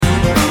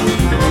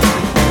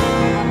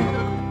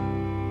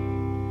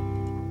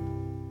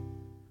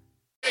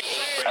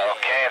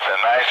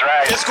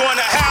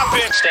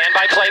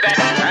Standby playback.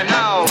 And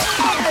now,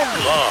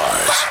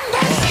 Lars.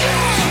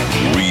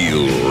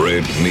 Real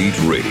Red Meat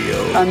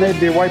Radio. I may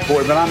be a white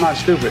boy, but I'm not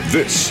stupid.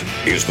 This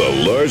is the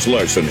Lars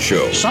Larson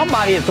Show.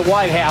 Somebody at the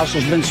White House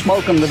has been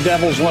smoking the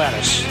devil's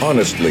lettuce.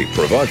 Honestly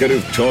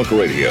provocative talk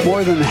radio.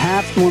 More than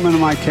half the women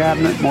in my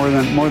cabinet, more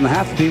than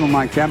half the people in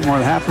my cabinet, more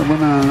than half the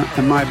women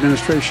in my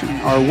administration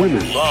are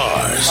women.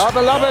 Lars. our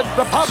beloved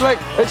republic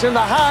is in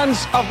the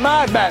hands of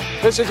madmen.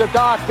 This is a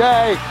dark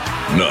day.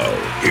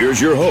 Now, here's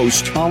your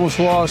host, I almost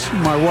lost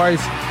my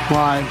wife,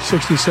 my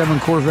 67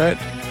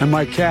 Corvette, and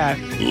my cat.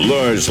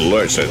 Lars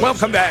Larson.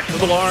 Welcome back to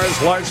the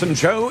Lars Larson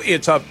Show.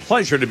 It's a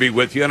pleasure to be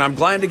with you, and I'm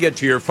glad to get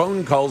to your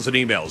phone calls and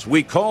emails.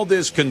 We call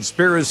this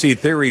Conspiracy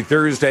Theory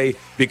Thursday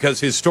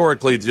because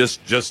historically this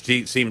just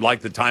seemed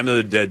like the time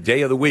of the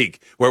day of the week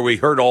where we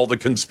heard all the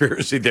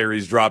conspiracy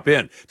theories drop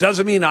in.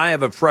 Doesn't mean I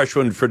have a fresh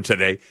one for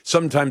today.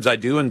 Sometimes I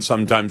do and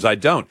sometimes I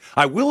don't.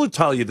 I will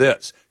tell you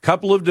this,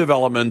 couple of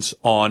developments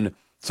on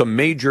some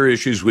major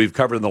issues we've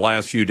covered in the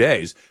last few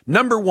days.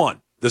 Number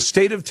one, the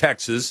state of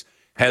Texas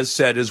has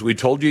said, as we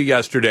told you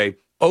yesterday,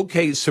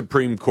 okay,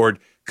 Supreme Court,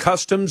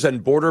 Customs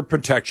and Border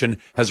Protection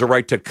has a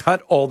right to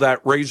cut all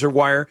that razor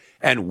wire,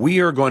 and we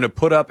are going to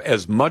put up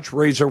as much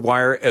razor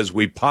wire as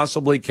we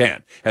possibly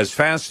can. As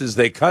fast as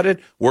they cut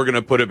it, we're going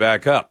to put it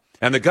back up.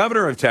 And the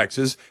governor of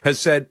Texas has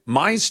said,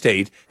 my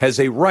state has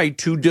a right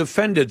to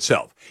defend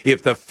itself.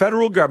 If the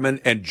federal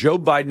government and Joe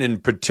Biden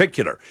in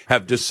particular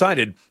have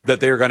decided that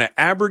they're going to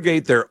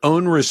abrogate their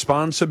own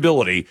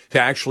responsibility to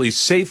actually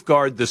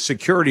safeguard the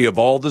security of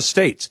all the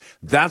states,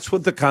 that's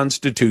what the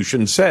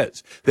Constitution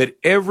says, that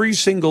every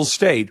single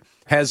state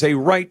has a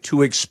right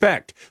to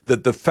expect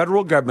that the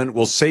federal government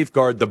will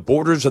safeguard the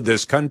borders of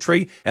this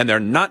country, and they're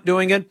not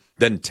doing it,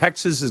 then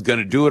Texas is going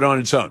to do it on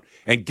its own.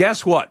 And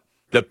guess what?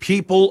 The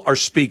people are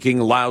speaking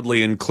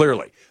loudly and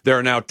clearly. There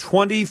are now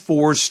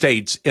 24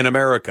 states in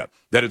America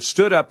that have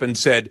stood up and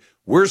said,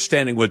 we're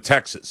standing with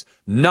Texas,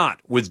 not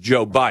with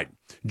Joe Biden.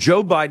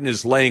 Joe Biden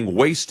is laying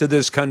waste to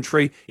this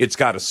country. It's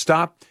got to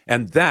stop.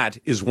 And that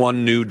is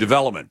one new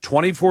development.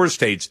 24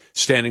 states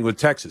standing with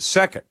Texas.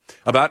 Second,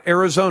 about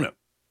Arizona.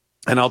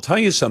 And I'll tell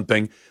you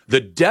something,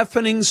 the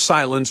deafening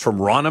silence from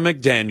Ronna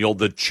McDaniel,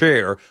 the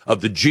chair of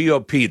the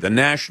GOP, the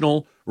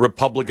National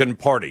Republican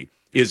Party,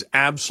 is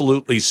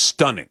absolutely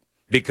stunning.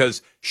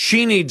 Because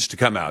she needs to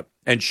come out,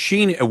 and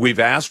we've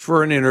asked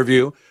for an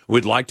interview.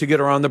 We'd like to get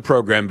her on the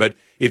program, but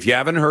if you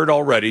haven't heard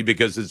already,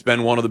 because it's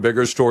been one of the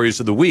bigger stories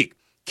of the week,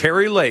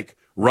 Kari Lake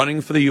running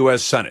for the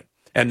U.S. Senate.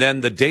 And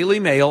then the Daily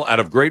Mail out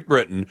of Great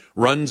Britain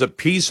runs a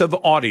piece of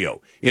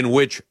audio in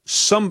which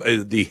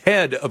the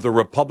head of the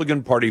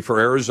Republican Party for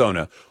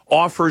Arizona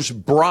offers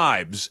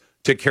bribes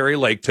to Kari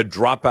Lake to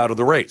drop out of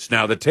the race.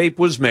 Now, the tape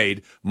was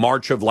made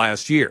March of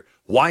last year.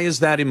 Why is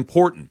that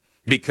important?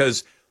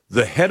 Because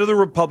the head of the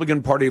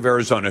Republican Party of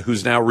Arizona,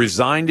 who's now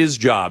resigned his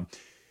job,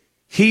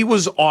 he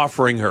was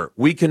offering her,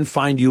 we can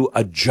find you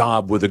a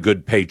job with a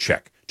good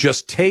paycheck.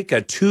 Just take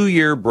a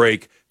 2-year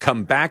break,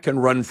 come back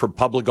and run for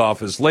public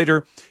office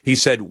later. He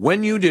said,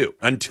 when you do,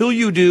 until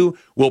you do,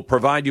 we'll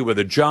provide you with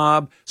a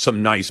job,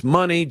 some nice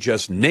money,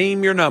 just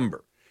name your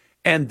number.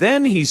 And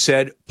then he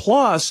said,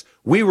 plus,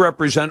 we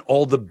represent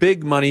all the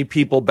big money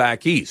people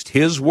back east.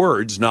 His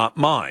words, not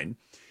mine.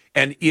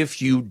 And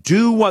if you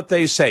do what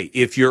they say,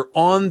 if you're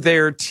on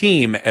their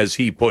team, as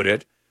he put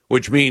it,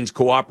 which means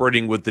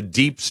cooperating with the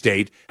deep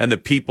state and the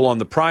people on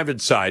the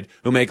private side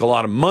who make a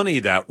lot of money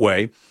that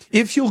way,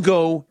 if you'll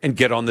go and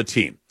get on the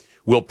team,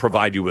 we'll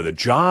provide you with a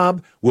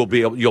job. You'll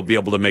be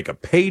able to make a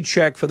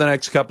paycheck for the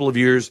next couple of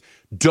years.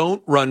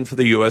 Don't run for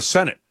the U.S.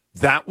 Senate.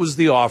 That was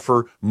the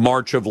offer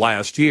March of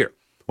last year.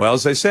 Well,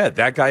 as I said,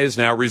 that guy is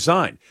now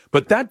resigned.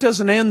 But that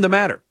doesn't end the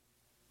matter.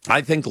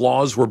 I think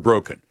laws were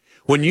broken.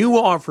 When you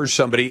offer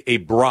somebody a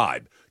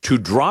bribe to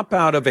drop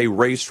out of a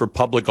race for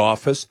public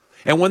office,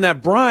 and when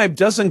that bribe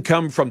doesn't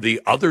come from the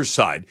other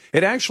side,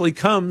 it actually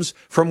comes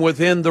from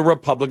within the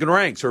Republican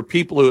ranks, or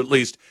people who at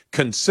least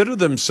consider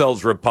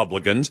themselves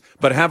Republicans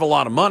but have a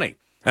lot of money.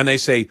 And they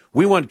say,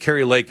 we want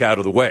Kari Lake out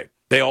of the way.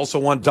 They also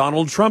want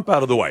Donald Trump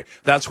out of the way.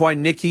 That's why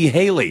Nikki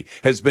Haley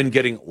has been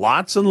getting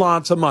lots and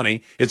lots of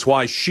money. It's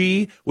why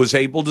she was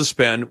able to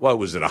spend,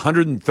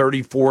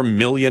 $134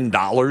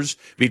 million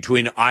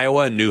between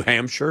Iowa and New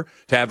Hampshire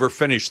to have her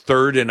finish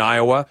third in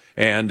Iowa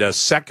and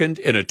second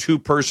in a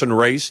 2-person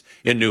race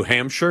in New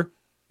Hampshire.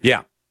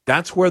 Yeah,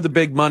 that's where the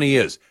big money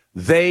is.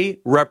 They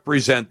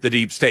represent the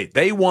deep state.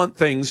 They want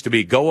things to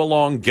be go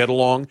along, get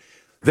along.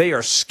 They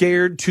are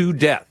scared to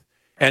death.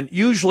 And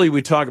usually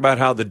we talk about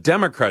how the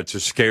Democrats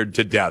are scared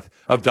to death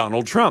of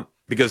Donald Trump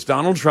because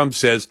Donald Trump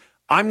says,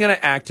 I'm going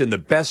to act in the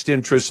best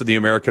interest of the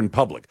American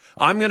public.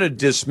 I'm going to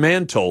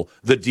dismantle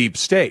the deep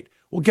state.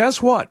 Well,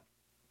 guess what?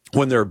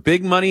 When there are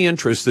big money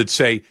interests that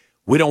say,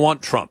 we don't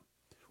want Trump.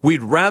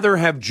 We'd rather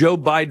have Joe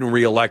Biden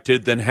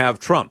reelected than have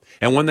Trump.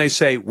 And when they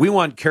say, we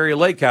want Kari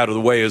Lake out of the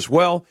way as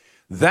well,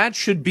 that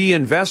should be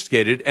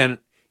investigated. And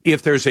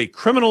if there's a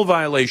criminal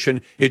violation,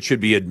 it should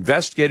be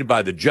investigated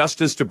by the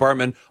Justice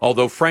Department,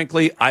 although,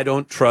 frankly, I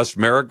don't trust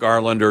Merrick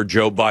Garland or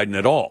Joe Biden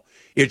at all.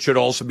 It should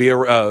also be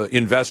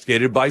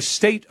investigated by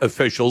state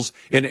officials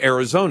in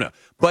Arizona.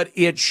 But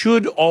it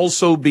should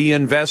also be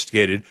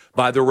investigated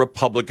by the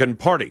Republican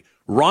Party.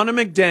 Ronna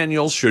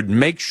McDaniel should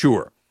make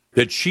sure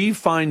that she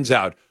finds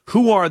out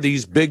who are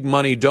these big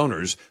money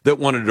donors that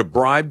wanted to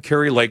bribe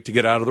Kari Lake to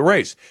get out of the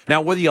race.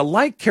 Now, whether you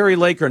like Kari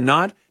Lake or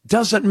not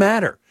doesn't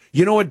matter.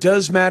 You know what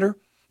does matter?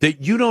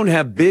 That you don't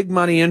have big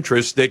money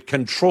interests that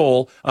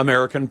control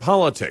American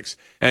politics.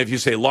 And if you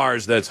say,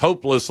 Lars, that's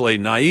hopelessly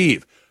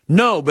naive.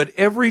 No, but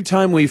every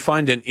time we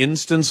find an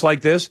instance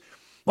like this,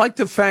 like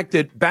the fact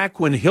that back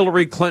when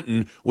Hillary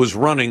Clinton was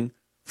running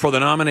for the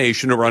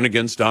nomination to run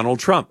against Donald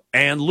Trump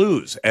and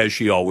lose, as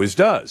she always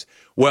does.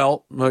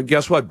 Well,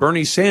 guess what?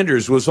 Bernie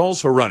Sanders was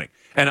also running.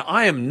 And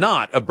I am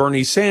not a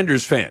Bernie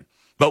Sanders fan.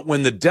 But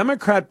when the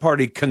Democrat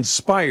Party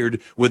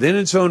conspired within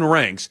its own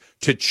ranks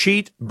to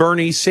cheat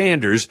Bernie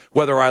Sanders,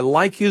 whether I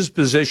like his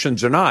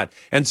positions or not,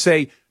 and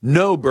say,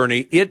 no,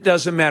 Bernie, it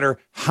doesn't matter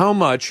how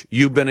much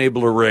you've been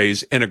able to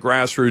raise in a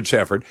grassroots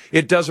effort.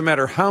 It doesn't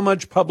matter how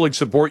much public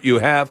support you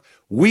have.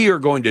 We are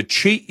going to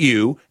cheat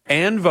you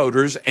and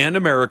voters and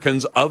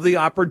Americans of the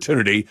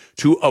opportunity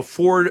to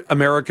afford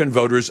American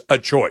voters a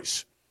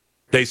choice.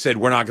 They said,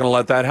 we're not going to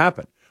let that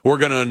happen. We're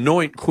going to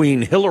anoint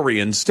Queen Hillary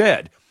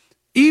instead.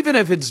 Even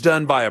if it's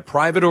done by a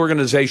private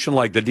organization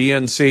like the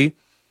DNC,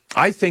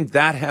 I think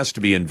that has to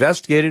be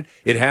investigated.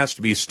 It has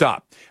to be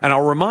stopped. And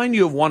I'll remind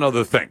you of one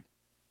other thing.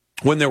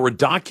 When there were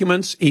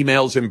documents,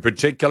 emails in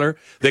particular,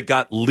 that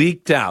got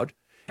leaked out,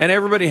 and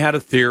everybody had a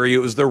theory, it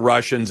was the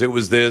Russians, it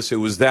was this, it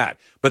was that.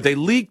 But they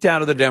leaked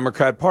out of the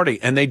Democrat Party,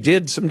 and they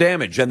did some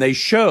damage, and they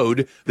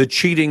showed the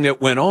cheating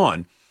that went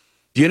on.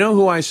 Do you know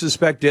who I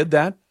suspect did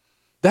that?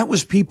 That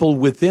was people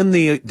within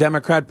the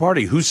Democrat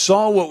Party who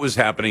saw what was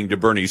happening to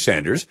Bernie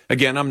Sanders.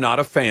 Again, I'm not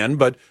a fan,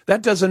 but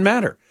that doesn't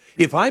matter.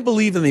 If I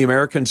believe in the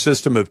American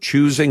system of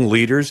choosing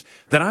leaders,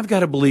 then I've got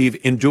to believe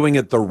in doing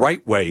it the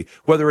right way,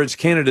 whether it's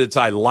candidates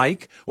I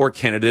like or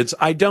candidates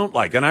I don't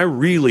like. And I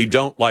really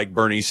don't like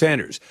Bernie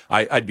Sanders.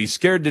 I'd be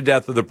scared to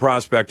death of the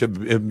prospect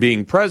of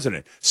being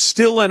president.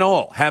 Still and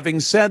all, having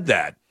said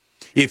that,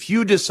 if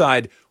you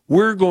decide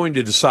we're going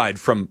to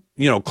decide from,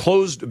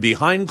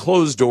 behind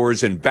closed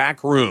doors in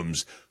back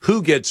rooms,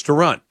 who gets to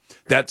run.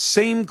 That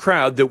same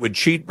crowd that would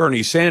cheat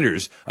Bernie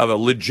Sanders of a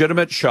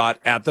legitimate shot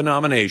at the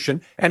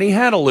nomination, and he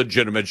had a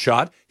legitimate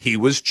shot, he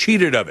was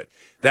cheated of it.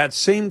 That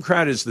same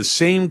crowd is the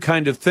same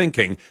kind of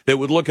thinking that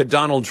would look at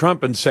Donald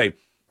Trump and say,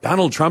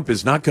 Donald Trump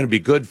is not going to be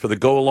good for the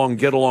go-along,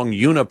 get-along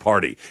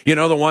uniparty. You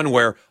know, the one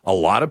where a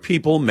lot of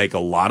people make a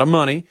lot of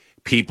money.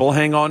 People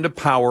hang on to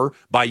power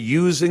by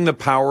using the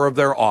power of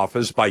their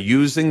office, by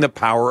using the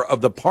power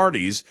of the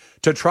parties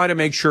to try to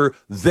make sure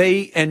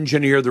they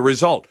engineer the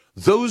result.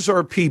 Those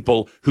are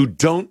people who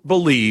don't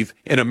believe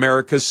in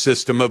America's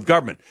system of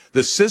government.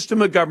 The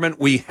system of government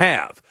we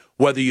have,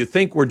 whether you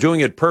think we're doing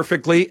it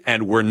perfectly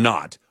and we're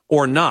not,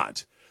 or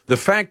not. The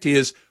fact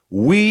is,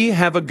 we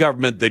have a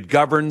government that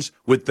governs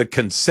with the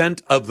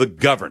consent of the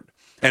governed.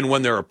 And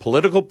when there are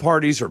political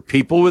parties or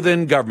people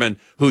within government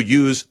who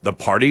use the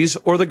parties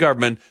or the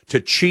government to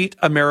cheat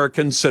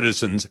American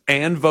citizens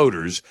and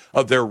voters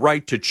of their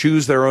right to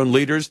choose their own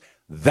leaders,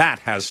 that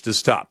has to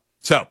stop.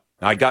 So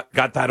I got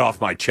that off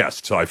my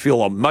chest, so I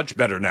feel much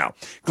better now.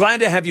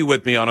 Glad to have you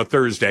with me on a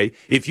Thursday.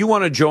 If you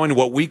want to join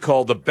what we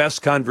call the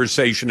best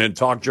conversation in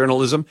talk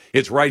journalism,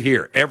 it's right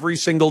here every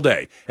single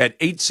day at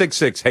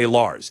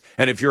 866-HEY-LARS.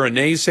 And if you're a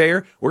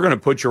naysayer, we're going to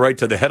put you right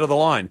to the head of the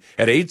line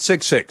at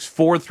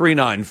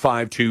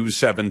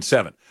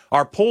 866-439-5277.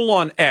 Our poll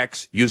on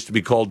X, used to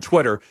be called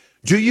Twitter,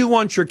 do you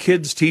want your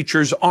kids'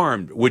 teachers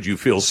armed? Would you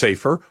feel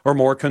safer or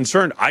more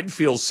concerned? I'd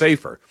feel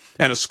safer.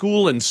 And a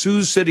school in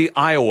Sioux City,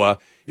 Iowa,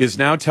 is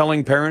now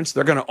telling parents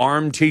they're going to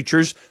arm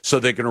teachers so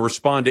they can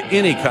respond to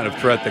any kind of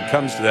threat that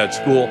comes to that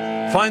school.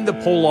 Find the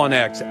poll on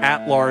X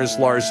at Lars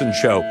Larson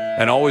Show,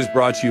 and always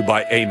brought to you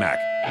by AMAC.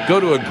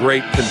 Go to a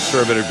great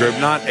conservative group,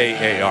 not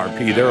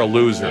AARP, they're a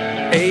loser.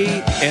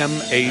 AMAC.US.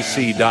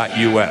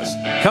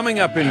 Coming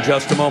up in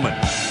just a moment,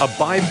 a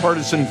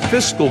bipartisan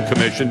fiscal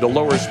commission to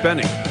lower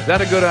spending. Is that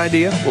a good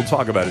idea? We'll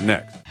talk about it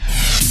next.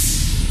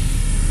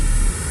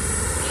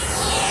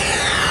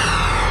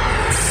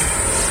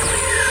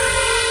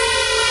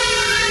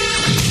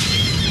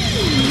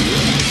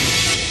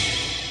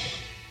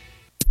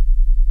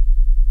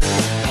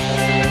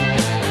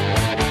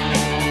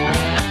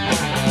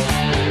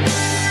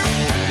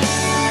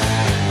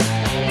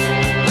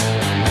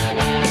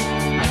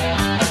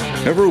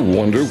 Ever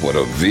wonder what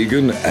a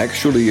vegan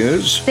actually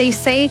is? They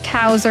say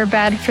cows are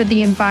bad for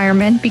the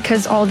environment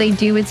because all they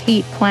do is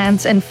eat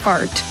plants and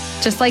fart,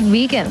 just like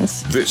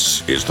vegans.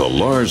 This is the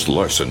Lars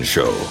Larson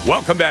Show.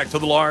 Welcome back to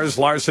the Lars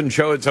Larson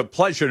Show. It's a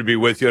pleasure to be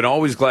with you, and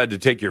always glad to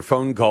take your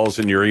phone calls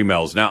and your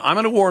emails. Now, I'm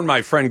going to warn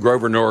my friend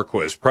Grover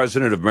Norquist,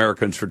 president of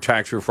Americans for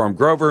Tax Reform.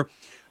 Grover,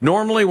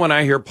 normally when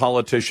I hear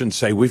politicians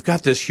say, we've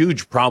got this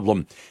huge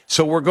problem,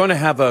 so we're going to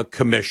have a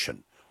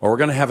commission, or we're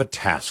going to have a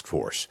task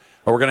force,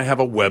 or we're going to have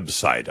a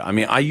website. I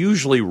mean, I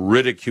usually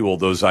ridicule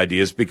those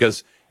ideas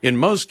because in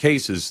most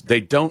cases,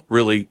 they don't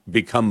really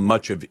become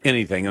much of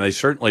anything, and they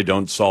certainly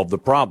don't solve the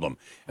problem.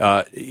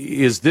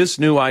 Is this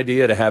new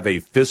idea to have a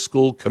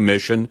fiscal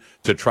commission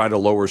to try to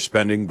lower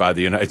spending by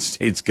the United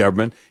States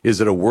government, is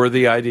it a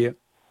worthy idea?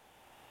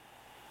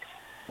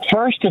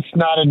 First, it's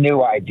not a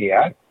new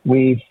idea.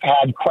 We've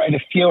had quite a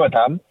few of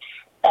them,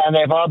 and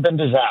they've all been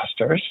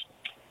disasters.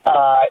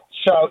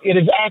 So it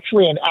is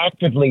actually an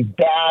actively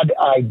bad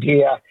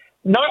idea,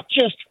 not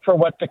just for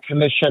what the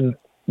commission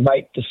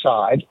might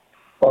decide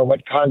or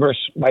what Congress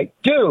might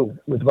do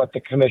with what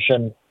the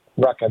commission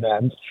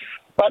recommends,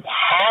 but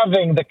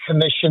having the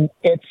commission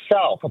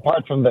itself,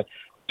 apart from the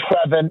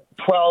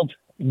 $12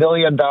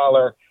 million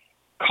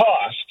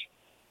cost,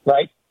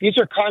 right? These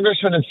are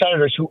congressmen and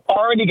senators who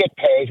already get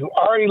paid, who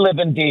already live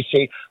in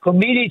D.C., who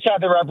meet each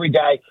other every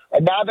day,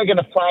 and now they're going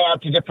to fly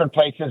out to different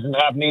places and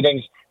have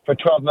meetings for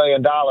 $12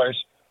 million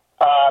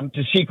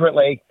to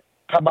secretly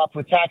come up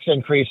with tax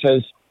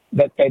increases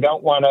that they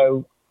don't want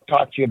to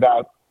talk to you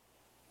about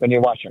when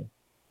you're watching.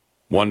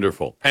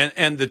 Wonderful.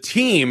 And the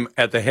team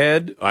at the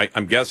head,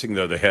 I'm guessing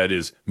they're the head,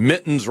 is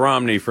Mittens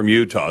Romney from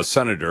Utah,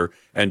 senator,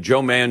 and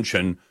Joe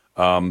Manchin,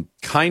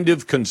 kind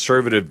of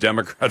conservative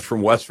Democrat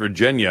from West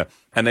Virginia,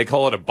 and they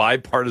call it a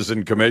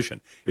bipartisan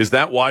commission. Is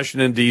that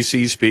Washington,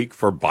 D.C. speak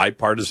for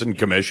bipartisan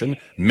commission,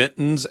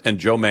 Mittens and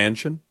Joe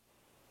Manchin?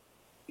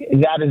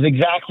 That is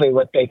exactly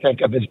what they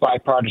think of as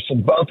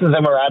bipartisan. Both of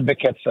them are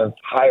advocates of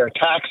higher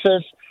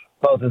taxes.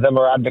 Both of them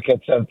are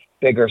advocates of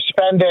bigger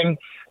spending.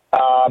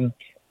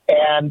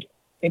 And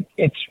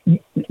it's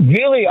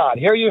really odd.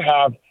 Here you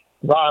have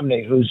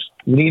Romney, who's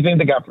leaving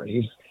the government.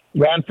 He's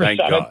ran for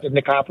Senate, didn't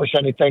accomplish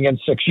anything in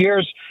 6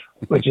 years,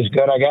 which is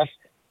good, I guess.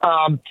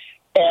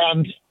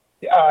 And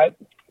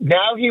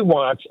now he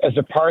wants, as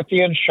a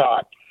Parthian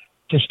shot,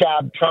 to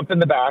stab Trump in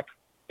the back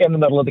in the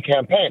middle of the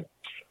campaign.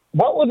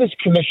 What will this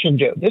commission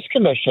do? This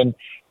commission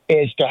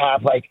is to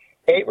have like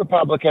 8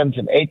 Republicans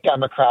and 8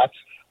 Democrats,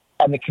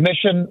 and the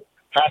commission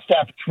has to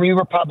have 3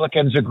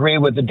 Republicans agree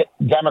with the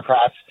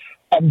Democrats,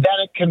 and then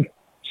it can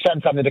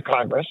send something to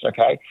Congress,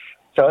 okay?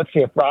 So let's see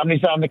if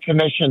Romney's on the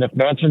commission, if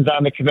Manchin's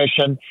on the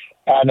commission,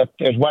 and if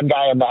there's one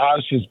guy in the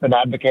House who's been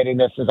advocating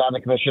this is on the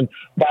commission,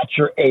 that's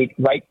your 8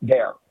 right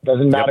there.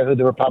 Doesn't matter who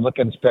the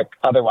Republicans pick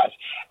otherwise.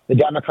 The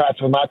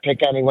Democrats will not pick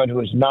anyone who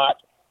is not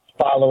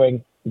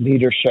following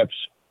leadership's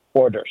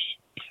orders.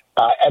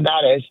 And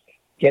that is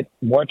get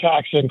more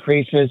tax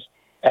increases,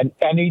 and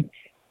any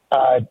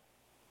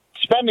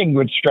spending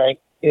restraint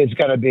is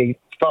going to be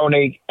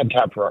phony and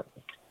temporary.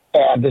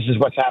 And this is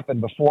what's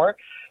happened before.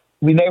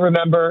 We may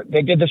remember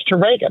they did this to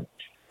Reagan.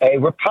 A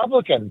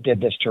Republican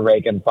did this to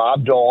Reagan.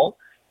 Bob Dole,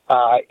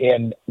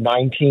 in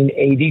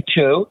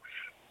 1982,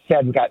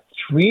 said we got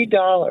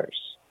 $3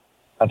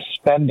 of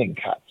spending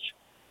cuts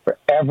for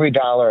every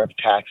dollar of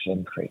tax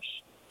increase.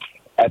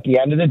 At the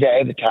end of the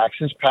day, the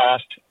taxes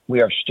passed.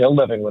 We are still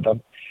living with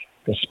them.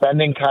 The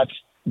spending cuts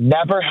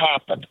never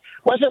happened.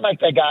 It wasn't like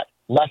they got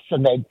less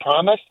than they'd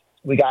promised.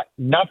 We got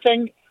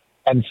nothing,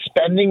 and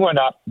spending went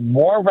up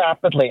more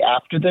rapidly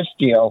after this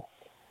deal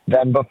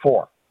than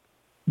before.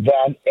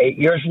 Then 8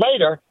 years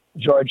later,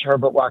 George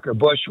Herbert Walker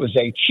Bush was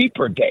a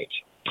cheaper date.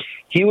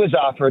 He was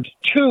offered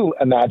 2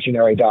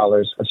 imaginary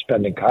dollars of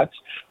spending cuts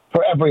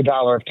for every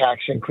dollar of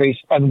tax increase.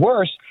 And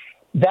worse,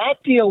 that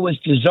deal was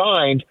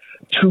designed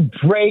to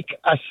break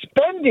a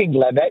spending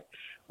limit,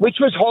 which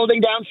was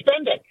holding down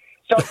spending.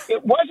 So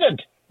it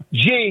wasn't,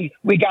 gee,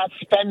 we got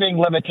spending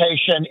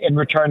limitation in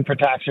return for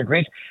tax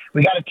increase.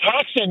 We got a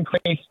tax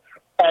increase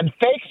and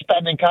fake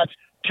spending cuts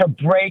to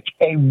break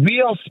a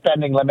real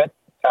spending limit,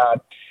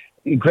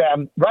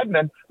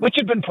 Graham-Rudman, which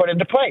had been put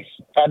into place.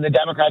 And the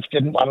Democrats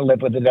didn't want to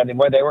live with it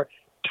anymore. They were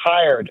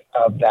tired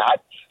of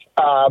that.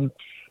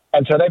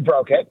 And so they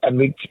broke it,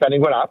 and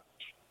spending went up.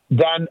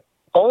 Then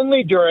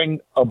only during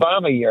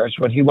Obama years,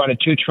 when he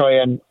wanted $2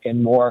 trillion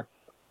in more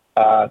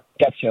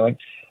debt ceiling,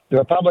 the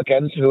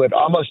Republicans, who had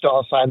almost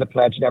all signed the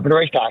pledge never to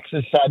raise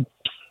taxes, said,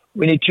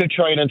 we need $2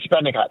 trillion in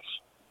spending cuts.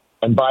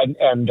 And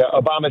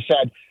Obama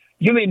said,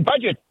 you mean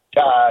budget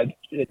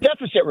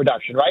deficit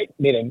reduction, right?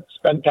 Meaning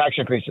tax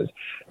increases.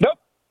 Nope,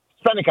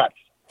 spending cuts.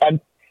 And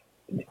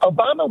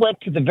Obama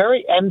went to the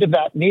very end of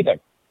that meeting,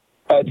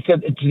 to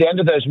the end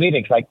of those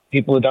meetings, like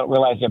people who don't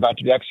realize they're about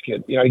to be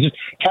executed. You know, he just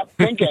kept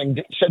thinking,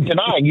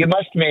 denying, you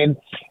must mean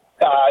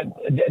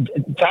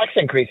tax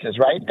increases,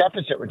 right?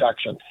 Deficit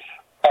reduction.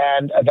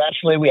 And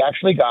eventually we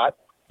actually got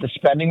the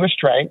spending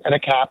restraint and a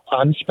cap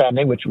on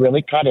spending, which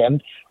really cut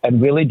in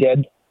and really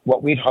did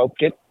what we'd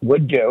hoped it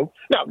would do.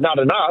 Now, not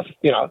enough,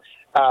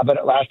 but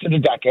it lasted a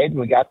decade, and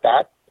we got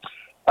that.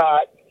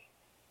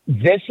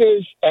 This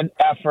is an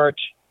effort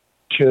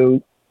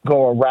to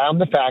go around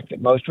the fact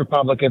that most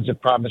Republicans have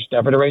promised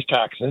never to raise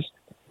taxes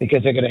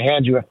because they're going to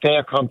hand you a fait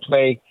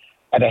accompli,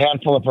 and a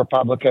handful of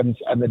Republicans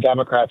and the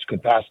Democrats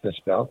could pass this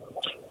bill.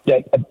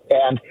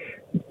 And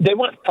they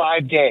want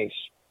 5 days.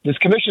 This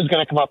commission is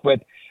going to come up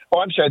with,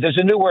 there's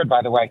a new word,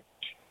 by the way.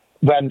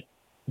 When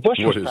Bush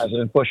was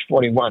president, Bush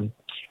 41,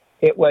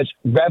 it was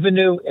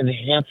revenue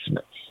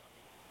enhancements,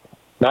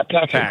 not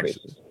tax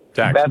increases.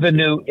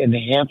 Revenue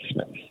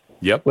enhancements.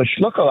 which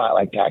look a lot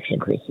like tax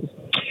increases.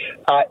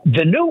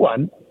 The new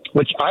one,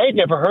 which I had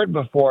never heard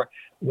before,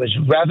 was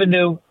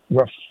revenue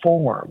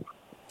reform.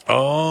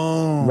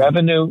 Oh.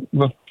 Revenue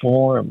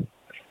reform.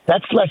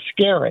 That's less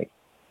scary.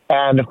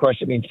 And, of course,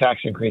 it means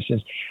tax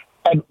increases.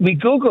 And we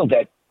Googled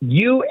it.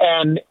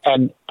 UN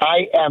and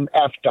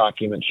IMF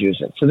documents use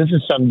it. So this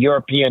is some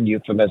European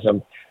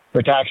euphemism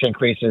for tax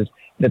increases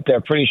that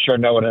they're pretty sure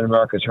no one in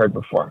America has heard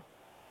before.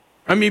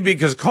 I mean,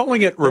 because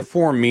calling it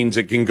reform means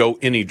it can go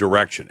any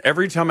direction.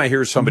 Every time I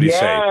hear somebody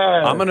say,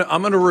 I'm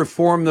gonna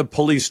reform the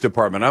police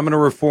department, I'm going to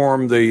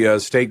reform the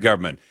state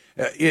government,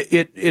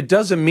 it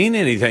doesn't mean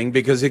anything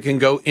because it can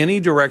go any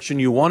direction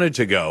you want it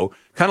to go.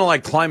 Kind of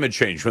like climate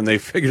change. When they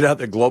figured out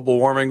that global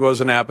warming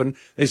wasn't happening,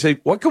 they say,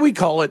 what can we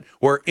call it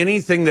where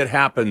anything that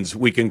happens,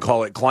 we can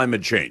call it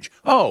climate change?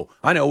 Oh,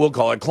 I know, we'll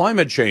call it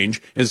climate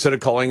change instead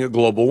of calling it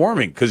global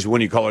warming. Because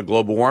when you call it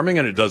global warming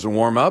and it doesn't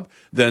warm up,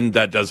 then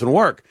that doesn't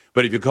work.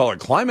 But if you call it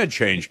climate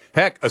change,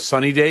 heck, a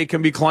sunny day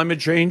can be climate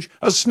change.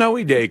 A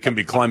snowy day can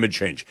be climate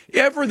change.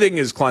 Everything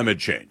is climate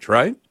change,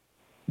 right?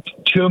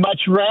 Too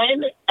much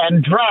rain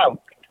and drought,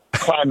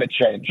 climate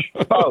change,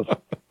 both.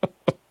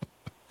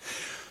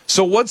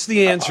 So what's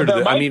the answer to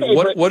that? I mean,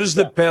 what is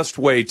the best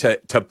way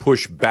to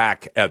push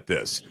back at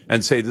this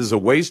and say this is a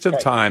waste of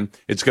time?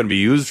 It's going to be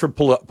used for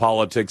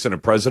politics in a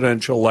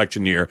presidential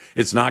election year.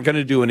 It's not going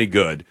to do any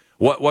good.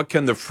 What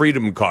can the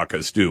Freedom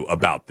Caucus do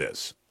about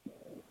this?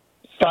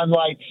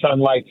 Sunlight,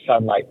 sunlight,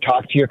 sunlight.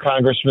 Talk to your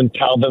congressman.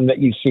 Tell them that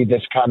you see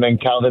this coming.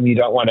 Tell them you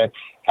don't want to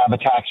have a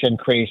tax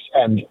increase,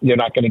 and you're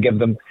not going to give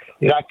them.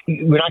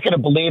 We're not going to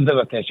believe them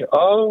if they say,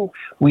 "Oh,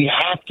 we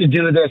have to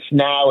do this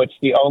now. It's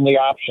the only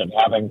option."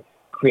 Having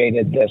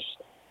created this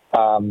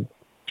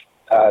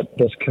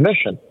this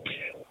commission,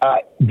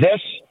 this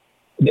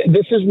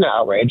is an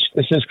outrage.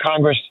 This is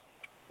Congress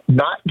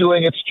not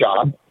doing its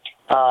job,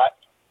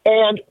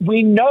 and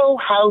we know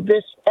how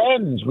this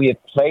ends. We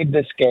have played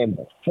this game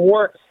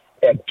before,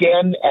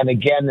 again and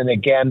again and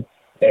again.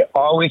 They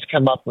always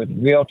come up with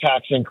real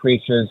tax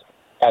increases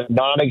and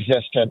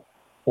non-existent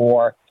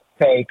or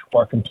fake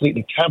or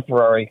completely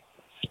temporary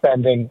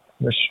spending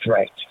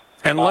restraint.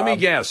 And let me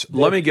guess,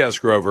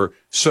 Grover.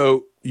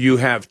 So you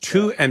have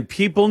and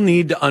people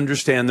need to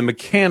understand the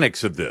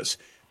mechanics of this.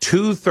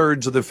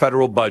 2/3 of the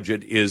federal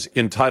budget is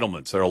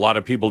entitlements. There are a lot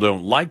of people who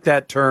don't like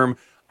that term.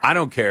 I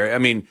don't care. I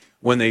mean,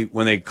 when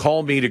they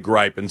call me to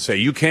gripe and say,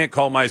 you can't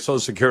call my Social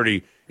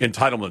Security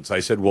entitlements,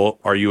 I said, well,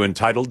 are you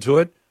entitled to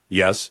it?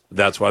 Yes,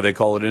 that's why they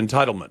call it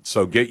entitlement.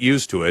 So get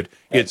used to it.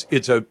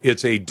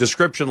 It's a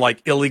description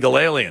like illegal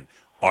alien.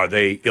 Are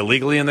they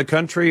illegally in the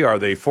country? Are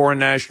they foreign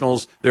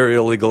nationals? They're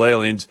illegal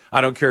aliens.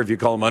 I don't care if you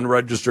call them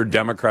unregistered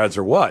Democrats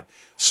or what.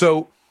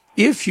 So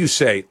if you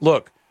say,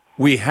 look,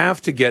 we have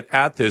to get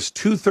at this,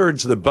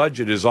 2/3 of the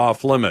budget is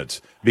off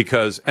limits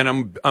because,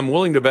 and I'm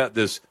willing to bet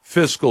this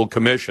fiscal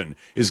commission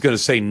is going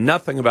to say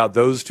nothing about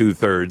those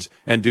 2/3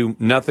 and do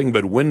nothing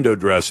but window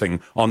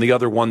dressing on the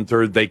other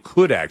 1/3 they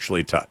could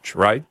actually touch,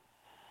 right?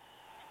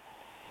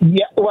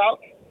 Yeah, well,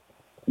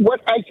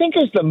 what I think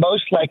is the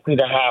most likely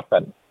to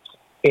happen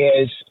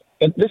is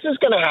this is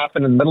going to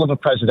happen in the middle of a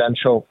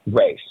presidential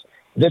race.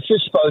 This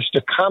is supposed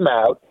to come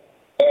out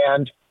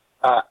and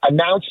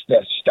announce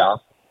this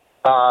stuff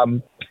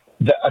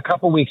a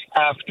couple weeks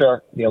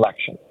after the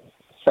election.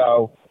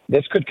 So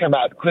this could come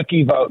out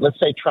quickie vote. Let's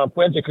say Trump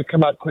wins. It could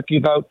come out quickie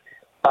vote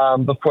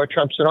before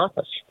Trump's in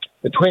office,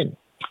 between.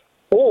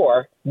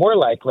 Or, more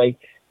likely,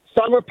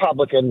 some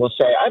Republican will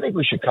say, I think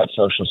we should cut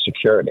Social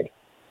Security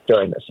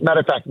during this.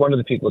 Matter of fact, one of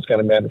the people who's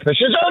going to man the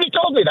commission has already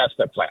told me that's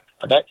their plan.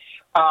 Okay,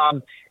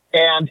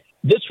 and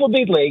this will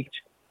be leaked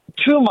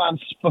 2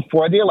 months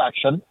before the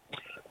election,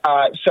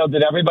 so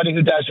that everybody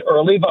who does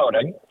early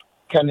voting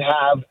can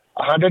have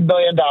 $100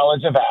 million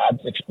of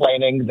ads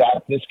explaining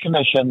that this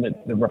commission,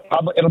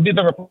 it'll be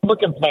the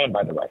Republican plan,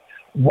 by the way.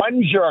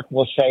 One jerk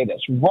will say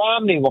this.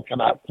 Romney will come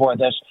out for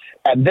this,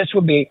 and this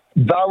will be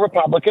the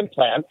Republican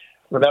plan.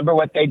 Remember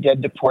what they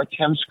did to poor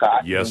Tim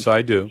Scott? Yes,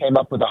 I do. Came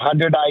up with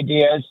 100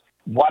 ideas.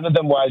 One of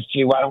them was,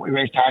 gee, why don't we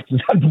raise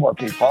taxes on poor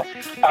people?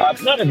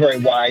 Not a very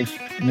wise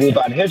move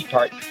on his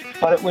part,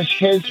 but it was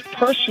his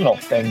personal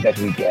thing that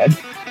he did.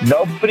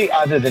 Nobody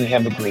other than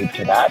him agreed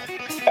to that.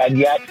 And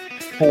yet,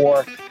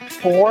 for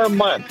 4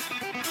 months,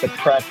 the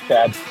press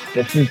said,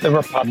 this is the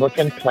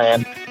Republican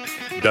plan.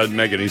 Doesn't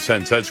make any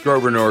sense. That's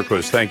Grover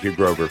Norquist. Thank you,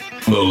 Grover.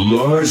 The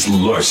Lars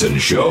Larson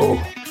Show.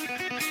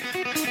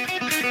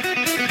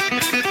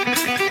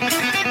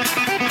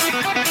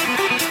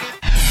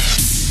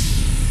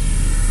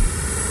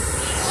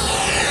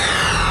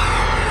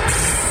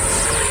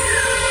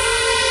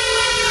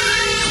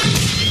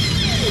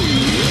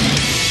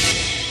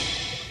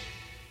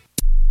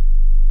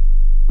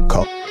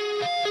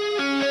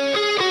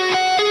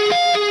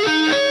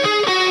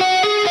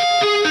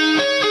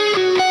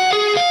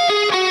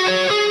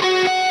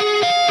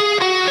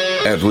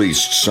 At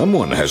least least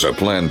someone has a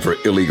plan for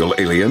illegal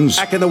aliens.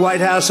 Back in the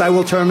White House, I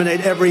will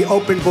terminate every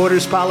open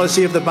borders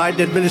policy of the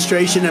Biden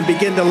administration and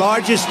begin the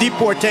largest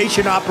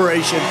deportation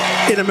operation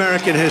in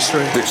American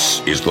history.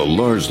 This is the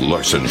Lars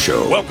Larson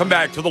Show. Welcome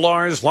back to the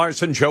Lars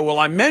Larson Show. Well,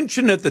 I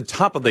mentioned at the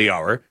top of the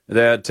hour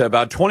that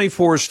about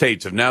 24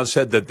 states have now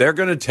said that they're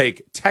going to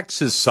take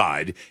Texas'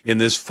 side in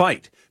this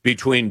fight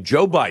between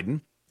Joe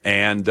Biden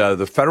and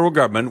the federal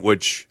government,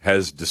 which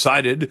has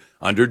decided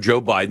under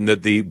Joe Biden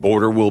that the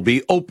border will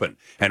be open.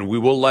 And we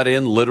will let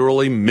in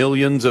literally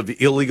millions of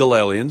illegal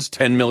aliens,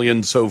 10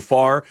 million so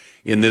far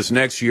in this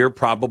next year,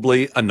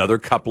 probably another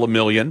couple of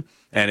million.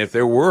 And if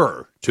there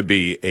were to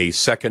be a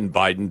second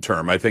Biden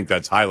term, I think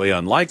that's highly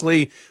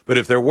unlikely. But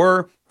if there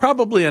were,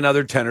 probably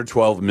another 10 or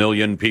 12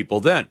 million people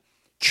then,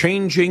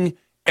 changing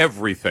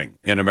everything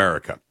in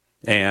America.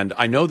 And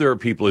I know there are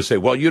people who say,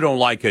 well, you don't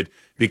like it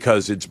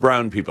because it's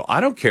brown people.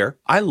 I don't care.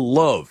 I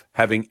love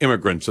having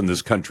immigrants in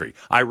this country.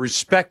 I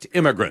respect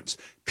immigrants.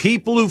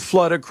 People who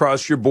flood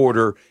across your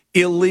border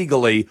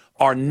illegally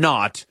are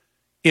not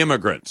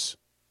immigrants.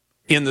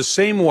 In the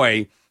same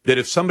way that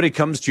if somebody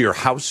comes to your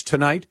house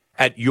tonight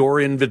at your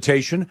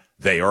invitation,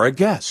 they are a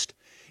guest.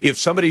 If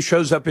somebody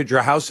shows up at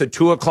your house at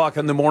 2 o'clock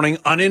in the morning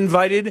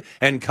uninvited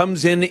and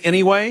comes in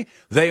anyway,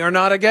 they are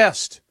not a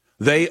guest.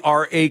 They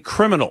are a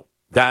criminal.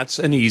 That's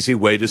an easy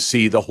way to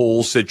see the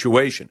whole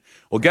situation.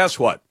 Well, guess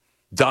what?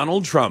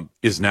 Donald Trump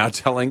is now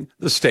telling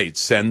the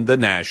states, send the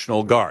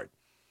National Guard.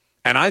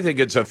 And I think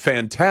it's a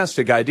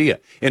fantastic idea.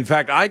 In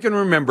fact, I can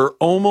remember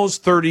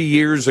almost 30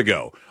 years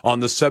ago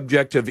on the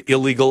subject of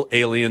illegal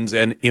aliens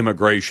and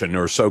immigration,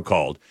 or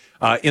so-called.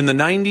 In the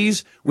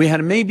 90s, we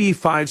had maybe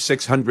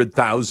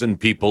 600,000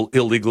 people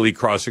illegally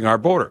crossing our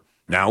border.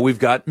 Now we've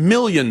got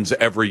millions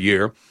every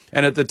year.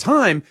 And at the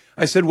time,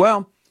 I said,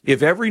 well,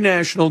 if every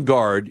National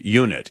Guard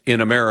unit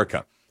in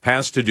America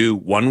has to do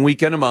 1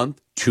 weekend a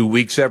month, 2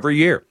 weeks every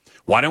year,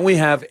 why don't we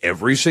have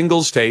every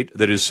single state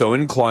that is so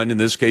inclined? In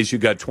this case, you've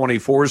got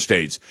 24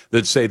 states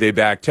that say they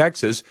back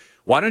Texas.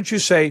 Why don't you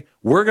say,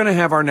 we're going to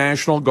have our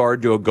National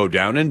Guard go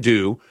down and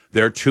do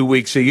their 2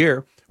 weeks a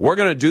year. We're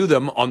going to do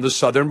them on the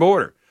southern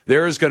border.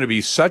 There is going to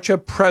be such a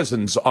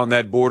presence on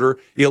that border,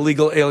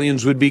 illegal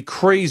aliens would be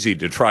crazy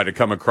to try to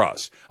come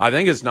across. I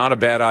think it's not a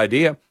bad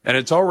idea, and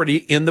it's already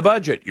in the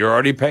budget. You're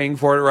already paying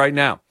for it right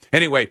now.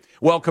 Anyway,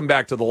 welcome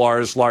back to the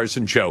Lars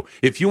Larson Show.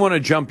 If you want to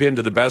jump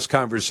into the best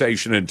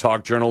conversation in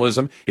talk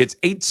journalism, it's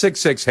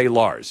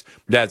 866-HEY-LARS.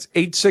 That's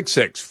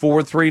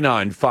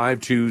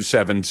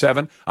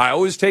 866-439-5277. I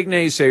always take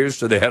naysayers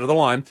to the head of the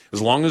line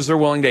as long as they're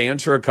willing to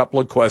answer a couple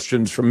of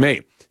questions from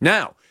me.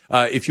 Now,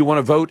 if you want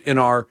to vote in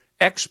our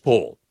X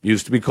poll,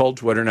 used to be called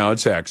Twitter, now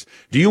it's X.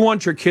 Do you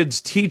want your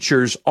kids'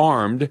 teachers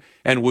armed,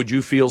 and would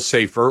you feel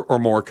safer or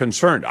more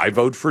concerned? I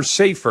vote for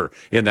safer.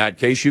 In that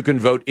case, you can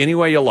vote any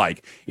way you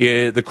like.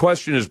 The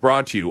question is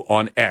brought to you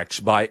on X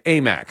by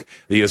AMAC,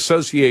 the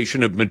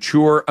Association of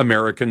Mature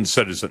American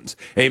Citizens.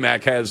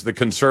 AMAC has the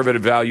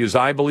conservative values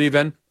I believe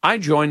in. I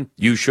join.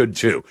 You should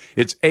too.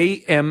 It's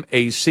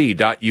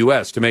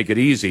amac.us to make it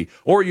easy,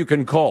 or you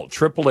can call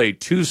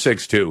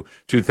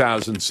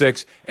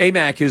 888-262-2006.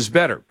 AMAC is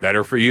better.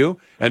 Better for you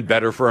and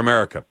better for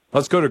America.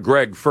 Let's go to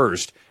Greg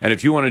first. And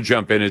if you want to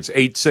jump in, it's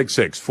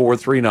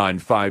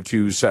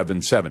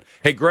 866-439-5277.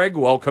 Hey, Greg,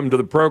 welcome to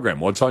the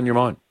program. What's on your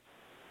mind?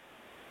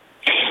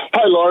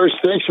 Hi, Lars.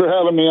 Thanks for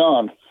having me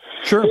on.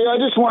 Sure. Hey, I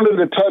just wanted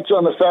to touch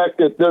on the fact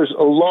that there's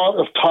a lot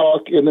of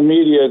talk in the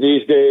media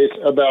these days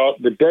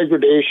about the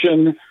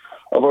degradation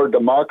of our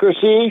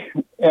democracy.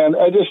 And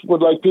I just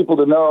would like people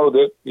to know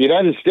that the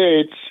United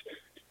States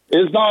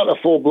is not a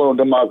full-blown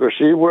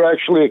democracy. We're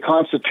actually a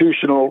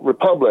constitutional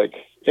republic.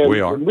 And we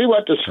are. When we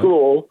went to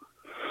school,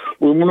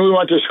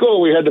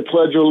 we had to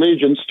pledge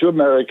allegiance to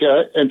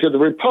America and to the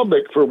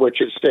republic for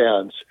which it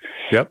stands.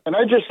 Yep. And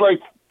I'd just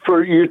like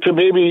for you to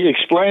maybe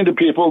explain to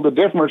people the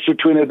difference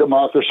between a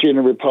democracy and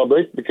a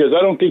republic, because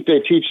I don't think they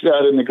teach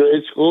that in the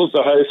grade schools,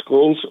 the high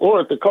schools, or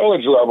at the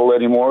college level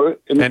anymore.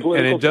 And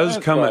it does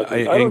come,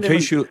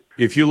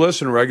 if you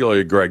listen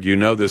regularly, Greg, you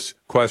know this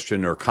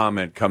question or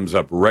comment comes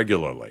up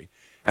regularly.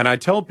 And I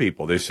tell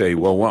people, they say,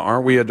 well,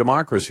 aren't we a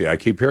democracy? I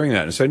keep hearing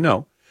that. And I say,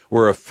 no,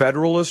 we're a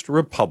federalist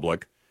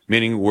republic,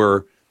 meaning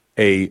we're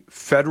a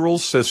federal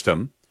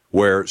system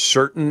where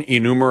certain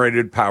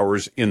enumerated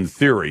powers in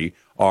theory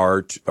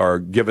are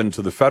given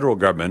to the federal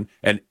government,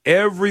 and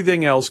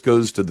everything else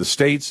goes to the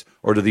states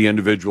or to the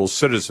individual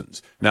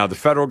citizens. Now, the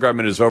federal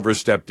government has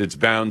overstepped its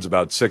bounds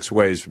about 6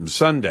 ways from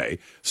Sunday.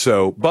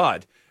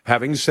 But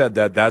having said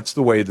that, that's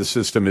the way the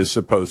system is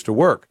supposed to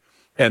work.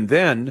 And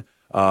then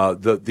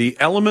the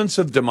elements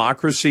of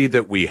democracy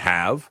that we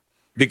have,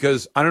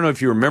 because I don't know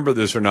if you remember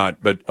this or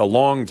not, but a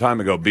long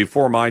time ago,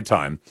 before my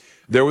time,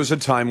 there was a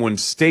time when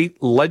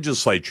state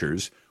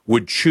legislatures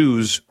would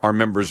choose our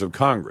members of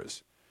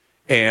Congress.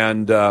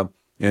 And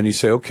you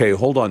say, okay,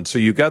 hold on. So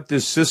you got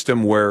this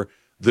system where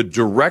the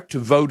direct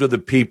vote of the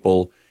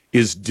people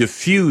is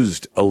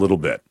diffused a little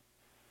bit.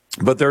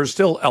 But there are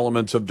still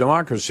elements of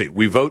democracy.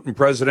 We vote in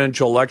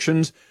presidential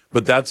elections,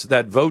 but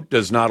that vote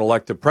does not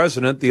elect the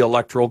president. The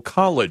Electoral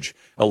College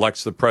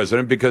elects the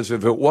president, because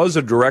if it was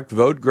a direct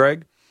vote,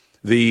 Greg,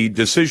 the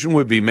decision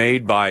would be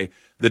made by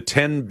the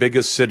 10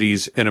 biggest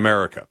cities in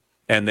America.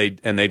 And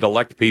they'd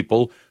elect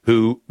people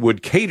who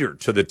would cater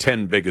to the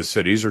 10 biggest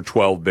cities or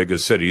 12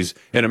 biggest cities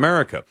in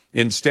America.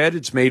 Instead,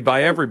 it's made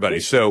by everybody.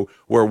 So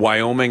where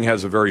Wyoming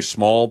has a very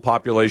small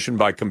population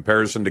by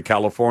comparison to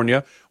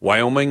California,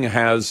 Wyoming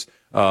has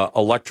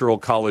electoral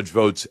college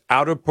votes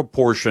out of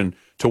proportion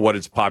to what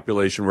its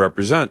population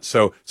represents.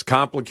 So it's a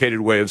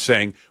complicated way of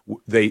saying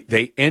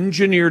they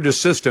engineered a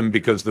system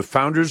because the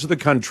founders of the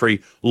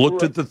country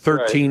looked at the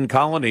 13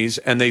 colonies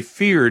and they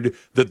feared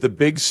that the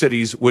big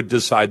cities would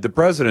decide the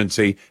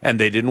presidency, and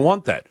they didn't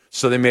want that.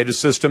 So they made a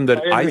system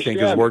that I think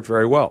has worked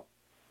very well.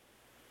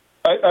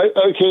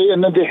 Okay,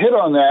 and then to hit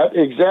on that,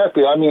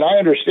 exactly. I mean, I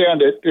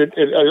understand it.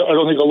 I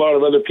don't think a lot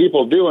of other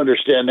people do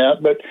understand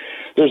that, but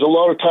there's a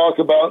lot of talk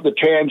about the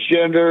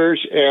transgenders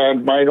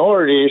and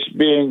minorities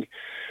being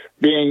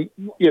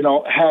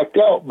hacked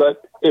out.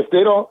 But if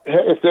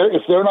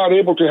they're not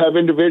able to have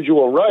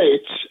individual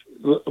rights,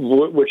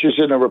 which is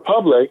in a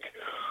republic,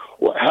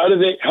 how do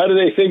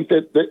they think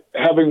that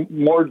having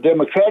more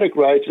democratic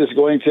rights is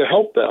going to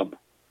help them?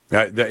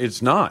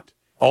 It's not.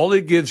 All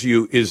it gives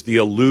you is the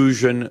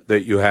illusion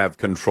that you have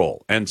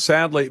control. And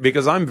sadly,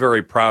 because I'm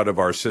very proud of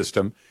our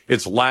system,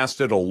 it's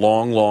lasted a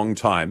long, long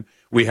time.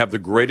 We have the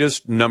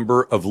greatest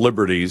number of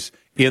liberties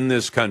in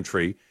this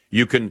country.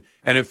 And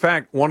in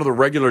fact, one of the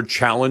regular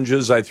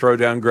challenges I throw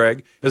down,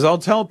 Greg, is I'll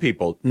tell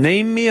people,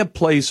 name me a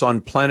place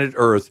on planet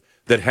Earth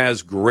that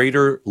has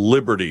greater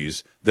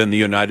liberties than the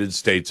United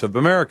States of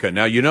America.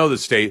 Now, you know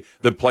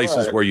the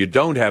places where you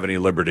don't have any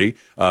liberty,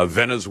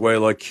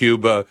 Venezuela,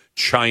 Cuba,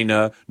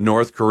 China,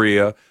 North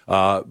Korea.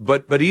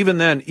 But even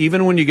then,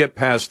 even when you get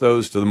past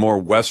those to the more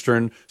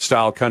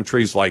Western-style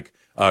countries like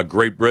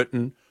Great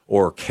Britain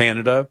or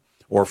Canada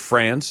or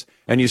France,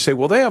 and you say,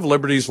 well, they have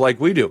liberties like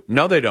we do.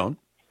 No, they don't.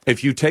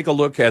 If you take a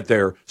look at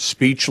their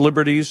speech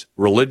liberties,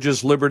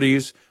 religious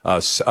liberties,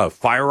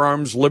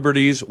 firearms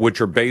liberties, which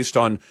are based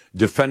on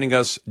defending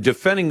us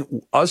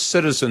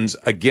citizens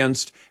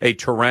against a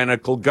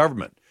tyrannical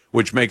government,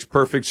 which makes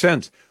perfect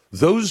sense.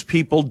 Those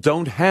people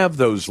don't have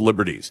those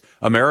liberties.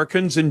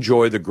 Americans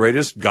enjoy the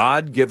greatest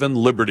God-given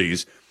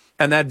liberties.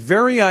 And that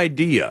very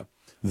idea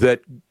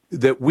that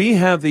we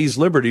have these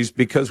liberties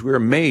because we're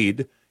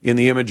made in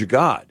the image of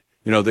God,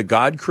 that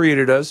God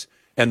created us,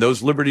 and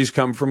those liberties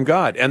come from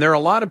God. And there are a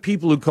lot of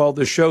people who call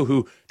this show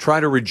who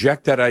try to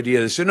reject that idea.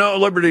 They say, no,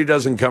 liberty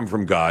doesn't come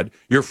from God.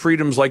 Your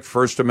freedoms like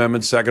First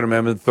Amendment, Second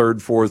Amendment,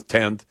 Third, Fourth,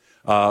 10th,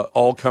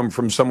 all come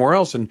from somewhere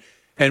else.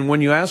 And when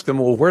you ask them,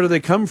 well, where do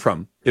they come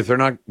from if they're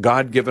not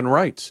God-given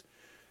rights?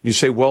 You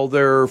say, well,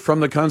 they're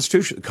from the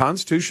Constitution. The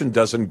Constitution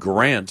doesn't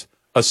grant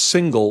a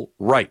single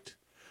right.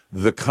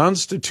 The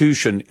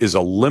Constitution is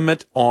a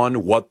limit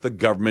on what the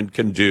government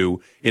can do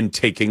in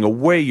taking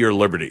away your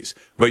liberties.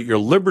 But your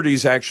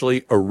liberties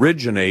actually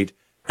originate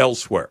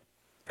elsewhere.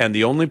 And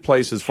the only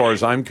place, as far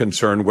as I'm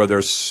concerned, where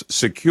they're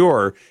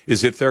secure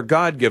is if they're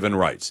God-given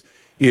rights.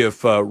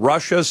 If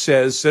Russia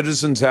says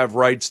citizens have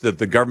rights that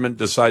the government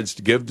decides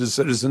to give to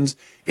citizens,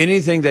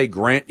 anything they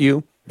grant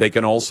you, they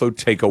can also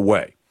take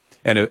away.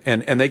 And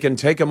they can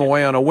take them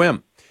away on a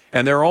whim.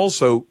 And they're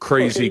also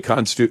crazy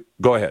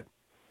Go ahead.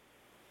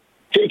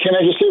 Can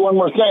I just say one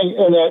more thing?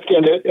 And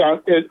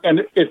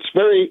it's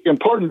very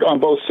important on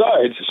both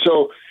sides.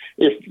 So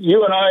if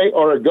you and I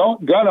are a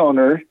gun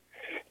owner,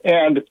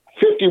 and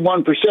 51%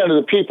 of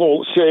the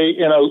people say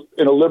in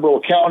a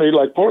liberal county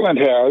like Portland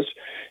has,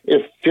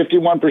 if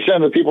 51%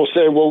 of the people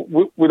say, well,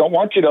 we don't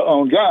want you to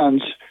own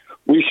guns,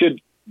 we should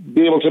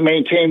be able to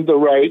maintain the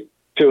right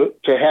to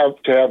have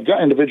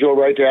individual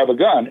right to have a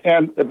gun.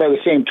 And by the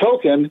same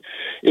token,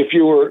 if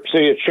you were,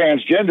 say, a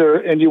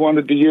transgender and you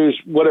wanted to use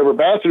whatever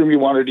bathroom you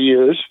wanted to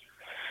use,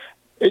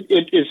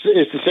 it's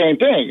the same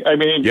thing. I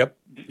mean, yep.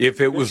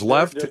 If it was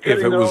left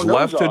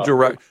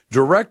to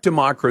direct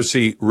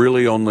democracy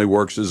really only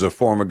works as a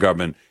form of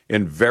government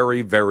in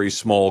very, very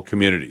small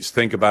communities.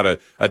 Think about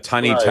a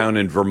tiny town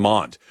in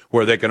Vermont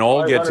where they can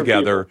all get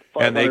together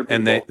and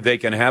they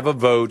can have a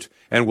vote,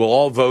 and we'll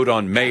all vote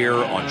on mayor,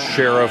 on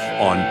sheriff,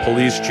 on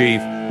police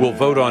chief. We'll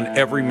vote on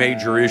every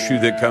major issue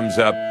that comes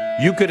up.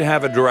 You could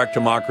have a direct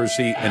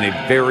democracy in a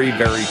very,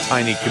 very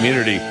tiny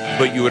community,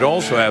 but you would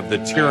also have the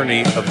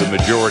tyranny of the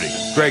majority.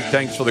 Greg,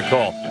 thanks for the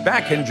call.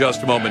 Back in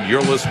just a moment.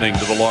 You're listening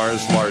to the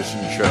Lars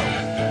Larson Show.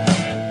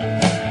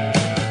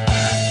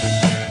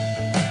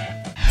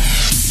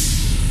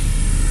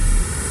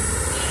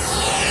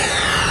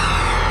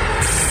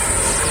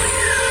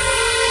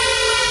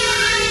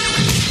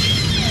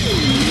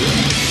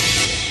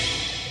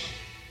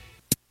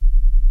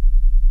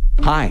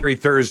 Hi. Every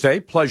Thursday,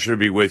 pleasure to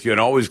be with you,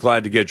 and always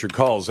glad to get your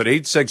calls at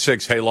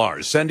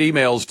 866-HEY-LARS. Send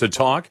emails to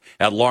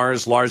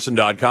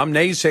talk@LarsLarson.com.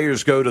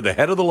 Naysayers go to the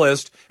head of the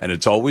list, and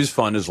it's always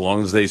fun as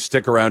long as they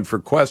stick around for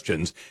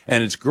questions.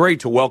 And it's great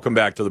to welcome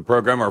back to the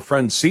program our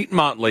friend Seton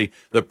Motley,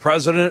 the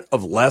president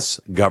of Less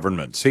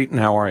Government. Seton,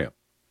 how are you?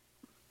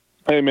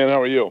 Hey, man,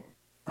 how are you?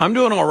 I'm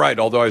doing all right,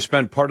 although I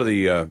spent part of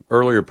the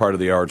earlier part of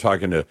the hour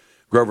talking to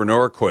Grover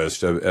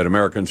Norquist at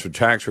Americans for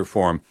Tax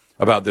Reform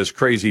about this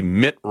crazy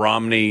Mitt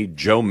Romney,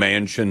 Joe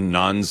Manchin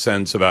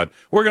nonsense about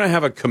we're going to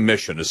have a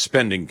commission, a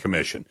spending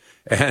commission.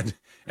 And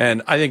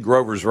I think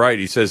Grover's right.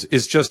 He says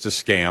it's just a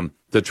scam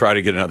to try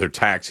to get another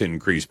tax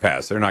increase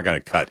passed. They're not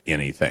going to cut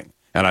anything.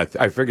 And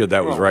I figured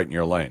that was right in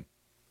your lane.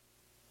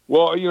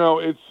 Well,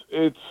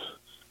 it's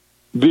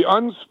the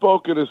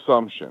unspoken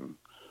assumption.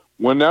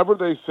 Whenever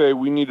they say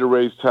we need to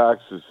raise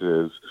taxes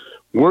is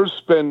we're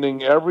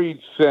spending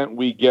every cent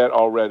we get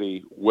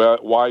already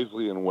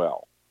wisely and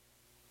well.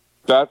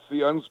 That's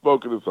the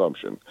unspoken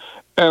assumption.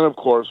 And, of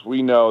course,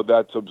 we know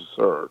that's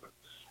absurd.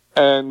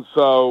 And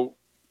so,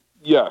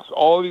 yes,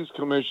 all of these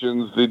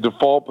commissions, the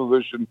default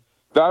position,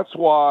 that's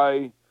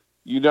why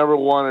you never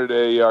wanted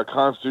a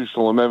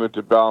constitutional amendment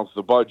to balance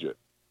the budget.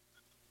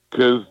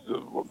 Because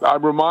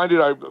I'm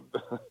reminded,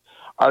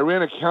 I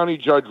ran a county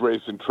judge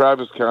race in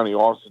Travis County,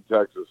 Austin,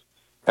 Texas,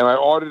 and I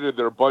audited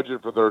their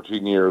budget for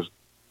 13 years.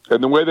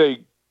 And the way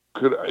they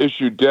could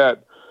issue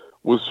debt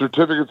was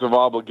certificates of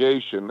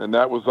obligation, and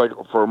that was like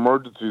for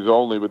emergencies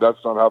only, but that's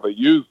not how they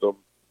used them.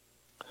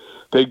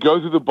 They go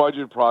through the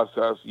budget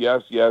process,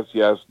 yes, yes,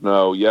 yes,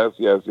 no, yes,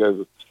 yes, yes,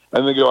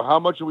 and they go, how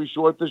much are we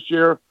short this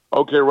year?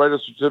 Okay, write a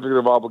certificate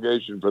of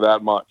obligation for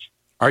that much.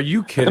 Are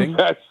you kidding?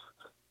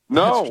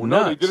 No,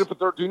 they did it for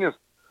 13 years.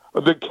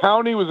 The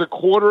county was a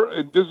quarter,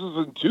 and this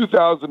was in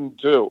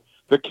 2002.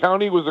 The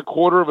county was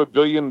 $250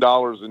 million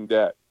in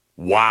debt.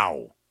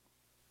 Wow.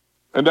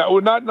 And that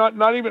was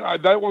not even,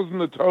 that wasn't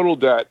the total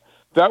debt.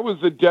 That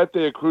was the debt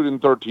they accrued in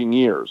 13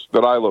 years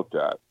that I looked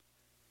at.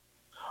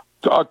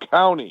 A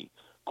county,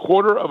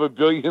 $250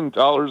 million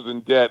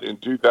in debt in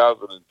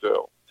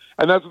 2002.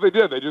 And that's what they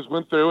did. They just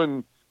went through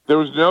and there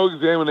was no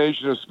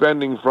examination of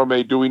spending from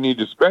a do we need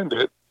to spend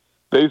it.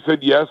 They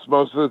said yes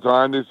most of the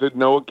time. They said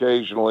no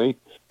occasionally.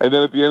 And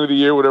then at the end of the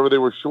year, whatever they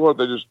were short,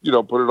 they just,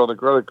 put it on the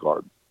credit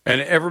card.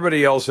 And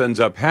everybody else ends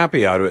up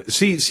happy out of it.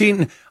 See,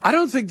 I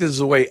don't think this is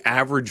the way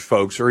average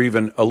folks or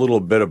even a little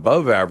bit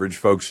above average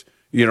folks,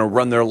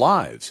 run their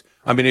lives.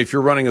 I mean, if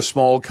you're running a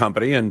small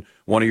company and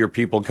one of your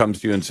people comes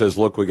to you and says,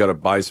 look, we got to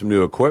buy some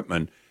new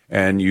equipment,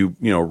 and you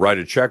write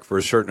a check for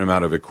a certain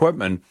amount of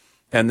equipment,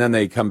 and then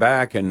they come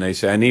back and they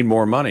say, I need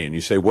more money. And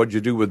you say, what'd you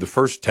do with the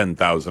first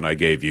 $10,000 I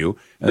gave you?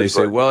 And they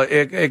say, well,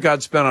 it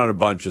got spent on a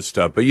bunch of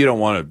stuff, but you don't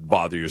want to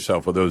bother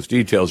yourself with those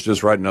details.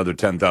 Just write another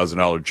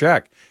 $10,000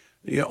 check.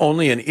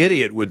 Only an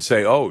idiot would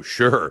say, "Oh,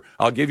 sure,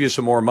 I'll give you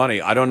some more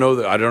money." I don't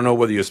know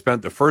whether you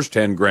spent the first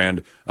 10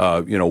 grand,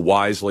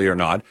 wisely or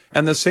not.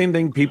 And the same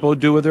thing people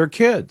do with their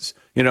kids.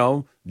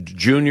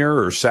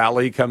 Junior or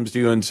Sally comes to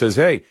you and says,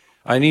 "Hey,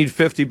 I need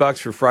 $50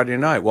 for Friday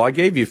night." Well, I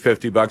gave you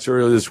 $50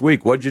 earlier this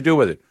week. What'd you do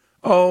with it?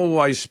 Oh,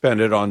 I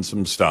spent it on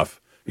some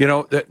stuff.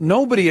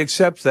 Nobody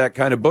accepts that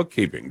kind of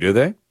bookkeeping, do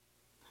they?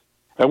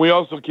 And we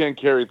also can't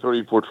carry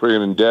 $34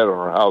 trillion in debt on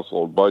our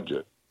household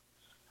budget.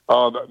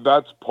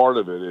 That's part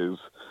of it is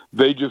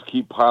they just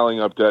keep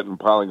piling up debt and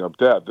piling up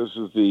debt. This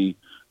is the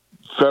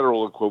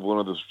federal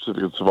equivalent of the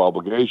certificates of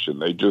obligation.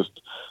 They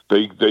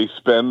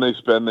spend,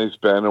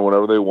 and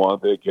whatever they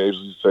want, they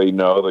occasionally say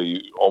no.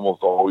 They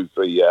almost always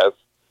say yes.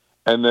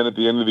 And then at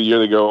the end of the year,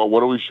 they go,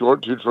 what are we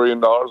short? $2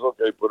 trillion?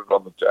 Okay, put it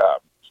on the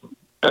tab.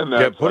 And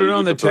put it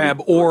on the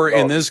tab. Or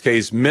in this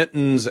case,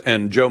 Mittens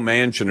and Joe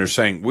Manchin are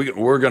saying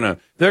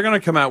they're gonna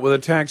come out with a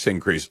tax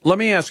increase. Let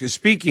me ask you,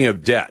 speaking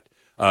of debt,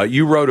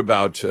 you wrote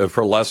about,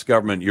 for Less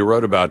Government, you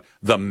wrote about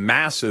the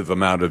massive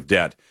amount of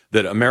debt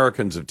that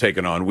Americans have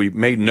taken on. We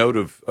made note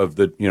of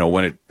the,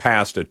 when it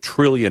passed $1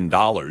 trillion,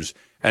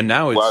 and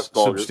now it's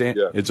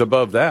substantial. Yeah. It's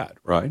above that,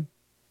 right?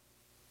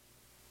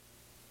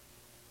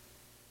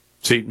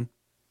 Seaton?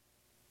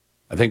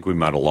 I think we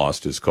might have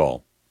lost his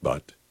call,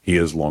 but he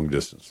is long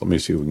distance. Let me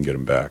see if we can get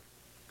him back,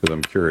 because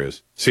I'm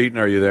curious. Seaton,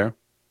 are you there?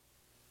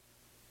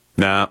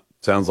 Nah,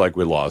 sounds like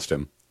we lost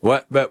him.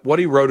 But what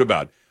he wrote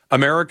about,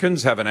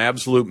 Americans have an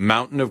absolute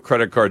mountain of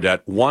credit card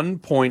debt,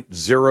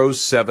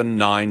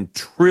 $1.079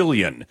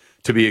 trillion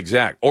to be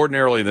exact.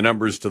 Ordinarily, the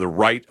numbers to the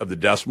right of the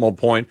decimal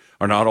point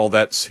are not all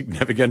that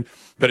significant.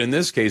 But in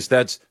this case,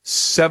 that's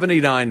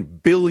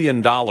 $79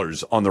 billion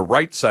on the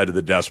right side of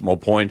the decimal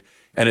point,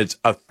 and it's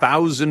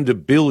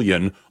 1,000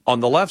 billion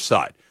on the left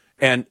side.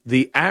 And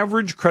the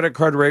average credit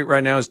card rate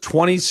right now is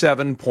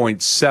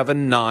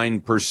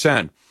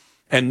 27.79%.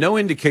 And no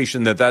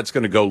indication that that's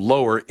going to go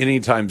lower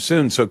anytime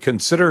soon. So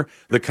consider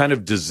the kind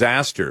of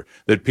disaster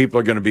that people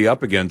are going to be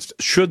up against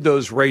should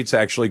those rates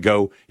actually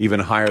go even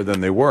higher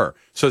than they were.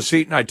 So,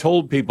 Seaton, I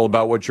told people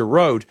about what you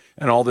wrote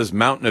and all this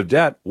mountain of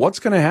debt. What's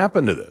going to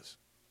happen to this?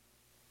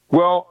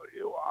 Well,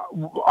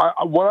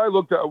 what I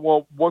looked at,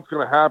 what's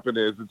going to happen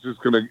is it's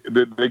just going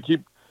to, they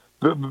keep,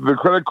 the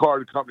credit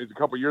card companies a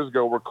couple of years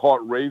ago were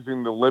caught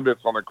raising the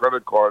limits on the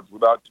credit cards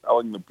without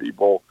telling the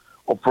people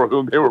for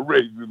whom they were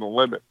raising the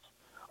limits.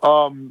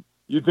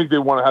 You'd think they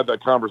want to have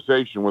that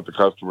conversation with the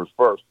customers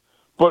first.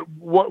 But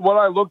what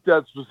I looked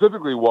at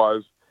specifically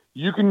was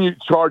you can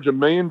charge $1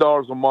 million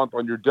a month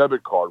on your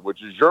debit card,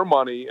 which is your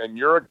money and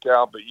your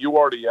account that you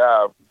already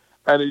have,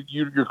 and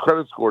your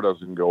credit score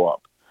doesn't go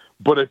up.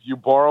 But if you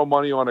borrow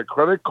money on a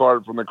credit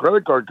card from the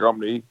credit card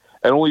company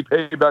and only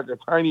pay back a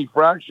tiny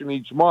fraction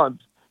each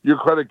month, your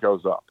credit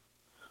goes up.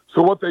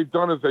 So what they've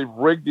done is they've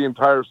rigged the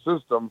entire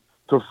system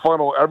to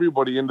funnel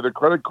everybody into the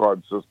credit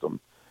card system,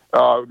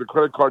 the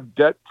credit card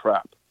debt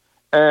trap.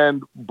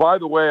 And by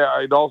the way,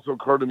 it also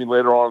occurred to me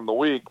later on in the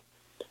week,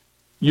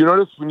 you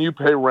notice when you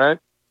pay rent,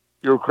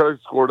 your credit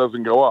score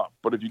doesn't go up.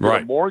 But if you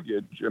get a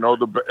mortgage and owe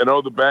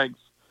the banks,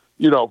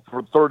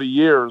 for 30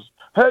 years,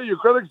 hey, your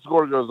credit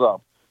score goes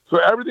up. So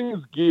everything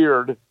is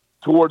geared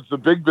towards the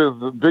big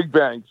business, big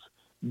banks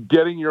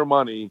getting your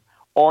money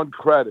on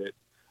credit.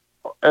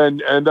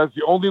 And that's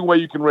the only way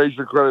you can raise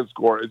your credit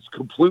score. It's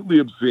completely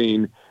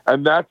obscene,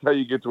 and that's how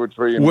you get to $1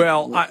 trillion.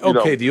 Well,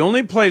 the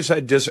only place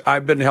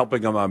I've been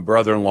helping my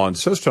brother-in-law and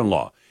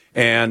sister-in-law,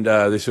 and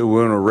they said, we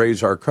want to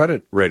raise our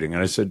credit rating.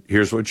 And I said,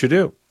 here's what you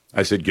do.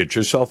 I said, get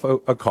yourself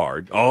a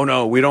card. Oh,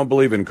 no, we don't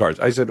believe in cards.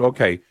 I said,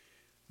 okay,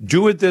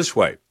 do it this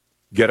way.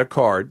 Get a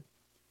card.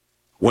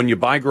 When you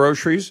buy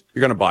groceries,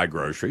 you're going to buy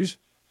groceries.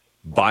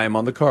 Buy them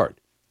on the card.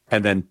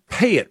 And then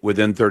pay it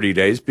within 30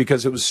 days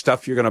because it was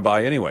stuff you're going to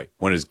buy anyway.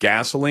 When it's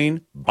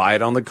gasoline, buy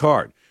it on the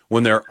card.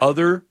 When there are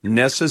other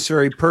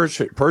necessary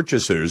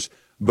purchases,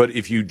 but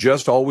if you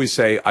just always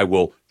say, I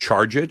will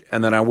charge it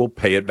and then I will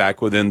pay it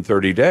back within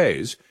 30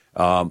 days,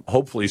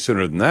 hopefully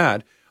sooner than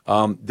that,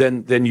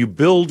 then you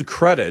build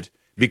credit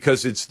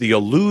because it's the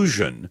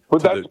illusion.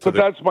 But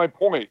that's my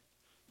point.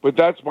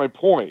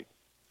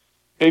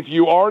 If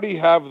you already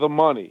have the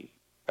money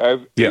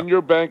in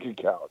your bank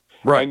account,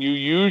 right, and you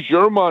use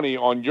your money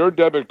on your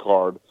debit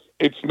card,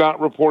 it's not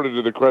reported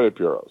to the credit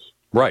bureaus.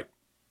 Right.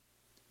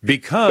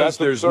 Because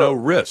there's no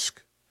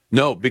risk.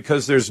 No,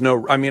 because there's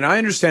no, I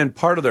understand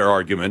part of their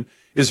argument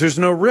is there's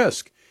no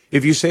risk.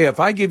 If you say, if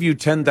I give you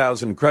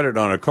 10,000 credit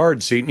on a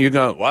card seat and you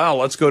go, wow,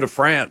 let's go to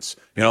France,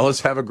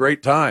 let's have a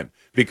great time,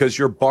 because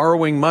you're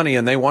borrowing money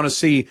and they want to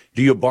see,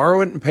 do you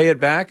borrow it and pay it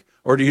back?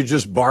 Or do you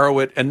just borrow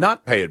it and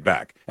not pay it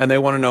back? And they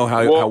want to know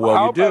how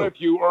well you do. How about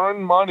if you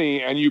earn money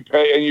and you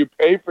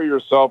pay for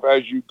yourself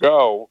as you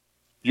go,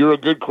 you're a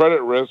good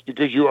credit risk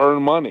because you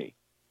earn money.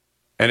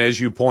 And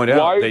as you point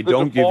out, they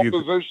don't give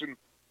you.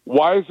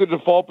 Why is the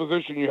default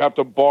position you have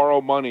to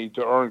borrow money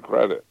to earn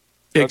credit?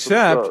 That's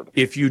Except absurd.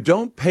 If you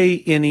don't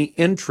pay any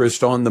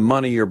interest on the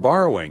money you're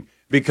borrowing,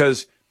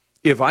 because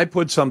if I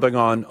put something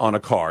on a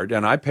card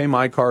and I pay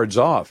my cards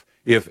off,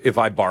 if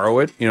I borrow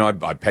it, I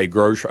buy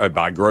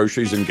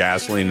groceries and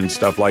gasoline and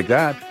stuff like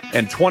that,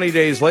 and 20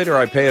 days later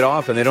I pay it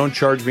off and they don't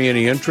charge me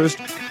any interest,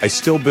 I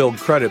still build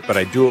credit, but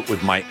I do it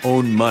with my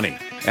own money.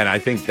 And I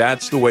think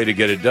that's the way to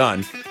get it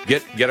done.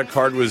 Get a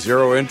card with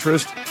zero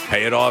interest,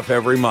 pay it off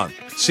every month.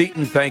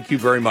 Seton, thank you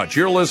very much.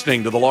 You're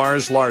listening to The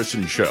Lars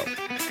Larson Show.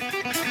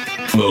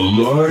 The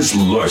Lars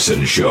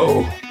Larson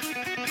Show.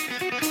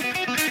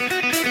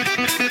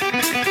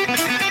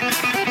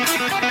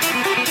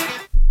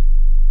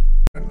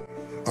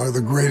 Are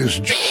the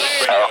greatest. Okay,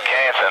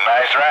 it's a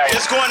nice ride.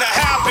 It's going to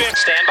happen.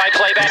 Stand by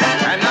playback.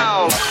 And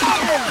now,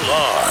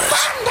 Lars.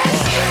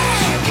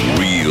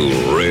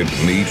 Real Red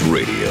Meat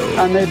Radio.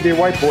 I may be a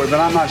white boy, but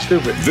I'm not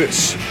stupid.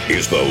 This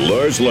is the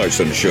Lars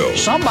Larson Show.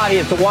 Somebody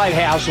at the White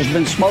House has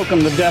been smoking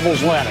the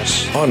devil's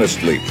lettuce.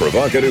 Honestly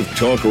provocative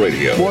talk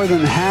radio. More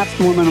than half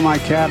the women in my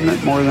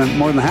cabinet, more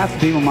than half the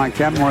people in my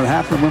cabinet, more than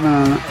half the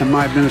women in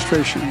my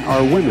administration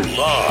are women.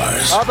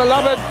 Lars. Our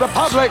beloved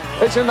republic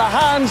is in the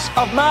hands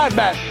of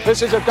madmen.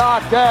 This is a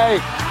dark day.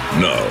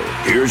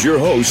 Now, here's your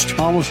host.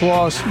 I almost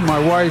lost my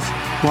wife,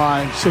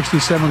 my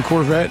 67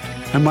 Corvette,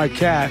 and my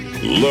cat.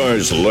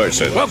 Lars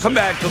Larson. Welcome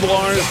back to the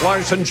Lars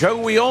Larson Show.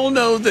 We all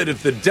know that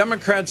if the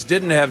Democrats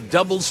didn't have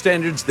double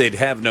standards, they'd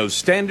have no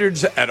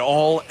standards at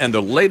all. And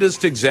the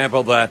latest example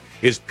of that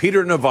is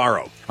Peter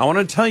Navarro. I want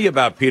to tell you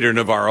about Peter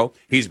Navarro.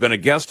 He's been a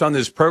guest on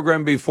this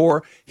program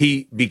before.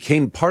 He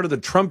became part of the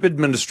Trump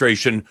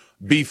administration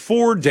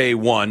before day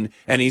one,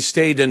 and he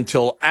stayed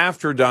until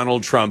after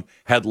Donald Trump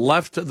had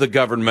left the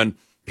government.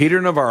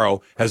 Peter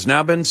Navarro has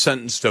now been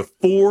sentenced to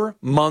 4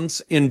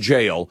 months in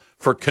jail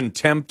for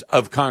contempt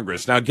of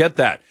Congress. Now, get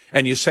that.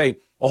 And you say,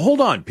 well, hold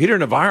on, Peter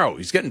Navarro,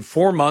 he's getting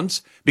 4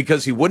 months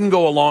because he wouldn't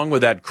go along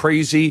with that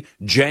crazy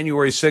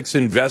January 6th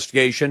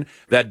investigation,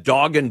 that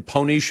dog and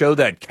pony show,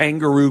 that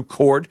kangaroo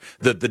court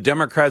that the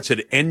Democrats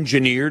had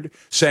engineered,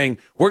 saying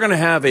we're going to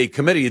have a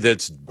committee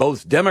that's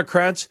both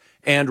Democrats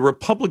and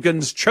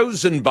Republicans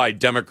chosen by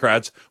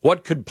Democrats.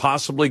 What could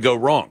possibly go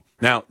wrong?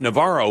 Now,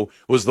 Navarro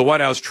was the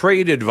White House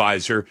trade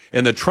advisor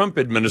in the Trump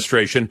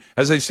administration.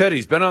 As I said,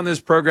 he's been on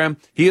this program.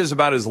 He is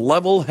about as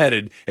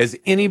level-headed as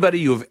anybody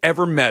you've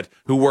ever met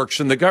who works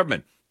in the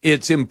government.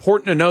 It's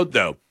important to note,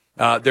 though,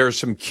 there are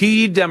some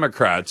key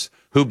Democrats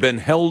who've been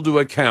held to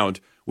account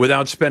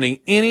without spending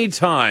any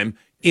time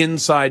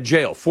inside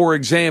jail. For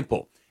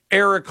example,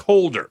 Eric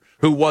Holder,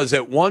 who was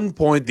at one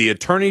point the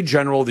Attorney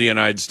General of the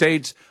United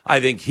States.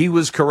 I think he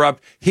was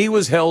corrupt. He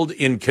was held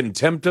in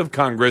contempt of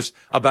Congress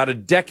about a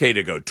decade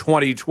ago,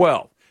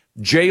 2012.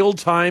 Jail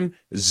time,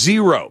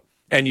 0.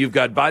 And you've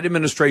got Biden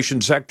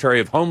administration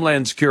Secretary of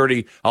Homeland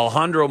Security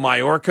Alejandro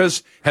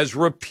Mayorkas has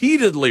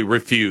repeatedly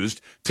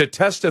refused to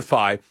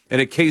testify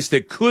in a case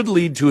that could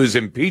lead to his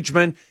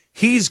impeachment.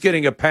 He's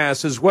getting a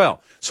pass as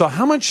well. So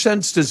how much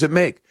sense does it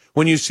make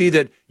when you see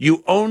that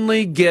you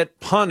only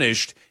get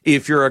punished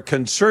if you're a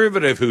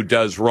conservative who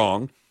does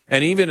wrong?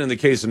 And even in the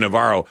case of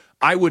Navarro,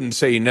 I wouldn't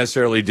say he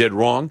necessarily did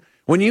wrong.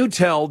 When you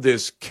tell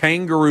this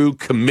kangaroo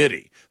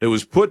committee that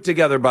was put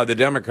together by the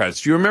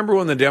Democrats, do you remember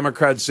when the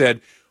Democrats said,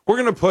 we're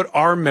going to put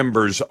our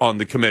members on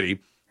the committee,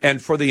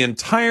 and for the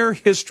entire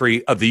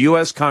history of the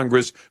U.S.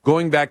 Congress,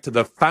 going back to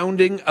the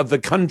founding of the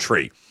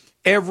country,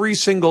 every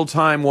single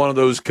time one of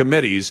those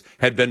committees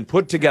had been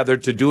put together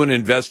to do an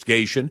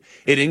investigation,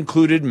 it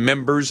included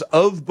members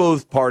of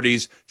both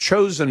parties,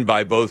 chosen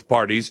by both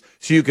parties,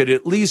 so you could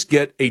at least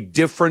get a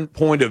different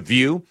point of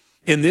view.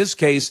 In this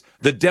case,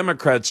 the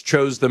Democrats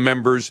chose the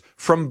members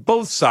from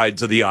both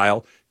sides of the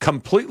aisle,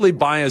 completely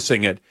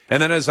biasing it.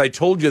 And then, as I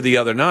told you the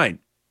other night,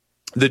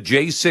 the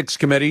J6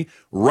 committee,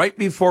 right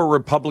before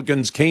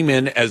Republicans came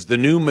in as the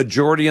new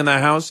majority in the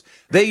House,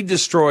 they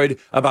destroyed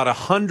about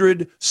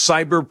 100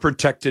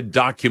 cyber-protected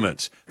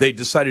documents. They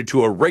decided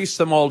to erase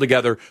them all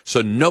together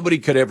so nobody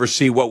could ever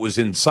see what was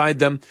inside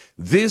them.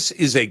 This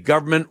is a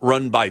government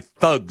run by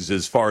thugs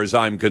as far as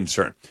I'm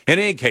concerned. In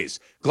any case,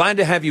 glad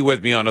to have you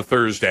with me on a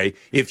Thursday.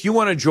 If you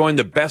want to join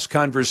the best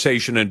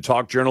conversation in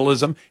talk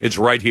journalism, it's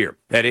right here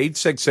at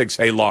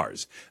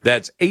 866-HEY-LARS.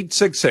 That's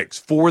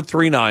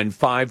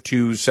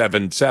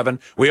 866-439-5277.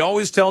 We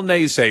always tell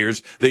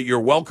naysayers that you're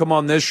welcome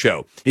on this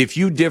show. If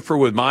you differ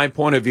with my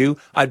point of view,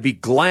 I'd be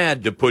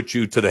glad to put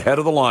you to the head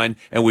of the line,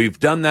 and we've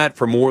done that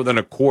for more than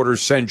a quarter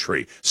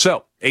century.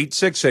 So,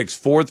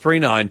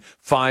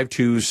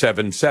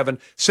 866-439-5277.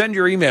 Send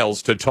your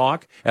emails to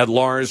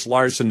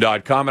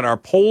talk@LarsLarson.com. And our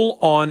poll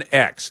on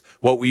X,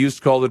 what we used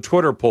to call the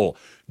Twitter poll.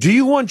 Do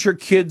you want your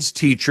kids'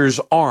 teachers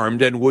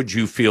armed, and would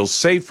you feel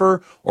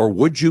safer, or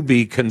would you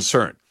be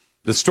concerned?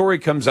 The story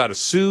comes out of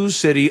Sioux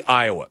City,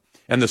 Iowa.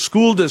 And the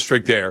school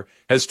district there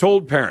has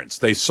told parents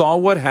they saw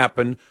what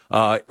happened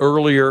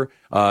earlier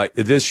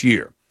this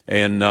year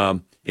in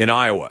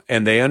Iowa.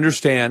 And they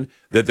understand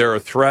that there are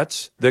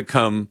threats that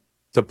come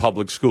to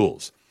public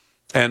schools.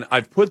 And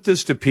I've put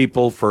this to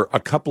people for a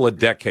couple of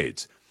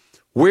decades.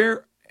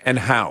 Where and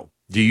how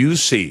do you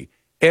see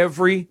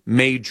every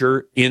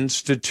major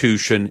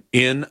institution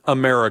in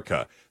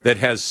America that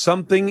has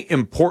something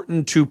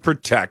important to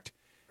protect,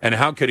 and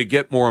how could it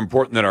get more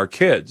important than our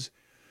kids?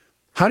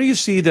 How do you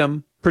see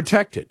them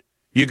protected?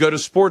 You go to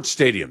sports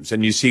stadiums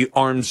and you see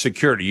armed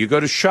security. You go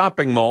to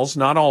shopping malls,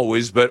 not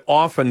always, but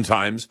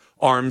oftentimes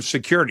armed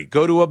security.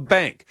 Go to a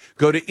bank.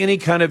 Go to any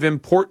kind of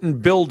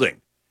important building,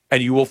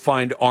 and you will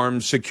find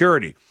armed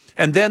security.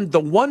 And then the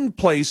one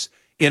place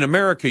in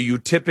America you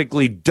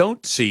typically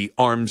don't see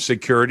armed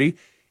security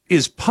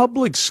is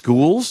public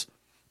schools.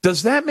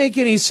 Does that make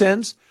any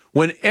sense?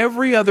 When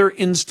every other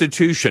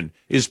institution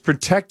is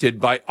protected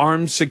by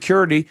armed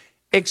security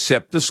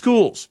except the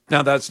schools.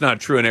 Now, that's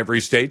not true in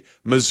every state.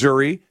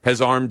 Missouri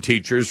has armed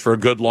teachers for a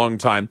good long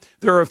time.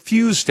 There are a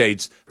few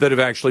states that have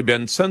actually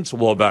been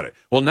sensible about it.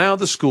 Well, now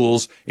the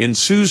schools in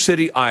Sioux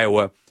City,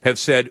 Iowa, have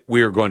said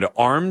we are going to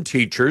arm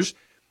teachers.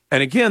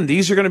 And again,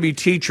 these are going to be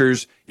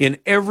teachers in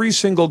every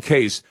single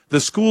case.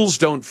 The schools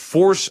don't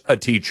force a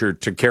teacher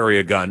to carry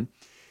a gun.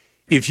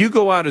 If you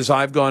go out, as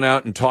I've gone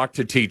out, and talk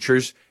to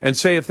teachers and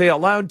say, if they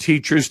allowed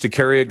teachers to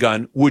carry a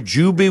gun, would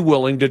you be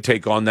willing to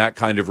take on that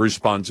kind of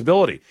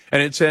responsibility?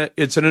 And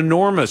it's an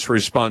enormous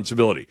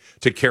responsibility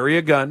to carry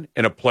a gun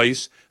in a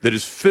place that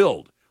is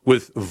filled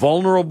with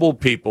vulnerable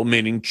people,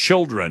 meaning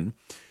children.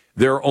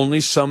 There are only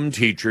some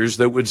teachers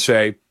that would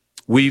say,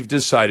 we've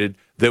decided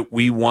that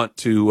we want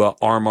to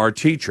arm our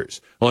teachers.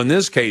 Well, in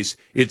this case,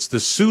 it's the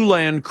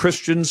Siouxland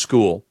Christian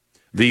School.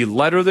 The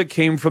letter that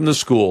came from the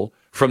school,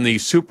 from the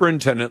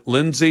superintendent,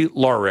 Lindsay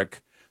Larick,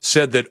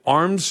 said that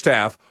armed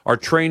staff are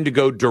trained to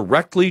go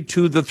directly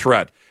to the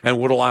threat and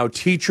would allow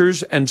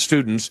teachers and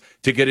students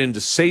to get into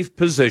safe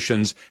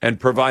positions and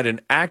provide an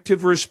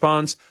active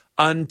response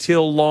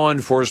until law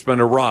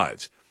enforcement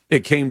arrives.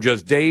 It came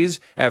just days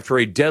after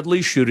a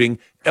deadly shooting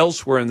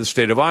elsewhere in the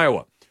state of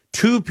Iowa.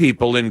 2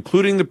 people,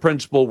 including the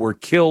principal, were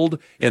killed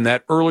in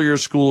that earlier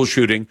school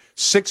shooting.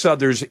 6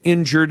 others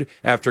injured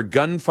after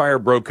gunfire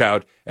broke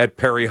out at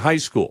Perry High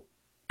School.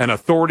 And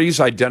authorities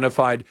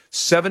identified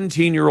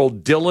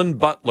 17-year-old Dylan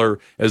Butler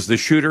as the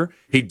shooter.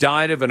 He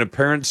died of an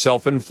apparent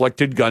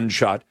self-inflicted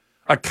gunshot,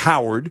 a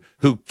coward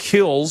who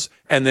kills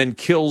and then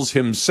kills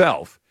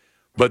himself.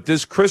 But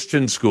this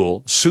Christian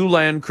school,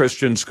 Siouxland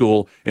Christian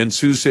School in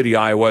Sioux City,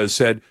 Iowa, has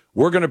said,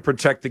 we're going to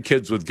protect the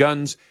kids with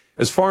guns.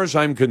 As far as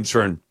I'm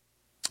concerned,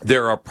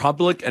 there are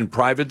public and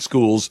private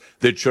schools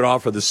that should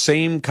offer the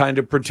same kind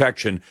of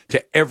protection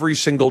to every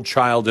single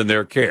child in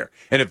their care.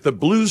 And if the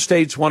blue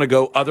states want to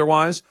go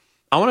otherwise,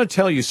 I want to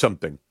tell you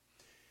something.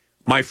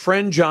 My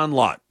friend John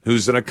Lott,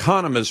 who's an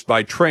economist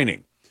by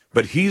training,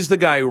 but he's the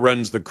guy who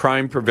runs the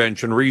Crime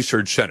Prevention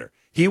Research Center.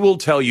 He will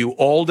tell you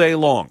all day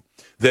long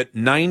that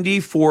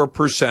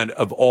 94%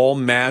 of all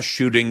mass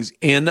shootings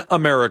in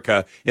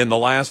America in the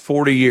last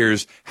 40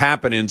 years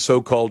happen in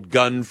so-called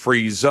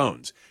gun-free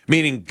zones,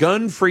 meaning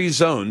gun-free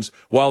zones,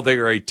 while they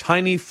are a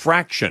tiny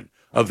fraction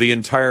of the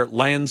entire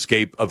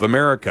landscape of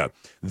America,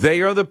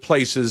 they are the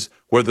places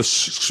where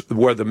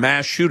the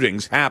mass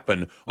shootings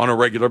happen on a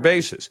regular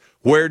basis.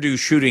 Where do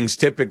shootings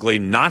typically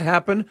not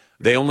happen?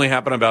 They only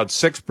happen about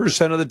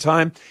 6% of the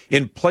time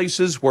in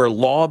places where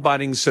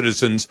law-abiding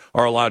citizens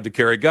are allowed to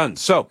carry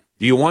guns. So,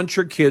 do you want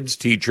your kids'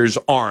 teachers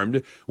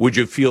armed? Would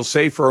you feel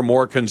safer or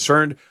more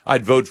concerned?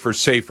 I'd vote for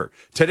safer.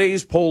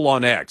 Today's poll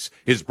on X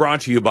is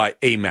brought to you by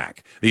AMAC,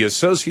 the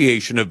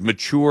Association of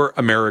Mature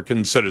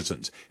American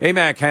Citizens.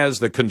 AMAC has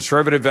the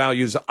conservative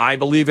values I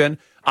believe in.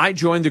 I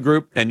joined the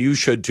group, and you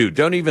should too.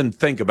 Don't even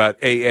think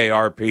about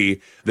AARP.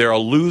 They're a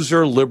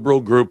loser liberal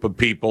group of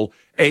people.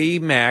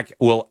 AMAC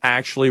will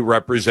actually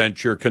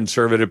represent your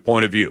conservative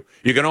point of view.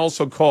 You can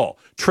also call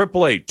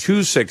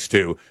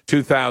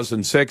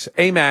 888-262-2006.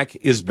 AMAC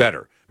is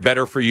better.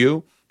 Better for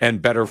you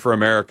and better for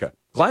America.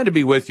 Glad to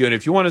be with you. And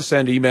if you want to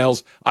send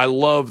emails, I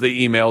love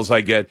the emails I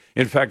get.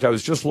 In fact, I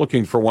was just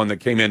looking for one that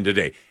came in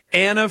today.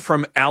 Anna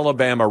from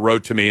Alabama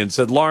wrote to me and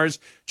said, Lars,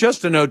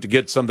 just a note to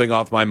get something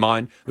off my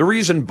mind. The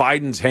reason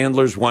Biden's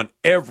handlers want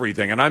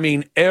everything, and I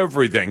mean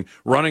everything,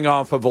 running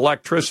off of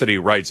electricity,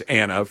 writes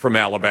Anna from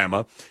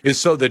Alabama, is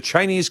so the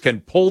Chinese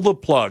can pull the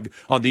plug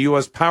on the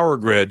U.S. power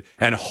grid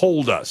and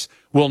hold us.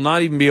 We'll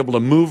not even be able to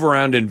move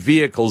around in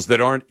vehicles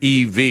that aren't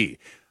EV,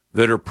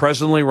 that are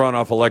presently run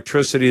off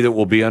electricity that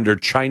will be under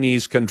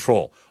Chinese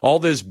control. All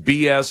this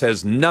BS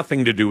has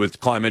nothing to do with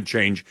climate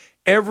change,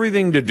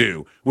 everything to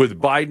do with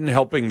Biden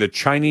helping the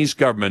Chinese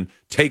government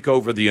take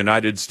over the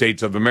United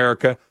States of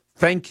America.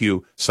 Thank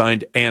you,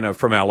 signed Anna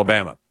from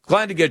Alabama.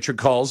 Glad to get your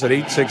calls at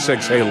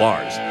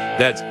 866-HEY-LARS.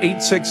 That's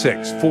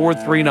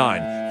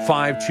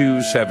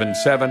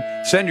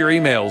 866-439-5277. Send your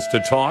emails to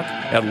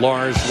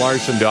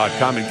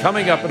talk@LarsLarson.com. And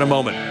coming up in a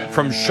moment,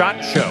 from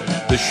SHOT Show,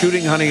 the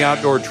Shooting Hunting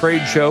Outdoor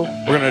Trade Show,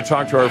 we're going to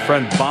talk to our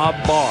friend Bob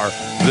Barr,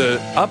 the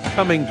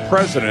upcoming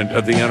president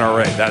of the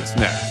NRA. That's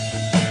next.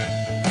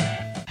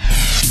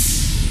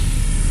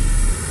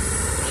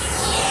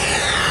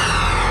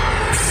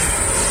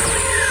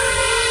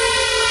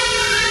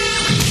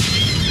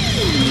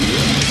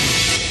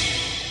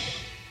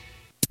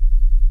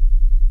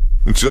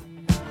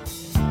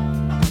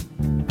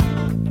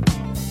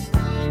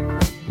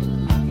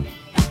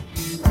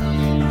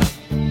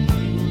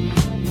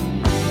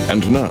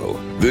 And now,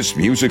 this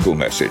musical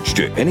message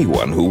to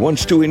anyone who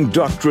wants to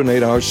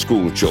indoctrinate our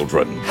school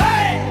children.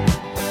 Hey,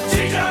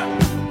 teacher,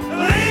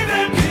 leave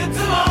them kids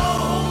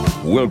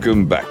alone.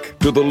 Welcome back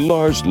to the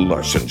Lars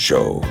Larson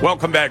Show.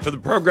 Welcome back to the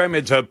program.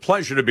 It's a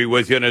pleasure to be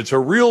with you, and it's a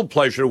real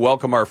pleasure to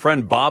welcome our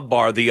friend Bob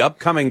Barr, the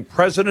upcoming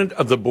president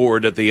of the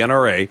board at the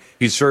NRA.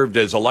 He served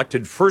as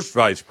elected first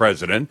vice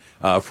president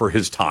for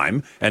his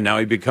time, and now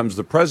he becomes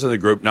the president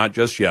of the group, not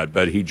just yet,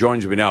 but he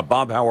joins me now.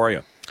 Bob, how are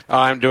you?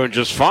 I'm doing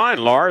just fine,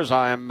 Lars.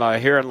 I'm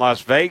here in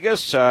Las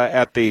Vegas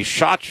at the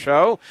SHOT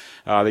Show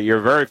that you're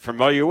very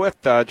familiar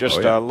with. A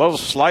little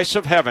slice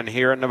of heaven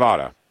here in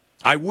Nevada.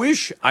 I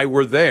wish I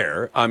were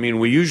there. I mean,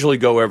 we usually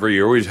go every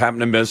year. We just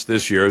happen to miss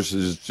this year. This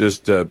is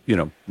just,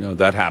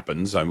 that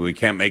happens. I mean, we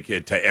can't make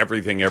it to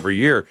everything every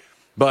year.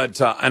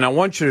 But, and I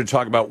want you to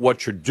talk about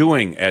what you're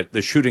doing at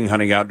the Shooting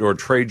Hunting Outdoor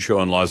Trade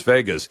Show in Las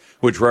Vegas,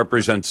 which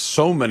represents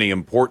so many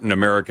important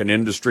American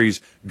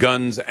industries: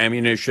 guns,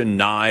 ammunition,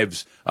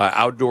 knives,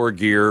 outdoor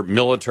gear,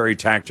 military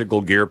tactical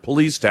gear,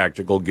 police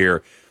tactical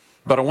gear.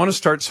 But I want to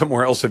start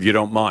somewhere else, if you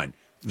don't mind.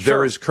 Sure.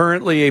 There is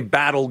currently a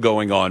battle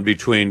going on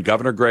between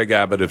Governor Greg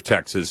Abbott of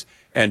Texas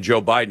and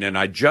Joe Biden. And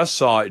I just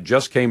saw, it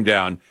just came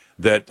down,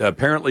 that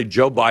apparently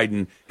Joe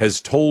Biden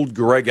has told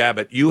Greg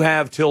Abbott, you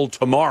have till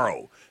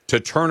tomorrow to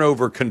turn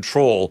over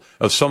control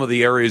of some of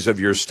the areas of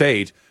your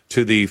state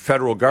to the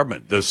federal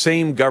government, the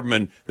same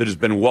government that has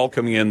been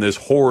welcoming in this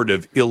horde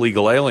of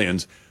illegal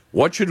aliens.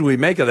 What should we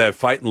make of that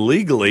fight? And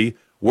legally,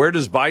 where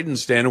does Biden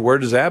stand and where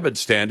does Abbott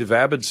stand? If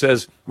Abbott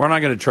says, we're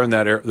not going to turn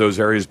those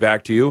areas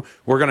back to you,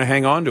 we're going to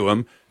hang on to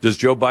them, does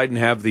Joe Biden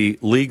have the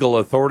legal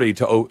authority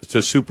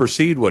to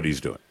supersede what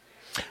he's doing?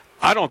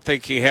 I don't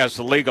think he has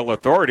the legal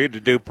authority to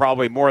do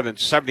probably more than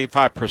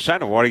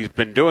 75% of what he's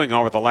been doing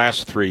over the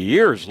last 3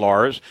 years,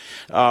 Lars.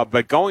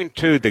 But going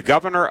to the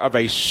governor of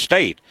a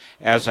state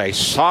as a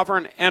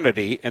sovereign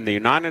entity in the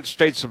United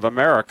States of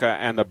America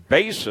and the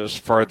basis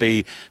for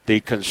the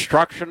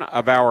construction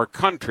of our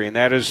country, and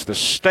that is the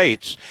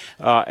states,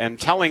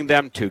 and telling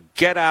them to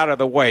get out of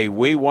the way.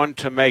 We want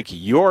to make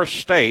your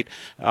state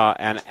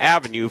an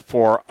avenue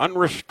for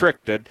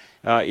unrestricted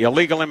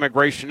illegal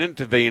immigration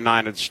into the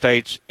United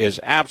States is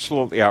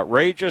absolutely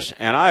outrageous,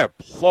 and I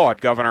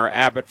applaud Governor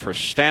Abbott for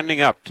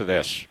standing up to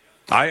this.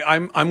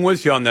 I'm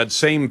with you on that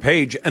same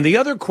page. And the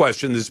other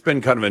question that's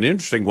been kind of an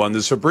interesting one,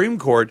 the Supreme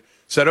Court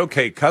said,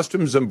 okay,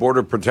 Customs and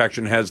Border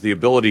Protection has the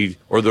ability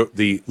or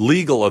the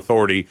legal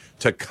authority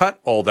to cut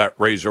all that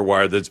razor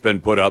wire that's been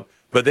put up,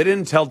 but they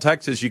didn't tell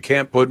Texas you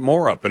can't put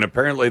more up, and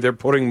apparently they're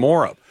putting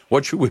more up.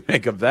 What should we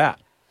make of that?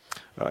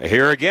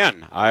 Here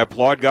again, I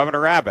applaud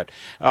Governor Abbott.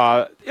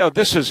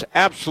 This has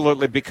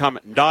absolutely become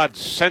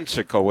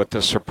nonsensical with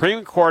the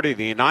Supreme Court of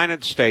the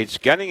United States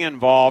getting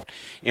involved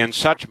in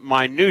such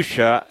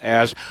minutia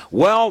as,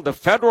 well, the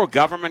federal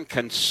government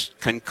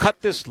can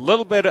cut this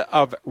little bit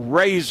of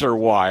razor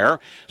wire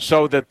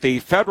so that the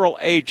federal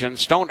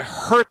agents don't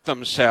hurt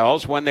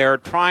themselves when they're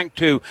trying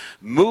to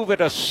move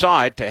it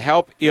aside to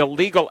help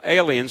illegal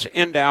aliens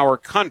into our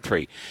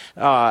country.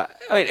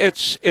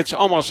 It's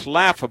almost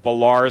laughable,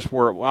 Lars.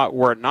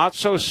 We're not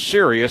so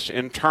serious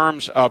in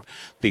terms of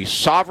the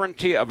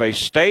sovereignty of a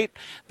state,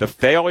 the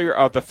failure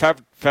of the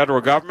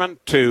federal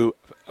government to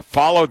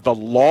follow the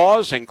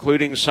laws,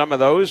 including some of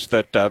those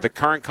that the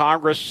current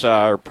Congress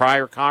or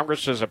prior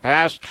Congresses have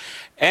passed,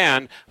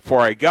 and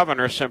for a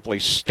governor simply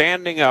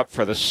standing up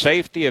for the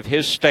safety of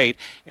his state,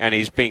 and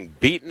he's being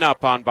beaten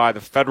up on by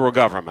the federal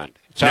government.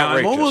 It's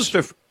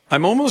outrageous.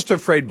 I'm almost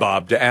afraid,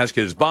 Bob, to ask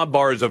is Bob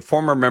Barr is a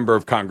former member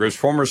of Congress,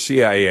 former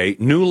CIA,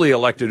 newly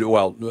elected.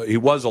 Well, he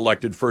was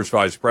elected first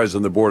vice president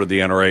of the board of the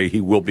NRA.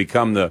 He will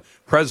become the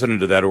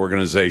president of that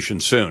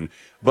organization soon.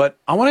 But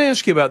I want to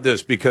ask you about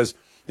this because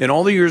in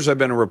all the years I've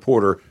been a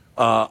reporter,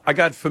 I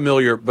got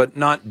familiar, but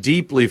not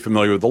deeply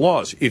familiar with the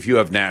laws. If you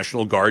have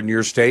National Guard in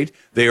your state,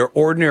 they are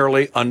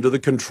ordinarily under the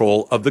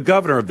control of the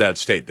governor of that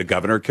state. The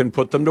governor can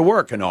put them to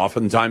work, and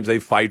oftentimes they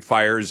fight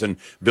fires and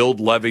build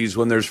levees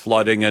when there's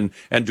flooding and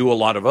do a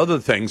lot of other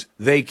things.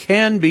 They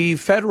can be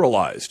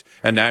federalized,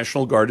 and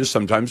National Guard is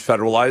sometimes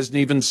federalized and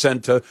even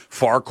sent to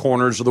far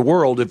corners of the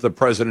world if the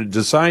president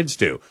decides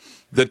to.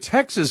 The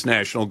Texas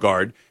National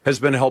Guard has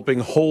been helping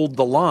hold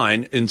the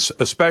line,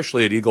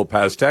 especially at Eagle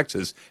Pass,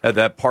 Texas, at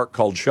that park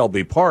called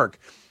Shelby Park.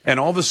 And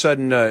all of a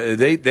sudden,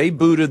 they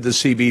booted the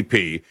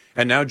CBP.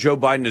 And now Joe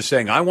Biden is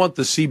saying, I want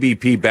the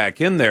CBP back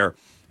in there.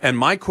 And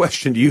my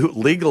question to you,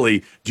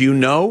 legally, do you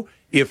know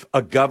if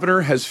a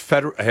governor if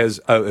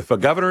a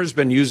governor has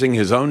been using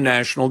his own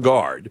National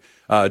Guard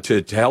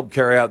to help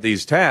carry out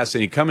these tasks,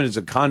 and he comes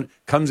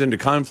into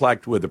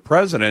conflict with the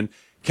president,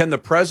 can the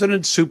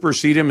president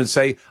supersede him and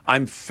say,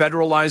 I'm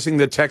federalizing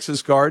the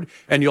Texas Guard,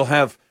 and you'll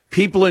have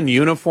people in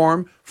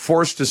uniform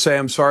forced to say,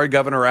 I'm sorry,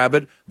 Governor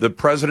Abbott, the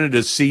president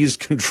has seized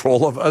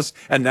control of us,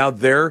 and now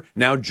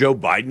Joe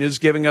Biden is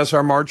giving us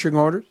our marching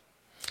orders?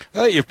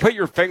 Well, you put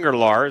your finger,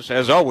 Lars,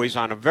 as always,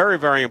 on a very,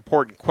 very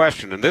important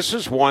question, and this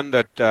is one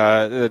that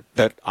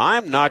that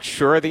I'm not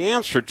sure the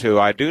answer to.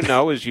 I do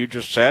know, as you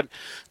just said,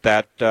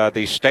 that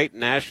the state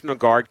National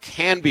Guard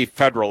can be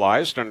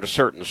federalized under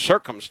certain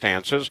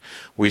circumstances.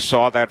 We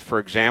saw that, for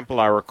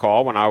example, I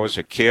recall when I was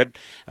a kid,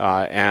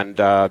 and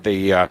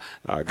the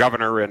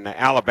governor in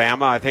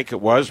Alabama, I think it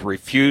was,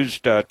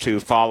 refused to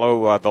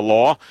follow the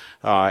law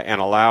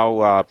and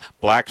allow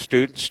black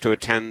students to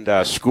attend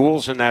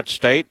schools in that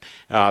state.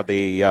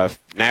 The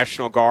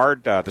National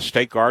Guard, the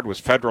State Guard,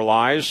 was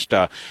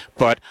federalized,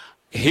 but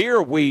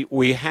here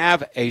we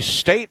have a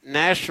state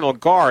National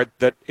Guard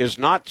that is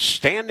not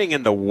standing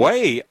in the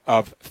way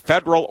of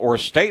federal or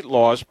state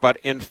laws, but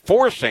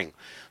enforcing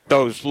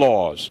those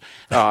laws,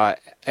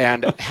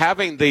 and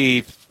having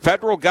the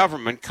federal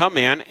government come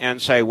in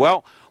and say,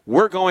 well,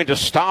 we're going to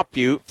stop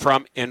you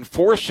from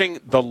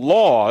enforcing the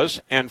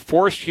laws and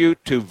force you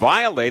to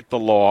violate the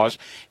laws.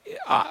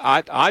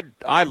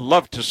 I'd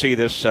love to see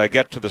this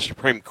get to the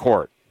Supreme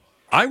Court.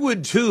 I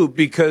would too,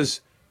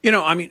 because,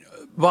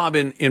 Bob,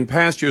 in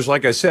past years,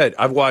 like I said,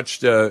 I've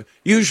watched,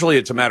 usually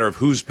it's a matter of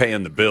who's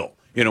paying the bill.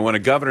 When a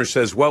governor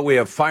says, well, we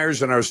have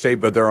fires in our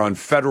state, but they're on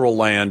federal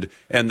land,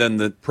 and then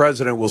the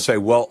president will say,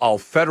 well, I'll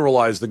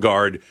federalize the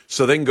Guard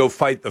so they can go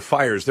fight the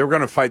fires. They're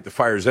going to fight the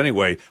fires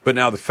anyway, but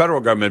now the federal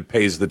government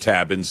pays the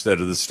tab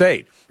instead of the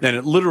state. And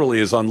it literally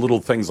is on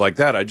little things like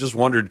that. I just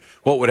wondered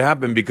what would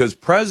happen because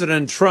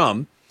President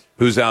Trump,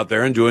 who's out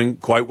there and doing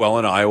quite well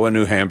in Iowa,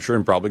 New Hampshire,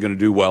 and probably going to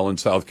do well in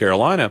South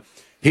Carolina,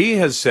 he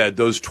has said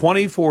those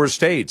 24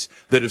 states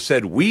that have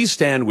said we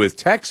stand with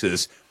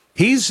Texas,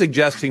 he's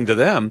suggesting to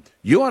them,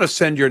 you ought to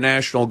send your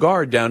National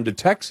Guard down to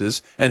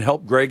Texas and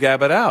help Greg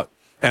Abbott out.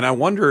 And I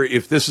wonder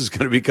if this is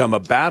going to become a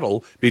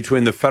battle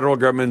between the federal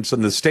governments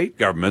and the state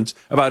governments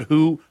about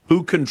who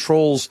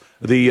controls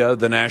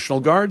the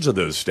National Guards of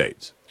those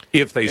states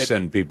if they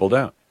send people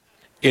down.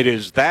 It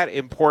is that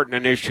important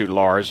an issue,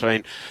 Lars. I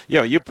mean,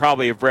 you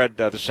probably have read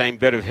the same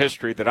bit of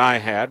history that I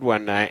had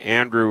when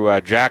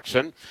Andrew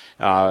Jackson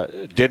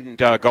didn't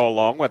go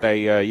along with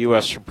a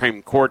U.S.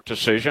 Supreme Court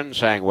decision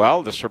saying,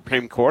 well, the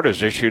Supreme Court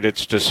has issued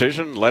its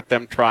decision, let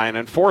them try and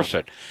enforce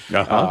it.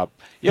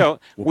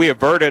 We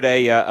averted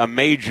a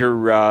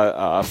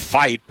major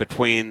fight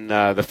between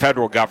the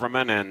federal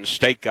government and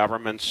state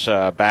governments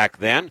back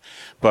then.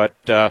 But,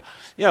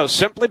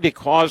 simply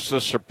because the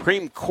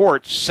Supreme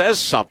Court says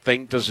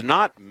something does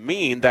not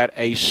mean that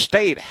a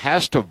state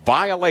has to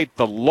violate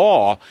the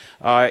law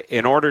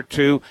in order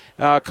to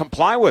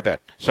comply with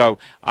it. So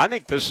I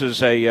think this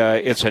is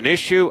it's an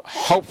issue.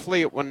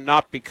 Hopefully it will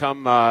not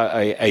become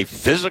a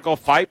physical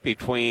fight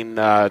between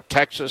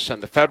Texas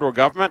and the federal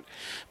government.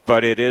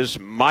 but it is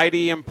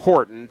mighty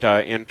important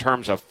in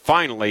terms of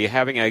finally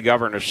having a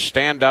governor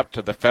stand up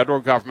to the federal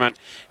government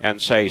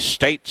and say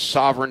state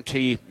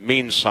sovereignty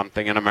means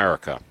something in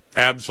America.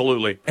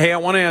 Absolutely. Hey, I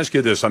want to ask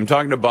you this. I'm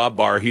talking to Bob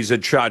Barr. He's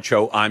at SHOT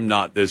Show. I'm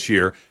not this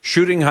year.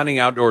 Shooting, Hunting,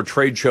 Outdoor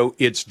Trade Show.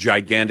 It's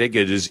gigantic.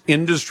 It is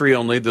industry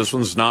only. This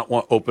one's not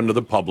open to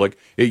the public.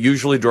 It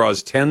usually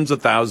draws tens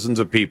of thousands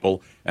of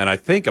people, and I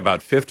think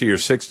about 50 or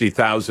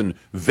 60,000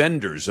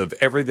 vendors of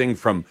everything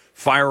from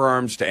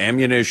firearms to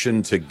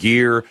ammunition to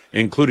gear,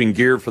 including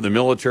gear for the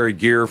military,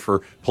 gear for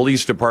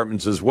police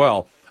departments as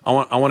well.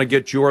 I want to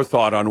get your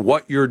thought on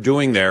what you're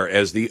doing there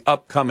as the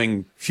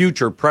upcoming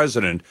future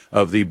president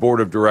of the board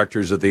of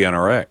directors at the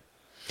NRA.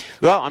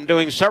 Well, I'm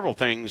doing several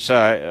things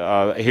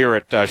here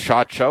at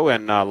SHOT Show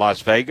in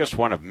Las Vegas,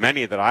 one of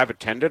many that I've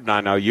attended, and I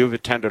know you've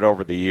attended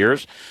over the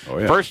years. Oh,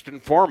 yeah. First and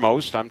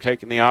foremost, I'm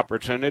taking the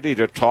opportunity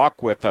to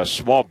talk with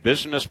small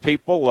business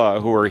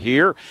people who are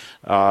here.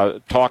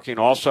 Talking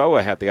also,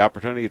 I had the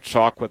opportunity to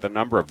talk with a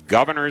number of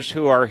governors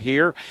who are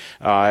here,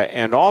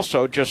 and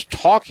also just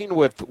talking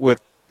with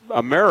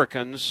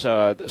Americans,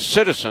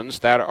 citizens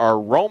that are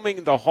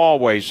roaming the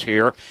hallways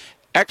here,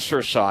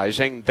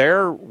 exercising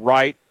their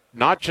right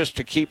not just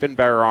to keep and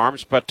bear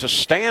arms, but to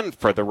stand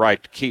for the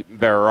right to keep and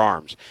bear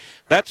arms.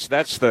 That's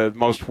the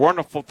most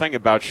wonderful thing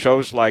about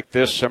shows like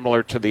this,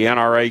 similar to the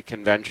NRA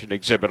Convention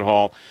Exhibit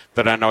Hall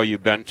that I know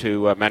you've been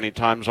to many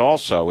times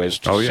also, is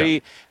to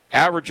see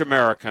average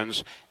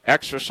Americans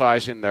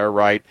exercising their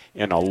right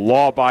in a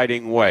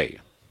law-abiding way.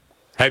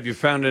 Have you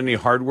found any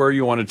hardware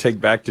you want to take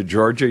back to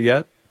Georgia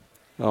yet?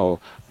 Oh,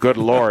 good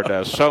Lord.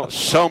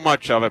 So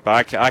much of it,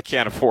 but I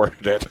can't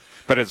afford it.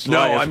 But it's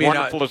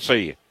wonderful to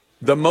see.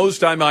 The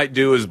most I might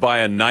do is buy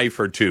a knife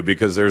or two,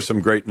 because there's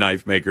some great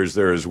knife makers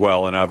there as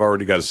well, and I've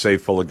already got a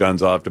safe full of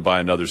guns. I'll have to buy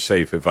another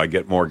safe if I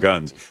get more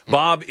guns.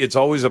 Bob, it's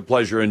always a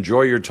pleasure.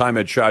 Enjoy your time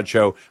at SHOT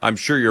Show. I'm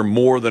sure you're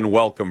more than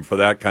welcome for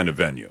that kind of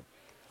venue.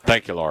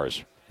 Thank you,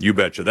 Lars. You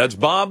betcha. That's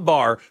Bob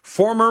Barr,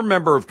 former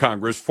member of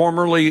Congress,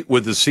 formerly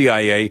with the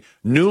CIA,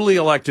 newly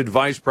elected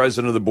vice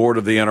president of the board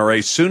of the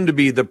NRA, soon to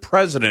be the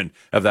president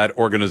of that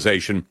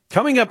organization.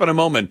 Coming up in a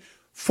moment,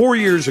 4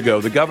 years ago,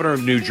 the governor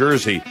of New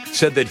Jersey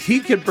said that he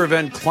could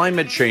prevent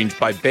climate change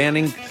by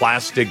banning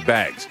plastic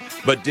bags.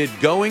 But did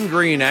going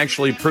green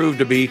actually prove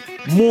to be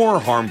more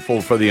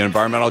harmful for the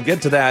environment? I'll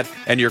get to that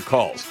and your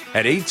calls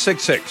at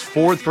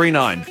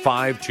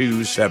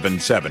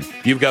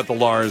 866-439-5277. You've got the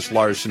Lars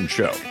Larson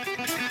Show.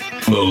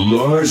 The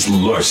Lars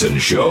Larson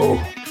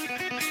Show.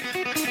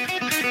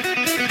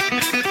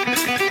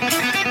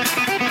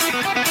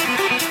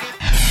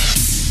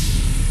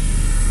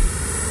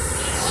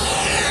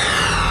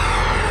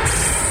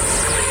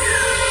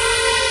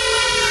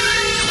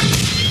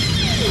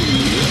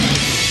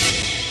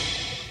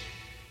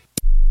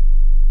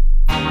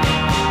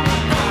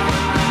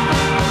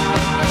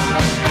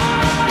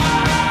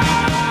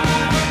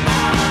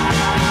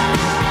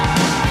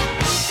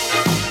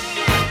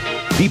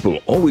 People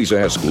always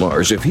ask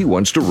Lars if he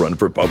wants to run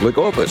for public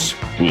office,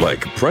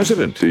 like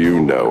president. Do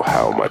you know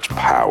how much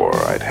power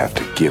I'd have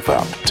to give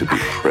up to be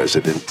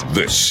president?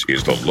 This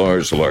is the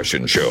Lars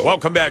Larson Show.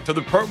 Welcome back to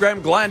the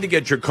program. Glad to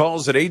get your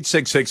calls at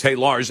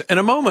 866-HEY-LARS. In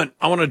a moment,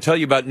 I want to tell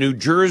you about New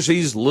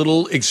Jersey's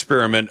little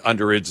experiment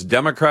under its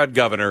Democrat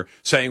governor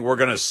saying we're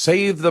going to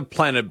save the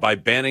planet by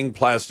banning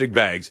plastic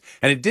bags.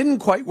 And it didn't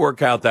quite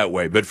work out that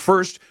way. But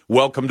first,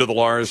 welcome to the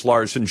Lars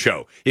Larson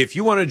Show. If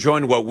you want to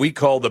join what we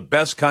call the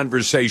best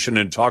conversation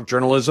in talk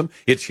journalism,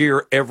 it's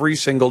here every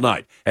single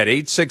night at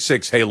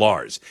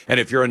 866-HEY-LARS. And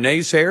if you're a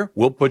naysayer,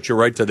 we'll put you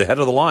right to the head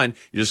of the line.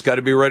 You just got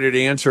to be ready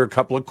to answer a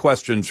couple of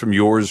questions from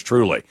yours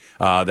truly.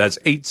 That's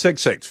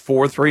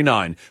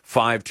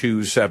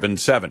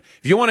 866-439-5277. If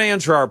you want to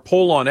answer our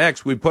poll on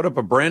X, we put up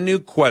a brand new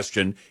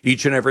question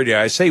each and every day.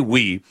 I say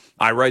we.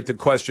 I write the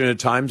question at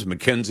times.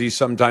 Mackenzie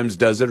sometimes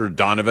does it, or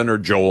Donovan or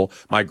Joel,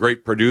 my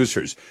great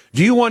producers.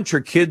 Do you want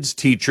your kids'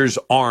 teachers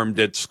armed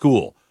at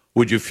school?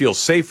 Would you feel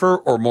safer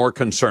or more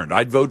concerned?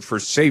 I'd vote for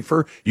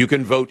safer. You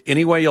can vote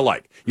any way you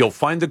like. You'll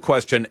find the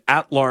question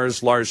at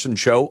Lars Larson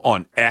Show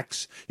on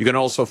X. You can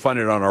also find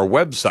it on our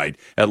website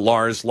at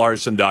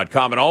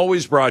larslarson.com, and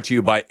always brought to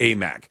you by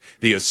AMAC,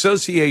 the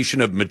Association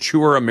of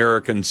Mature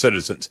American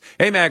Citizens.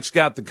 AMAC's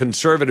got the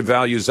conservative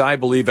values I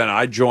believe in.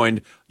 I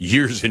joined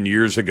years and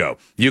years ago.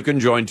 You can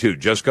join too.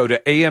 Just go to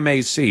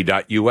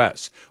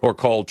amac.us or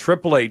call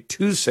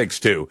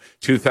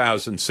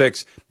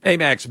 888-262-2006.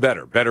 AMAC's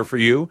better for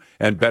you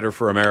and better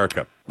for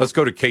America. Let's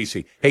go to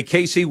Casey. Hey,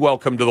 Casey,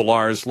 welcome to the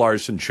Lars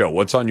Larson Show.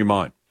 What's on your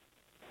mind?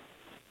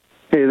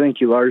 Hey,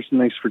 thank you, Lars, and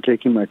thanks for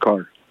taking my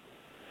call.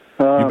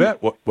 You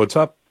bet. What's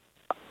up?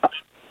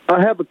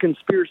 I have a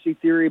conspiracy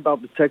theory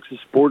about the Texas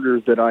border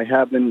that I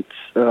haven't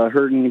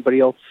heard anybody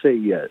else say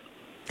yet.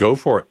 Go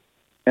for it.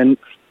 And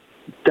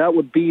that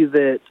would be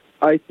that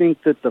I think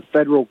that the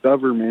federal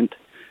government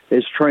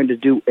is trying to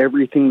do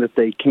everything that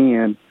they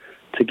can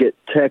to get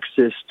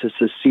Texas to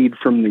secede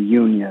from the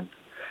Union,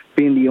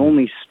 being the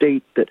only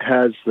state that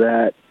has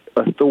that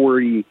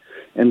authority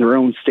in their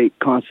own state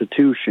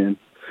constitution.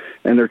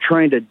 And they're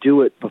trying to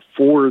do it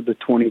before the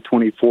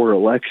 2024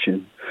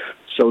 election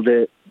so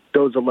that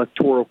those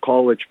electoral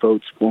college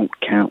votes won't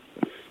count.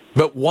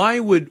 But why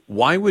would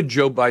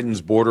Joe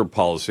Biden's border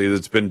policy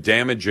that's been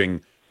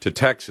damaging to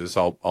Texas,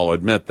 I'll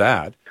admit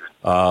that,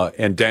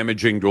 and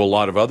damaging to a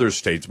lot of other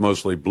states,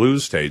 mostly blue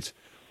states,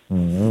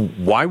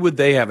 why would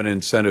they have an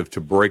incentive to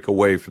break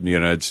away from the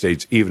United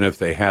States even if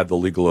they had the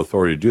legal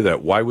authority to do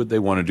that? Why would they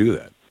want to do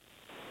that?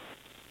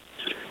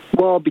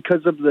 Well,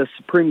 because of the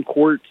Supreme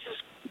Court's,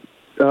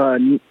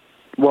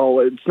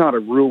 it's not a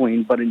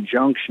ruling, but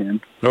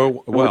injunction.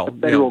 Oh, well,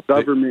 with the federal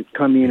government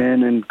coming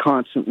in and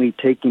constantly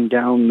taking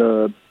down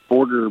the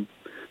border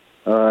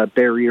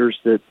barriers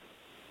that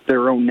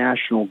their own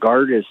National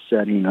Guard is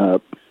setting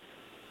up.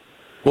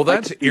 Well,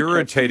 that's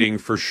irritating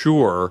for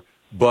sure.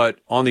 But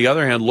on the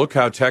other hand, look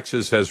how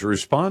Texas has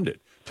responded.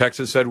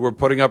 Texas said, we're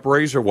putting up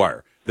razor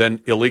wire. Then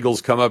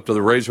illegals come up to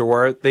the razor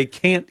wire. They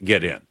can't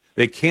get in.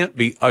 They can't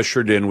be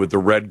ushered in with the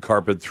red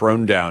carpet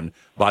thrown down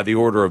by the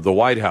order of the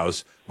White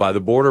House, by the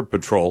Border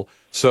Patrol.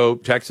 So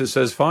Texas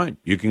says, fine,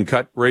 you can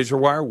cut razor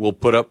wire. We'll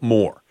put up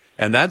more.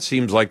 And that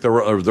seems like the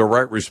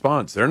right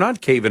response. They're not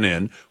caving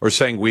in or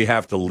saying we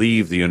have to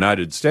leave the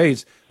United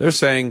States. They're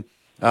saying,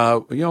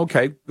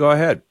 okay, go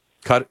ahead.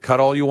 Cut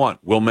all you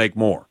want. We'll make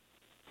more.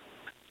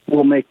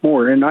 We'll make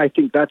more. And I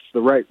think that's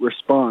the right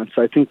response.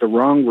 I think the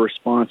wrong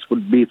response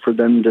would be for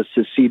them to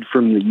secede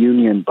from the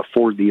Union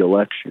before the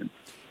election.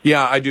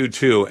 Yeah, I do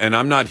too. And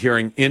I'm not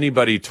hearing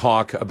anybody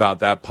talk about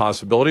that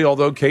possibility.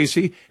 Although,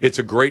 Casey, it's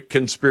a great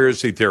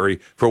conspiracy theory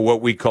for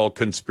what we call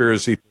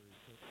Conspiracy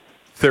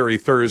Theory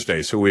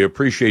Thursday. So we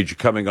appreciate you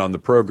coming on the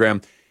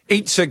program.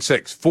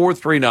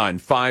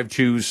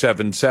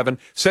 866-439-5277.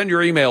 Send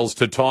your emails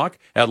to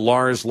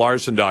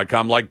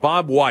talk@LarsLarson.com, like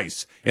Bob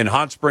Weiss in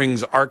Hot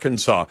Springs,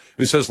 Arkansas,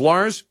 who says,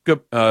 Lars,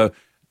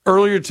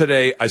 earlier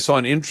today, I saw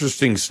an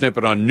interesting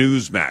snippet on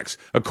Newsmax.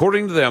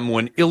 According to them,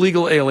 when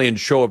illegal aliens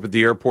show up at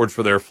the airport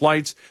for their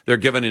flights, they're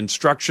given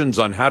instructions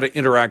on how to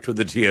interact with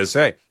the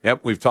TSA.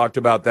 Yep, we've talked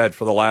about that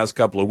for the last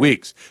couple of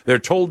weeks. They're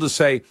told to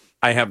say,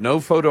 I have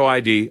no photo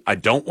ID. I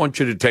don't want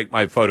you to take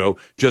my photo.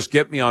 Just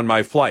get me on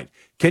my flight.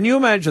 Can you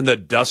imagine the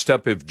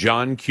dust-up if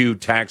John Q.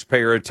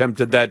 taxpayer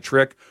attempted that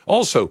trick?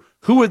 Also,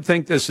 who would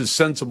think this is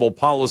sensible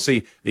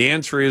policy? The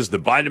answer is the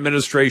Biden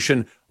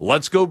administration.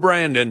 Let's go,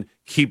 Brandon.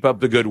 Keep up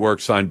the good work,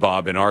 signed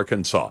Bob in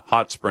Arkansas,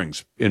 Hot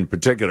Springs in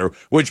particular,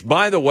 which,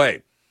 by the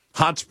way,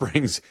 Hot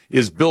Springs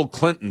is Bill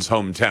Clinton's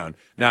hometown.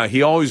 Now,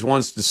 he always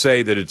wants to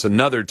say that it's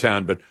another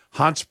town, but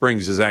Hot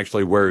Springs is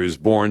actually where he was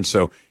born,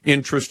 so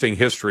interesting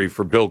history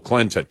for Bill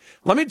Clinton.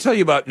 Let me tell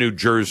you about New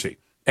Jersey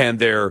and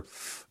their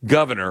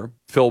governor,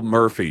 Phil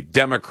Murphy,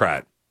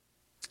 Democrat.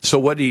 So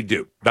what did he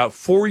do? About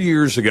 4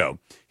 years ago,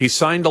 he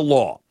signed a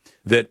law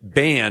that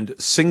banned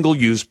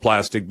single-use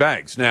plastic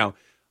bags. Now,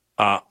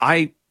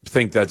 I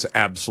think that's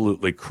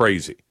absolutely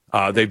crazy.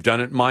 They've done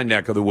it in my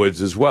neck of the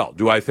woods as well.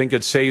 Do I think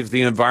it saves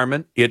the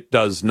environment? It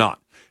does not.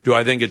 Do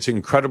I think it's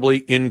incredibly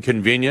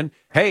inconvenient?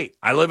 Hey,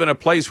 I live in a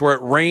place where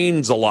it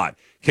rains a lot.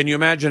 Can you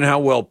imagine how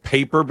well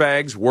paper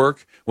bags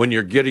work when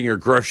you're getting your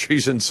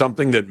groceries in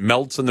something that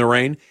melts in the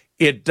rain?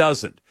 It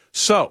doesn't.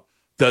 So,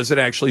 does it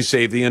actually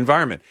save the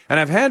environment? And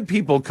I've had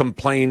people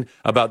complain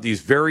about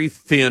these very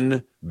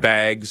thin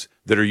bags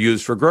that are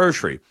used for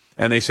grocery.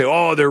 And they say,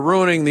 oh, they're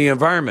ruining the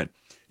environment.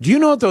 Do you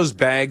know what those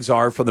bags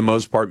are for the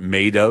most part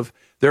made of?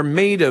 They're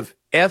made of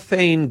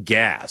ethane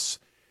gas.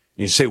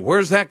 And you say,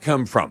 where's that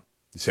come from?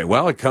 You say,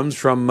 well, it comes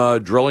from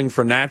drilling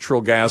for natural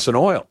gas and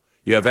oil.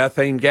 You have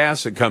ethane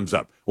gas that comes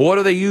up. Well, what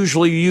do they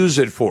usually use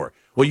it for?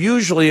 Well,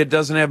 usually it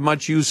doesn't have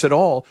much use at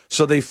all,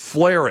 so they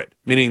flare it,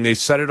 meaning they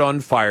set it on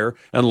fire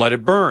and let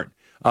it burn.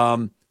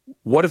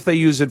 What if they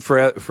use it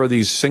for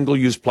these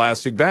single-use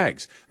plastic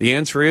bags? The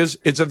answer is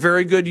it's a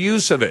very good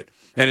use of it.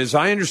 And as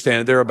I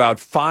understand it, there are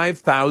about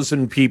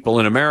 5,000 people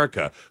in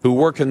America who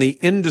work in the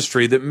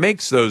industry that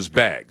makes those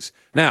bags.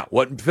 Now,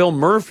 what Phil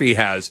Murphy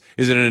has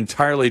is an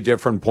entirely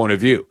different point of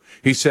view.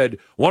 He said,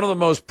 one of the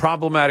most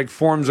problematic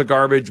forms of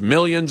garbage,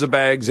 millions of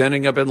bags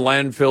ending up in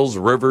landfills,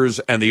 rivers,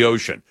 and the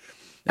ocean.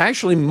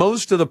 Actually,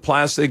 most of the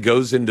plastic that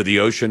goes into the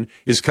ocean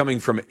is coming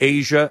from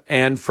Asia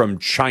and from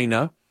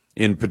China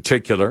in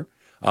particular.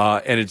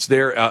 And it's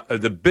there.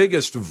 The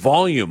biggest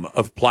volume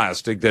of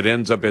plastic that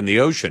ends up in the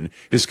ocean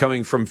is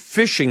coming from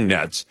fishing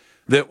nets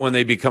that when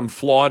they become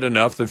flawed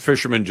enough, the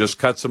fisherman just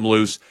cuts them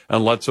loose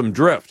and lets them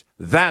drift.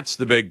 That's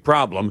the big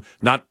problem,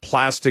 not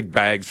plastic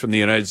bags from the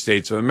United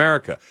States of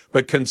America.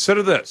 But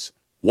consider this.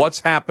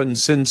 What's happened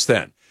since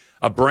then?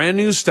 A brand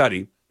new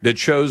study that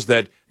shows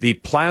that the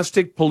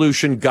plastic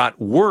pollution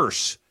got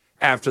worse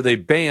after they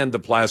banned the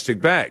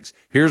plastic bags.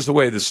 Here's the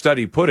way the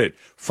study put it.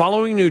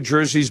 Following New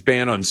Jersey's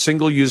ban on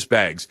single-use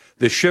bags,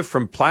 the shift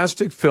from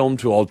plastic film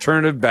to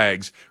alternative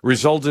bags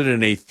resulted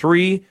in a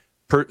 3%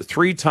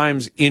 3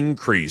 times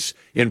increase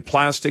in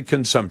plastic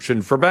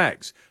consumption for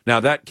bags. Now,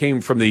 that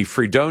came from the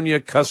Fredonia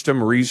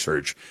Custom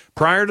Research.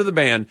 Prior to the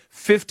ban,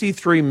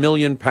 53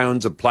 million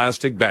pounds of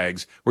plastic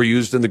bags were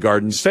used in the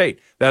Garden State.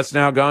 That's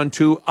now gone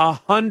to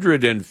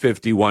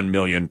 151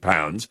 million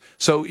pounds,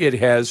 so it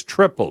has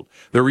tripled.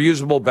 The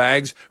reusable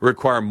bags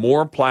require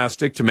more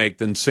plastic to make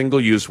than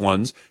single-use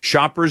ones.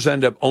 Shoppers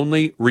end up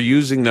only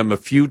reusing them a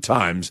few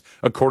times,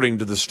 according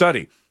to the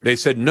study. They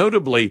said,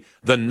 notably,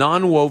 the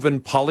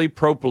non-woven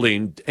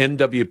polypropylene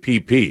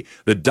NWPP,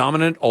 the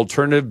dominant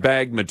alternative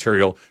bag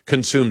material,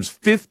 consumes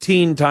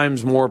 15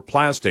 times more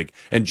plastic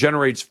and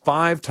generates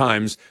 5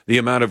 times the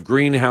amount of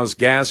greenhouse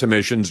gas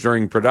emissions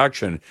during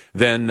production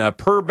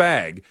per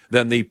bag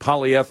than the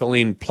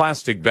polyethylene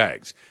plastic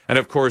bags. And,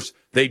 of course,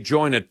 they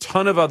join a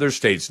ton of other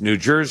states, New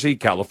Jersey,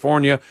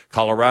 California,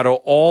 Colorado,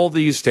 all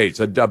these states,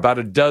 about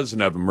a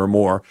dozen of them or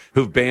more,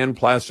 who've banned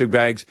plastic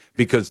bags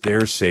because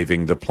they're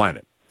saving the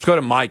planet. Let's go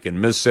to Mike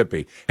in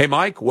Mississippi. Hey,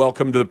 Mike,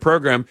 welcome to the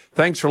program.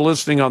 Thanks for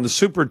listening on the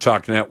Super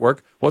Talk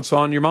Network. What's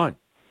on your mind?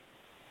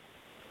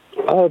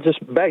 Just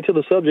back to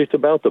the subject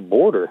about the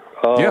border.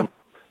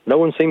 No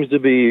one seems to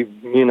be,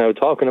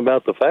 talking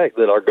about the fact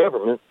that our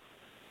government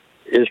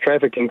is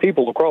trafficking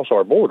people across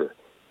our border.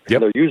 Yep.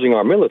 They're using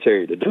our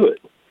military to do it.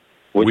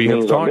 We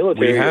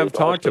have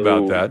talked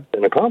about that.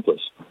 An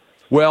accomplice.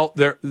 Well,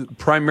 they're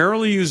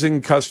primarily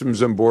using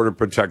Customs and Border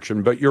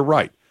Protection, but you're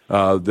right.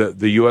 The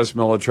U.S.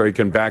 military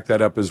can back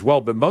that up as well,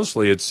 but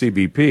mostly it's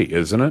CBP,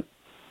 isn't it?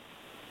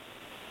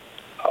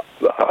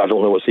 I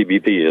don't know what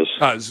CBP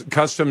is.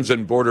 Customs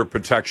and Border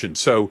Protection.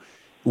 So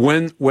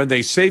when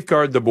they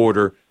safeguard the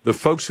border, the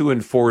folks who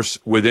enforce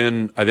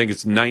within, I think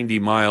it's 90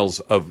 miles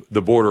of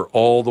the border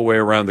all the way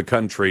around the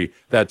country,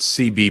 that's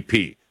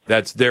CBP.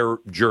 That's their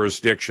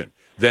jurisdiction.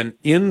 Then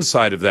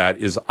inside of that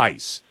is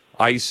ICE.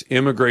 ICE,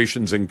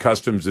 Immigrations and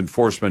Customs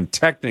Enforcement,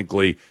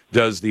 technically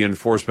does the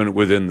enforcement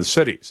within the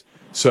cities.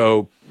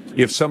 So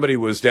if somebody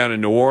was down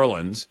in New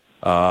Orleans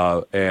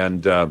or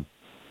down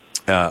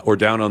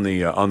on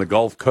the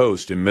Gulf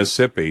Coast in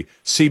Mississippi,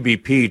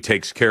 CBP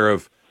takes care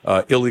of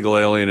illegal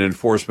alien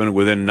enforcement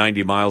within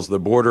 90 miles of the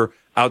border.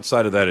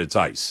 Outside of that, it's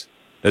ICE.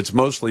 It's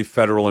mostly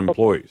federal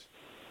employees.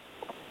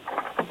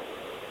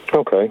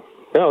 Okay.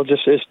 No,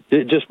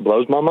 it just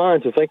blows my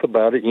mind to think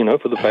about it.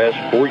 For the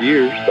past 4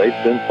 years,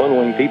 they've been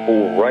funneling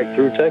people right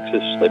through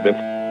Texas.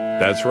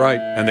 That's right.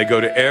 And they go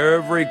to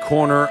every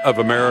corner of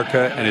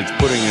America, and it's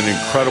putting an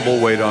incredible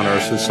weight on our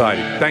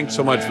society. Thanks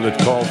so much for the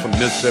call from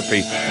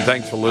Mississippi, and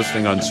thanks for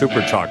listening on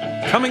Super Talk.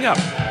 Coming up,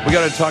 we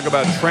got to talk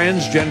about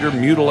transgender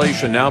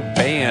mutilation now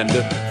banned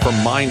for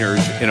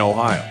minors in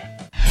Ohio.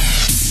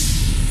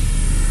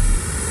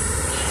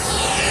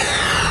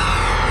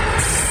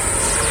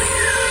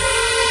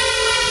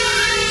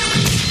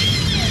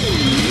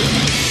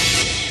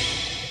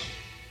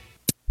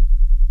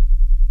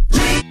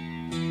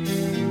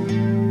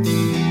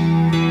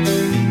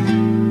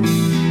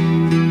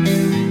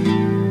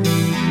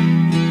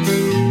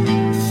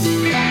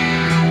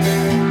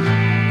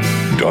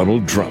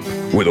 Donald Trump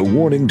with a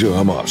warning to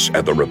Hamas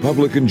at the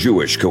Republican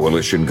Jewish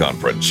Coalition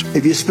Conference.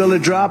 If you spill a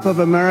drop of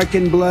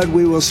American blood,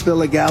 we will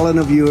spill a gallon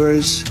of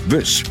yours.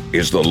 This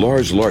is the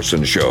Lars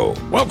Larson Show.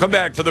 Welcome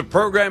back to the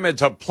program.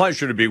 It's a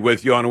pleasure to be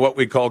with you on what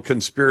we call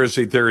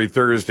Conspiracy Theory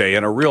Thursday,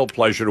 and a real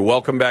pleasure to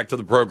welcome back to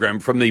the program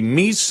from the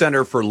Meese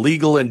Center for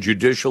Legal and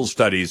Judicial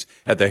Studies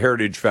at the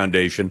Heritage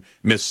Foundation,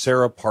 Miss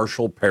Sarah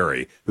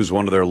Parshall-Perry, who's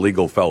one of their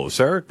legal fellows.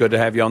 Sarah, good to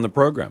have you on the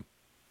program.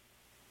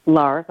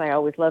 Lars, I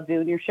always love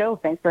doing your show.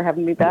 Thanks for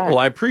having me back. Well,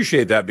 I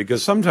appreciate that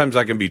because sometimes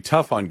I can be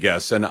tough on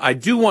guests, and I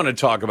do want to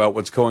talk about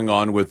what's going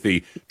on with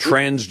the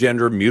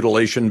transgender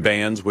mutilation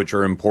bans, which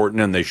are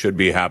important and they should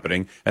be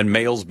happening, and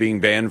males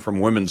being banned from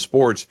women's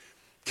sports.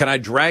 Can I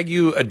drag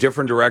you a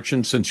different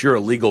direction since you're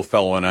a legal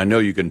fellow and I know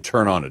you can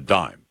turn on a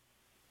dime?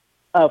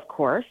 Of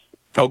course.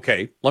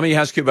 Okay, let me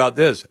ask you about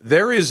this.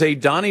 There is a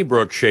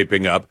Donnybrook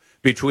shaping up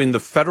between the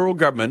federal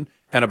government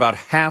and about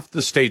half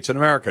the states in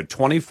America.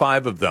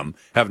 25 of them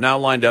have now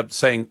lined up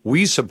saying,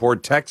 we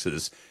support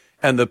Texas.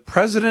 And the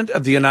president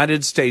of the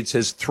United States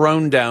has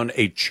thrown down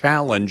a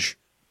challenge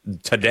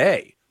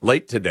today,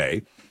 late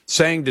today,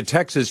 saying to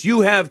Texas,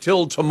 you have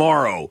till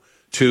tomorrow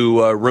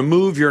to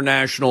remove your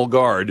National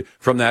Guard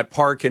from that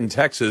park in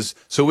Texas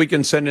so we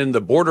can send in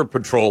the Border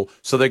Patrol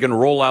so they can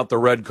roll out the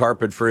red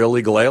carpet for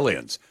illegal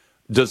aliens.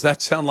 Does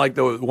that sound like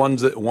the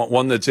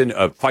one that's in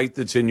a fight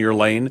that's in your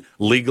lane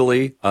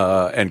legally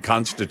and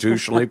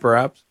constitutionally,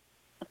 perhaps?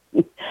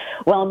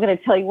 Well, I'm going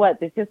to tell you what,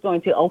 this is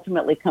going to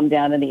ultimately come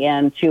down in the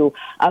end to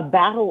a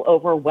battle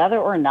over whether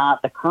or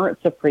not the current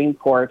Supreme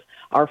Court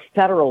are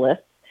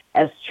federalists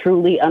as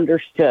truly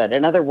understood.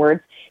 In other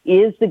words,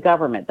 is the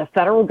government, the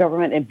federal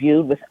government,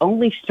 imbued with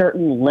only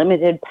certain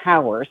limited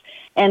powers?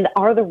 And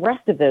are the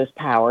rest of those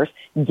powers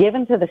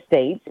given to the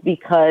states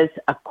because,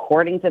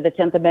 according to the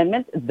 10th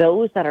Amendment,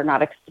 those that are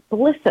not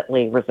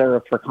explicitly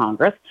reserved for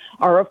Congress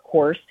are, of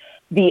course,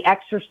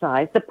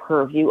 exercise, the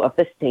purview of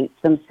the states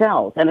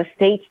themselves. And a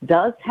state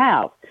does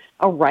have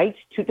a right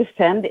to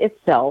defend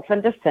itself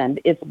and defend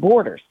its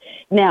borders.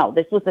 Now,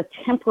 this was a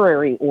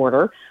temporary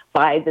order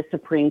by the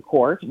Supreme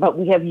Court, but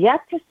we have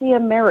yet to see a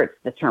merits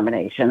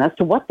determination as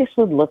to what this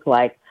would look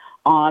like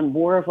on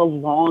more of a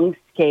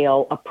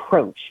long-scale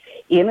approach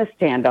in a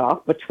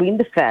standoff between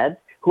the feds,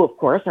 who, of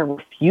course, are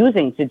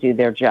refusing to do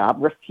their job,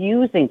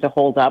 refusing to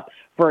hold up,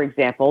 for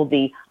example,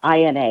 the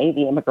INA,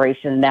 the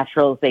Immigration and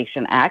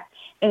Naturalization Act,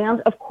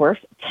 and, of course,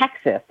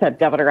 Texas.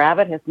 Governor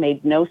Abbott has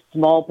made no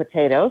small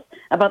potatoes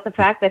about the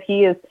fact that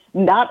he is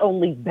not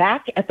only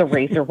back at the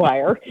razor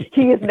wire,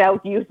 he is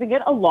now using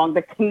it along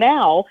the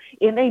canal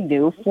in a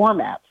new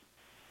format.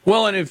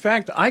 Well, and in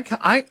fact, I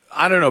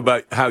don't know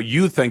about how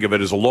you think of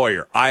it as a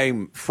lawyer.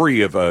 I'm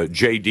free of a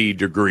JD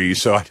degree,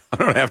 so I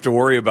don't have to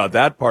worry about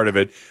that part of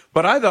it.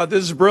 But I thought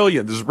this is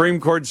brilliant. The Supreme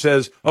Court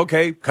says,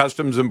 okay,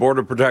 Customs and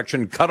Border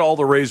Protection, cut all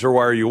the razor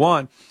wire you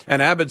want.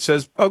 And Abbott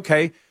says,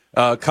 okay,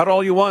 cut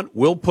all you want.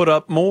 We'll put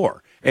up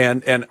more.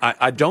 And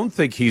I don't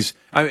think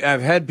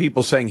I've had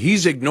people saying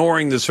he's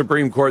ignoring the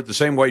Supreme Court the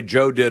same way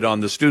Joe did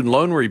on the student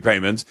loan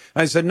repayments.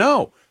 I said,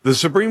 no, the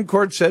Supreme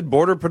Court said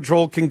Border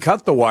Patrol can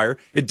cut the wire.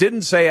 It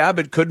didn't say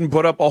Abbott couldn't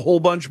put up a whole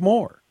bunch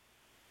more.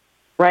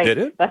 Right. Did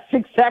it? That's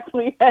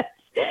exactly it.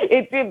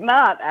 It did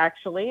not,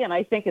 actually. And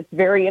I think it's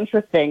very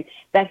interesting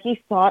that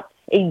he sought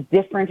a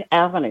different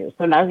avenue.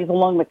 So now he's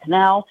along the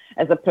canal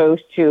as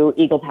opposed to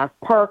Eagle Pass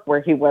Park,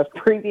 where he was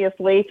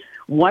previously.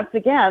 Once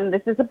again,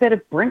 this is a bit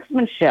of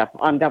brinksmanship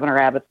on Governor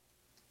Abbott's.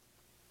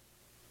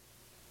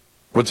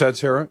 What's that,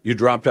 Sarah? You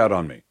dropped out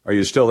on me. Are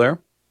you still there?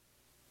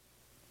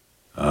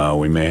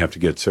 We may have to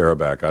get Sarah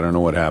back. I don't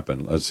know what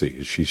happened. Let's see.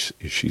 Is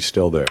she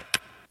still there?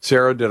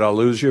 Sarah, did I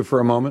lose you for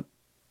a moment?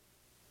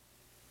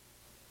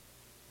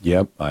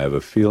 Yep, I have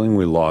a feeling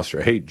we lost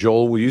her. Hey,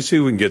 Joel, will you see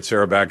if we can get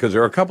Sarah back? Because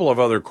there are a couple of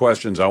other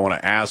questions I want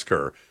to ask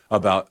her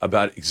about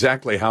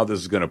exactly how this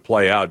is going to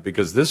play out,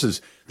 because this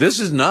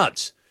is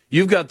nuts.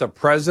 You've got the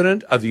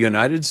President of the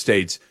United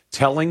States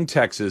telling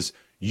Texas,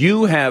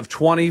 you have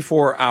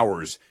 24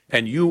 hours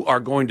and you are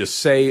going to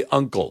say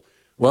uncle.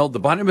 Well, the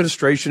Biden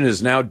administration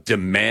is now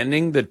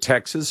demanding that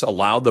Texas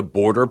allow the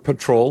Border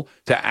Patrol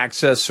to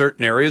access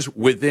certain areas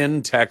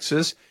within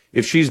Texas.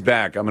 If she's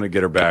back, I'm going to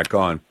get her back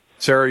on.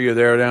 Sarah, you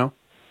there now?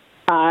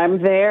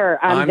 I'm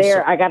there. I'm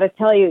there. I got to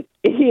tell you,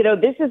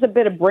 this is a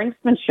bit of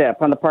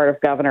brinksmanship on the part of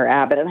Governor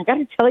Abbott. And I got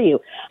to tell you,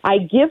 I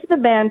give the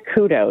man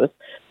kudos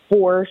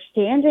for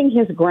standing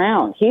his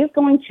ground. He's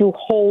going to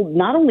hold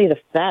not only the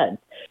feds,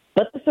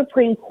 but the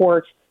Supreme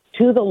Court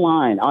to the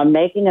line on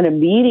making an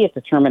immediate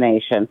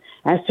determination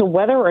as to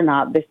whether or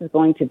not this is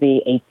going to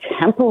be a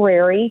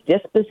temporary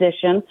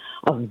disposition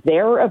of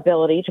their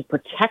ability to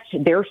protect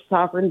their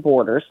sovereign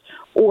borders,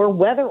 or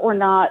whether or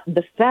not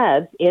the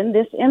feds, in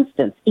this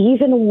instance,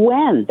 even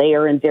when they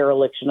are in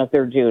dereliction of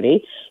their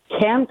duty,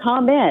 can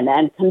come in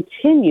and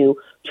continue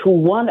to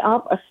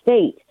one-up a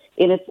state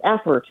in its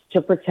effort to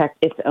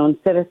protect its own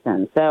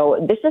citizens.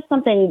 So this is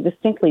something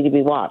distinctly to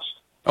be watched.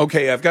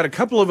 Okay, I've got a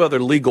couple of other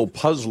legal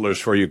puzzlers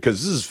for you,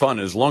 because this is fun.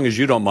 As long as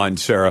you don't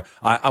mind, Sarah,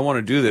 I want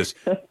to do this.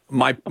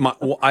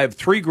 I have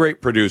three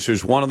great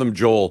producers. One of them,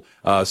 Joel,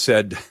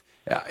 said,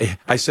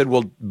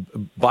 well,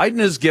 Biden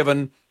has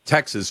given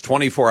Texas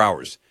 24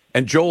 hours.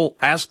 And Joel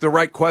asked the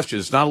right question.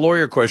 It's not a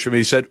lawyer question, but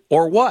he said,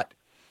 or what?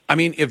 I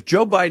mean, if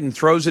Joe Biden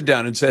throws it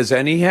down and says,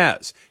 and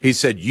he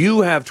said,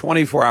 you have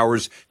 24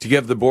 hours to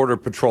give the Border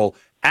Patrol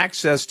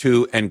access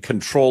to and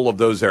control of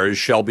those areas,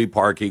 Shelby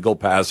Park, Eagle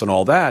Pass, and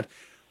all that.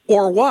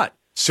 Or what?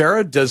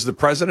 Sarah, does the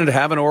president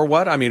have an or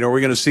what? I mean, are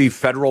we going to see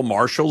federal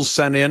marshals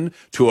sent in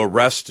to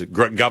arrest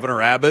Governor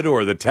Abbott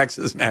or the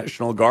Texas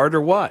National Guard,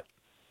 or what?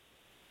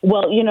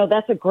 Well,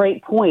 that's a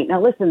great point.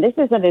 Now, listen, this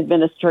is an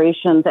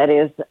administration that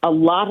is a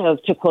lot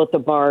of, to quote the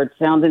Bard,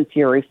 sound and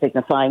fury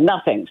signifying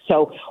nothing.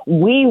 So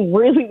we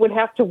really would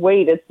have to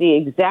wait and see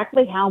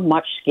exactly how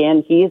much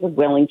skin he is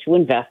willing to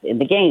invest in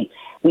the game.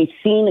 We've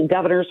seen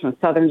governors from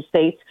southern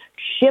states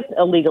ship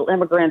illegal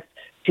immigrants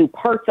to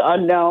parts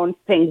unknown,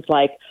 things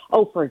like,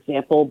 for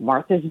example,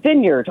 Martha's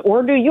Vineyard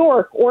or New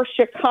York or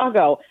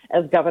Chicago,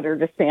 as Governor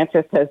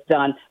DeSantis has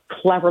done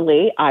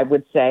cleverly, I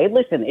would say.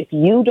 Listen, if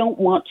you don't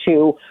want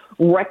to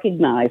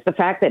recognize the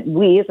fact that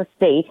we as a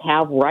state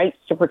have rights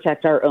to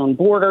protect our own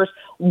borders,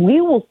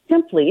 we will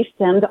simply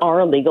send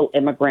our illegal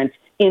immigrant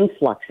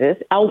influxes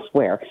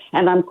elsewhere.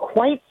 And I'm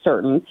quite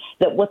certain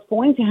that what's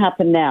going to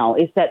happen now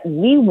is that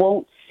we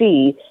won't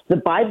see the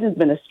Biden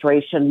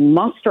administration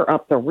muster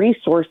up the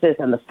resources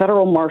and the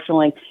federal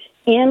marshaling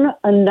in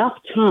enough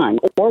time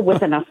or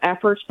with enough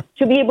effort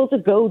to be able to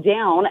go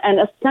down and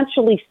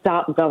essentially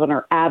stop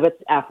Governor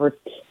Abbott's efforts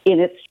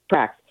in its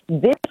tracks.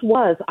 This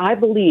was, I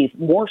believe,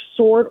 more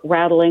sword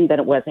rattling than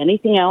it was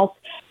anything else.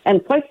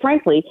 And quite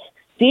frankly,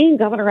 seeing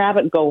Governor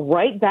Abbott go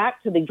right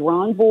back to the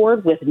drawing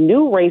board with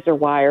new razor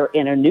wire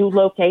in a new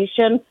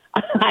location,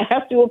 I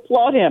have to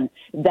applaud him.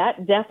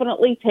 That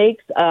definitely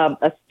takes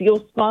a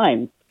steel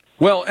spine.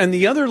 Well, and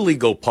the other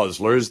legal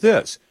puzzler is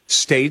this.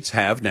 states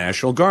have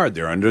National Guard.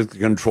 They're under the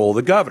control of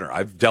the governor.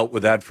 I've dealt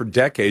with that for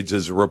decades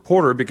as a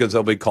reporter because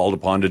they'll be called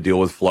upon to deal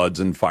with floods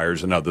and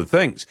fires and other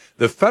things.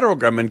 The federal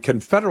government can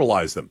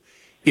federalize them.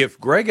 If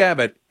Greg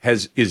Abbott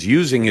is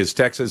using his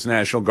Texas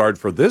National Guard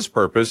for this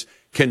purpose,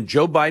 can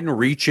Joe Biden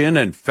reach in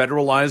and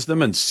federalize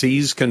them and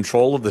seize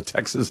control of the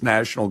Texas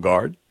National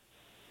Guard?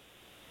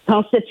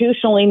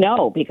 Constitutionally,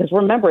 no, because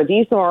remember,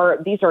 these are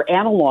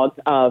analogs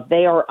of,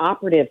 they are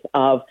operatives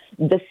of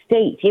the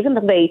state. Even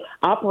though they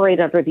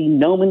operate under the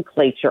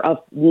nomenclature of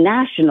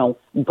National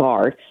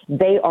Guard,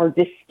 they are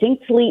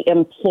distinctly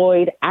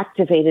employed,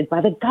 activated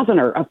by the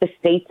governor of the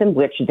states in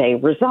which they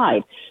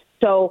reside.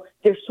 So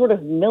they're sort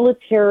of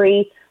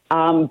military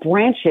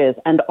branches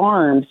and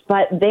arms,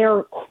 but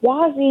they're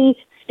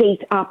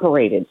quasi-state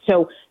operated.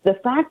 So the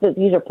fact that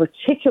these are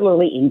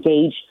particularly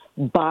engaged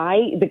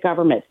by the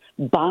government,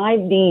 by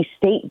the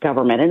state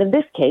government, and in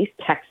this case,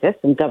 Texas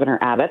and Governor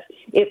Abbott,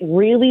 it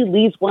really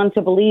leads one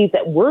to believe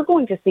that we're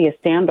going to see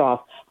a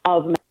standoff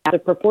of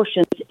massive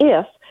proportions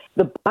if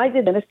the Biden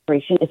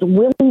administration is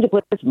willing to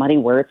put its money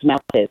where its mouth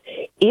is.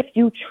 If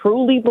you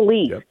truly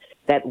believe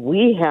that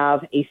we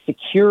have a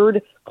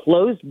secured,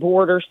 closed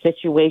border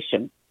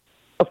situation,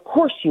 of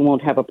course you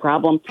won't have a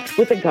problem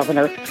with the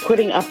governor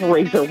putting up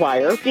razor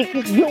wire,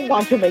 because you'll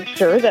want to make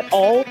sure that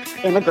all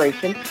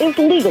immigration is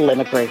legal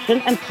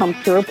immigration and comes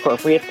through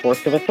appropriate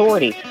courts of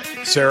authority.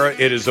 Sarah,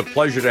 it is a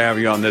pleasure to have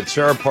you on. That's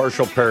Sarah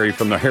Parshall-Perry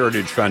from the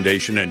Heritage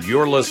Foundation, and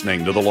you're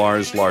listening to The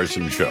Lars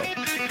Larson Show.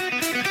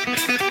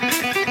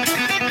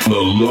 The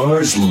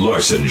Lars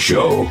Larson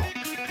Show.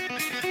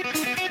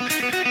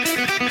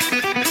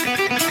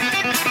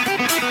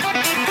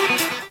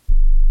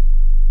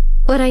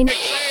 What I know.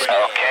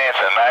 Okay, it's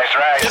a nice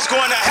ride. It's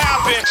going to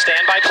happen.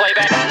 Stand by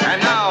playback.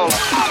 And now,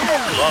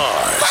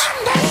 Lars.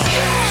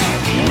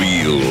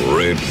 Real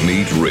Red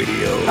Meat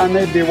Radio. I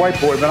may be a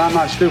white boy, but I'm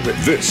not stupid.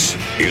 This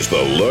is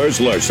the Lars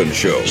Larson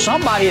Show.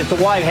 Somebody at the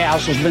White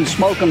House has been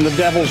smoking the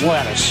devil's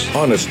lettuce.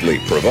 Honestly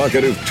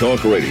provocative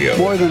talk radio.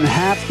 More than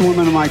half the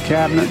women in my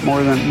cabinet,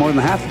 more than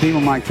half the people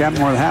in my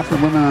cabinet, more than half the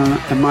women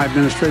in my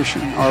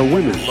administration are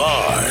women.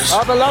 Lars.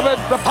 Our beloved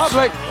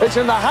republic is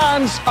in the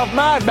hands of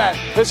madmen.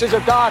 This is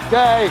a dark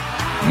day.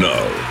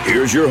 Now,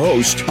 here's your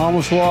host. I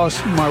almost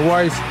lost my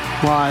wife,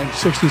 my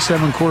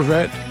 67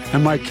 Corvette,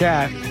 and my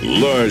cat.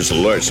 Lars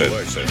Larson.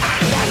 We've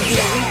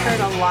heard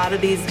a lot of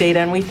these data,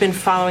 and we've been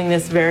following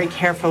this very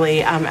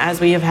carefully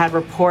as we have had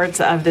reports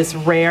of this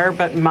rare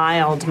but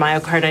mild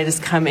myocarditis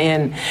come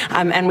in.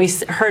 And we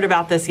heard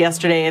about this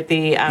yesterday at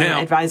the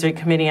Advisory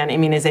Committee on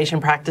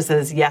Immunization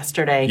Practices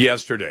yesterday.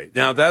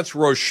 Now, that's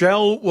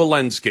Rochelle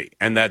Walensky,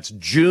 and that's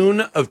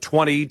June of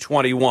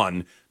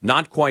 2021,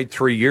 not quite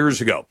 3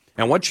 years ago.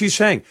 And what's she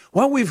saying?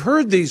 Well, we've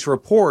heard these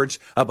reports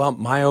about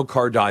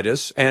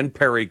myocarditis and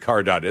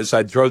pericarditis.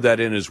 I'd throw that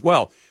in as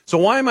well. So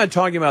why am I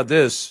talking about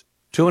this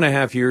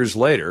 2.5 years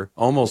later,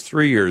 almost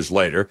 3 years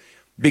later?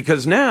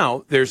 Because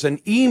now there's an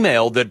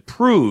email that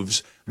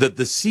proves that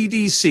the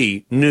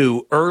CDC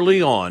knew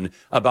early on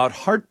about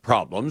heart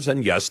problems,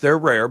 and yes, they're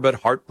rare, but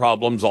heart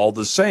problems all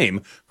the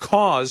same,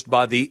 caused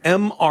by the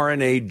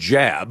mRNA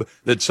jab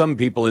that some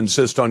people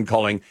insist on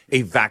calling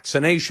a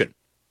vaccination.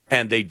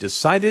 And they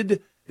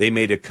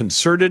made a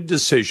concerted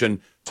decision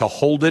to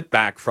hold it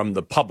back from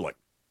the public.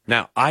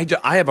 Now, I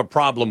have a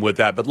problem with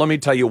that, but let me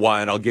tell you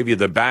why, and I'll give you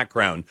the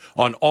background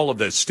on all of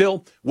this.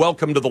 Still,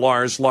 welcome to the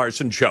Lars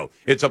Larson Show.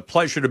 It's a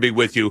pleasure to be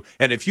with you.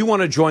 And if you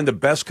want to join the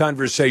best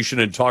conversation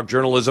in talk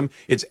journalism,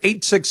 it's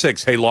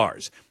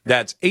 866-HEY-LARS.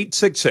 That's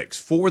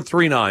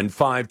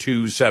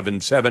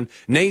 866-439-5277.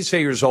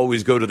 Naysayers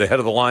always go to the head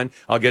of the line.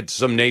 I'll get to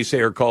some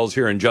naysayer calls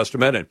here in just a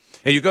minute.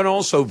 And you can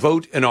also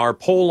vote in our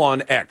poll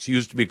on X,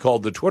 used to be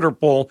called the Twitter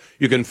poll.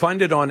 You can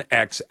find it on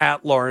X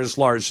at Lars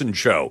Larson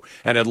Show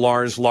and at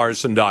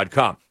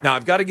LarsLarson.com. Now,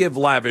 I've got to give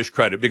lavish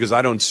credit because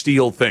I don't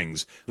steal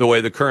things the way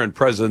the current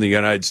president of the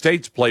United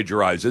States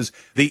plagiarizes.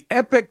 The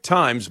Epic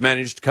Times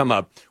managed to come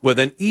up with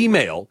an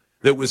email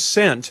that was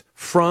sent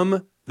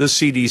from the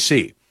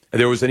CDC.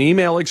 There was an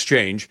email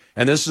exchange,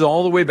 and this is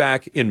all the way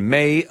back in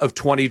May of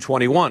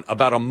 2021,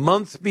 about a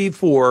month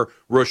before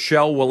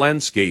Rochelle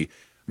Walensky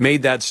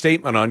made that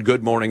statement on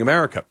Good Morning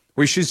America,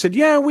 where she said,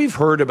 yeah, we've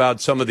heard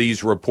about some of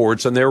these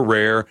reports, and they're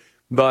rare,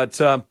 but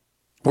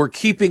we're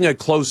keeping a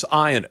close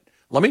eye on it.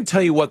 Let me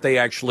tell you what they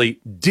actually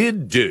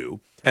did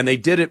do, and they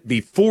did it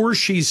before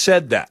she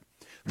said that.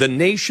 The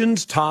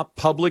nation's top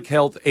public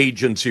health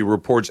agency,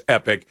 reports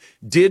Epic,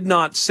 did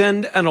not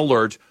send an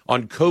alert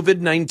on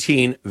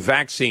COVID-19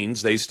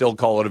 vaccines. They still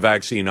call it a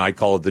vaccine. I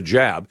call it the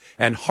jab,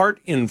 and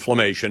heart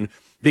inflammation,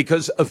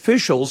 because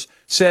officials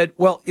said,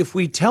 well, if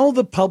we tell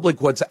the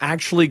public what's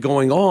actually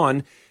going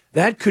on,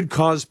 that could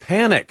cause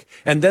panic,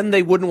 and then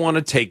they wouldn't want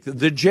to take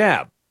the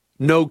jab.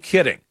 No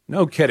kidding.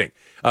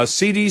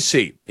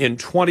 CDC in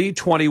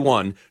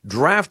 2021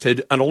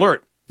 drafted an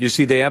alert. You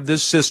see, they have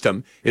this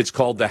system. It's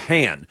called the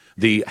HAN,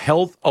 the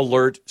Health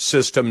Alert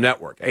System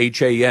Network,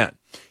 HAN.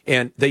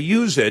 And they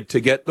use it to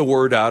get the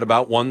word out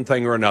about one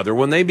thing or another.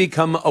 When they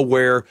become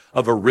aware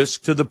of a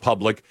risk to the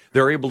public,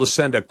 they're able to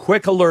send a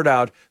quick alert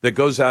out that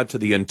goes out to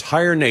the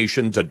entire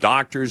nation, to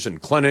doctors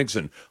and clinics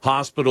and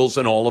hospitals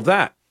and all of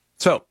that.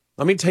 So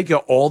let me take you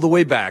all the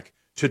way back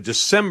to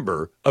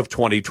December of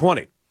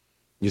 2020.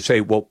 You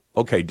say, well,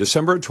 okay,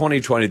 December of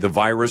 2020, the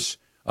virus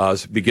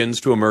begins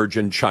to emerge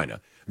in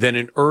China. Then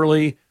in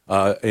early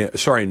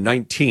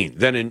 19.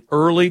 Then in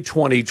early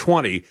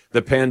 2020,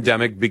 the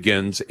pandemic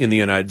begins in the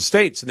United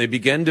States, and they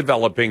began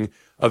developing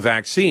a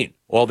vaccine.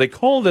 Well, they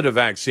called it a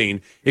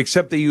vaccine,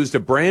 except they used a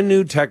brand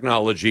new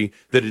technology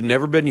that had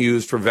never been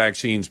used for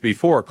vaccines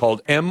before,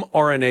 called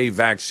mRNA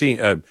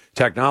vaccine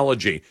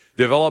technology,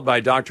 developed by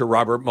Dr.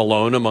 Robert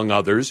Malone, among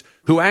others,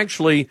 who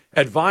actually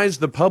advised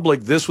the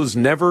public this was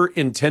never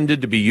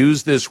intended to be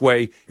used this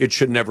way. It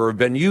should never have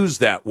been used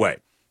that way.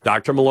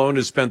 Dr. Malone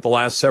has spent the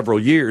last several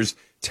years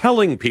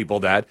telling people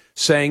that,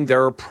 saying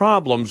there are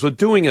problems with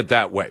doing it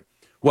that way.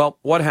 Well,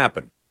 what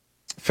happened?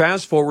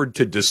 Fast forward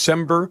to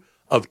December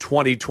of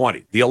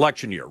 2020, the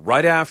election year,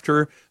 right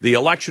after the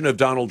election of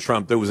Donald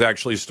Trump that was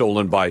actually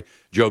stolen by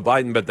Joe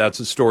Biden, but that's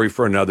a story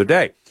for another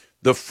day.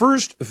 The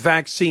first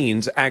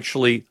vaccines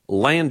actually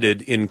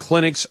landed in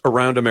clinics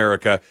around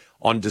America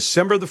on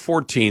December the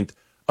 14th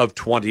of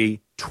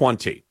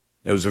 2020.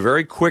 It was a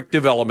very quick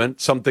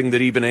development, something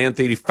that even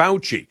Anthony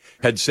Fauci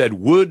had said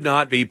would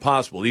not be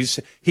possible.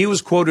 He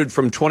was quoted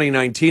from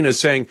 2019 as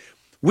saying,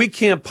 we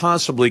can't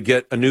possibly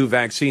get a new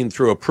vaccine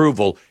through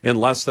approval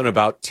in less than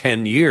about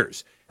 10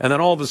 years. And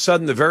then all of a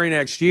sudden, the very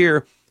next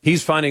year,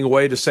 he's finding a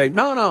way to say,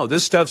 no,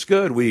 this stuff's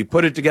good. We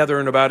put it together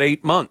in about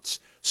 8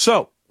 months.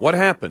 So what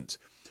happens?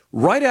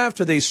 Right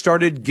after they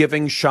started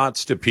giving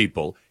shots to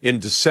people in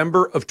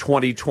December of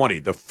 2020,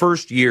 the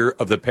first year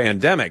of the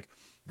pandemic,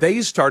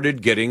 they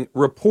started getting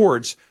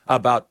reports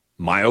about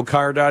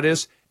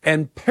myocarditis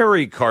and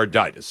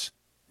pericarditis.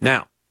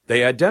 Now,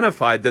 they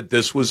identified that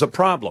this was a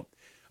problem.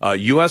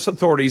 U.S.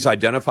 authorities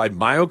identified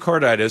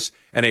myocarditis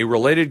and a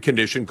related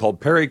condition called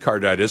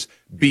pericarditis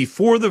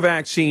before the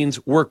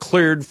vaccines were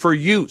cleared for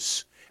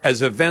use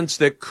as events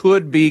that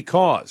could be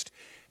caused.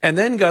 And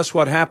then guess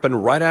what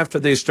happened right after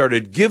they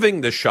started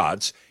giving the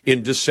shots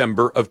in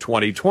December of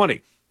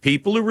 2020?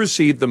 People who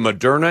received the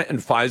Moderna and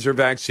Pfizer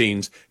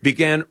vaccines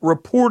began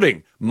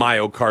reporting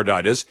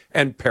myocarditis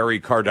and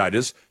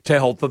pericarditis to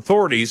health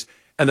authorities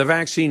and the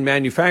vaccine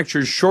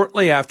manufacturers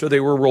shortly after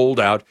they were rolled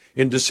out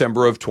in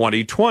December of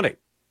 2020.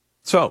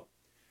 So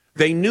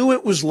they knew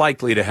it was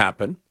likely to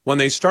happen. When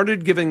they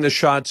started giving the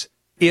shots,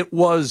 it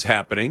was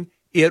happening.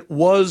 It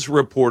was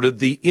reported.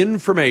 The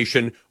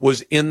information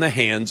was in the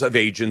hands of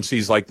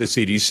agencies like the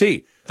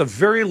CDC. At the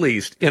very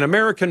least, in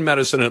American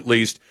medicine at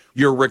least,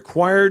 you're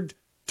required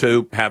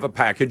to have a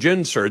package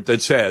insert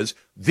that says,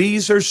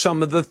 these are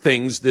some of the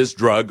things this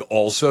drug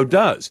also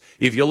does.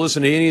 If you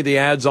listen to any of the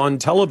ads on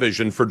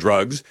television for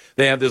drugs,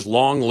 they have this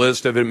long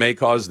list of it may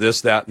cause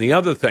this, that, and the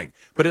other thing.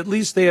 But at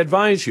least they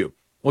advise you.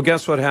 Well,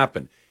 guess what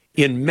happened?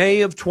 In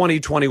May of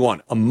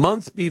 2021, a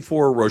month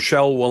before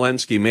Rochelle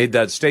Walensky made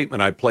that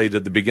statement I played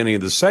at the beginning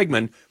of the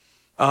segment,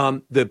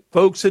 the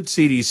folks at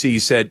CDC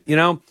said,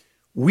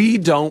 we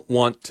don't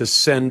want to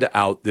send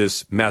out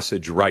this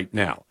message right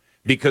now,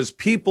 because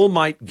people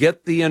might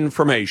get the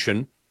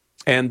information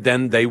and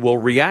then they will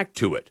react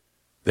to it.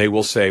 They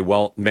will say,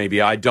 well, maybe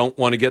I don't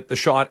want to get the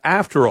shot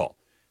after all.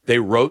 They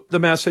wrote the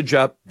message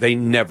up. They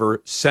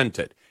never sent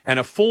it. And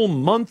a full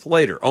month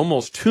later,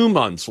 almost 2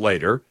 months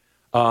later,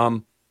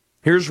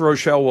 here's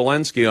Rochelle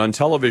Walensky on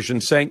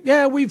television saying,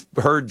 yeah, we've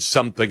heard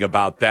something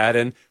about that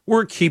and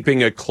we're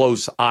keeping a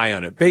close eye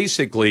on it.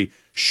 Basically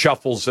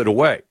shuffles it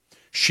away.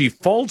 She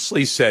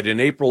falsely said in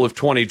April of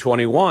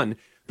 2021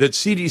 that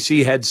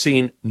CDC had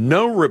seen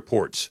no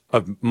reports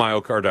of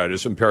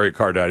myocarditis and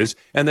pericarditis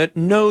and that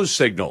no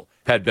signal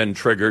had been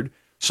triggered.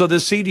 So the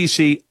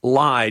CDC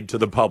lied to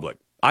the public.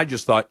 I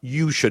just thought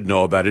you should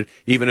know about it,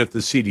 even if the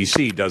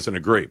CDC doesn't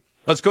agree.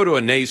 Let's go to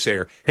a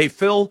naysayer. Hey,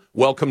 Phil,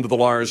 welcome to the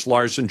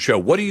Larson Show.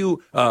 What do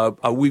you,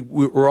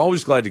 we're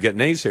always glad to get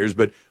naysayers,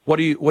 but what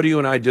do you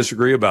and I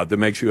disagree about that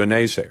makes you a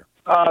naysayer?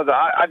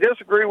 I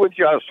disagree with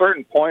you at a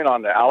certain point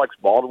on the Alex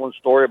Baldwin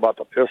story about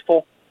the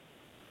pistol.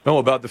 No,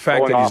 about the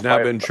fact that he's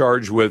now been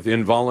charged with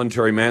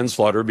involuntary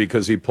manslaughter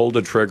because he pulled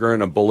a trigger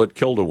and a bullet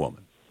killed a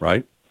woman,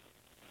 right?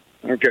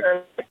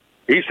 Okay.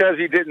 He says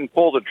he didn't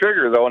pull the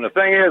trigger, though. And the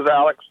thing is,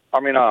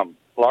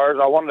 Lars,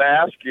 I wanted to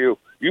ask you,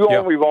 you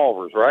own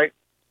revolvers, right?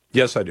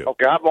 Yes, I do.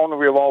 Okay, I've owned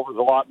revolvers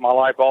a lot in my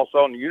life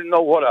also, and you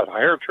know what a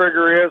hair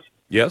trigger is?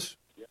 Yes.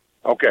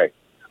 Okay.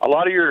 A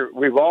lot of your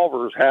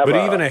revolvers have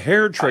But even a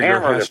hair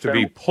trigger has to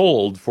be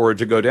pulled for it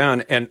to go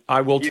down. And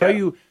I will tell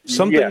you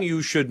something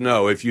you should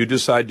know if you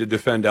decide to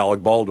defend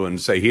Alec Baldwin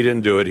and say he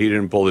didn't do it, he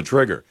didn't pull the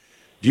trigger.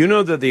 Do you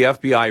know that the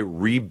FBI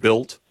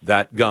rebuilt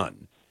that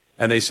gun?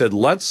 And they said,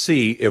 let's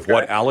see if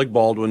what Alec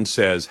Baldwin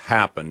says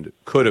happened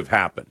could have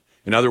happened.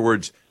 In other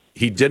words,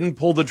 he didn't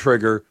pull the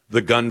trigger,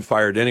 the gun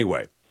fired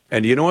anyway.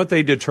 And you know what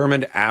they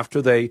determined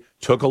after they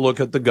took a look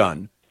at the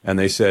gun? and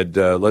they said,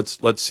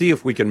 let's see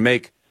if we can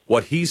make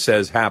what he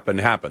says happen.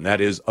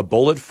 That is, a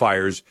bullet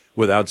fires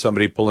without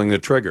somebody pulling the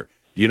trigger.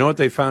 Do you know what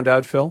they found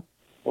out, Phil?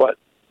 What?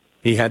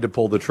 He had to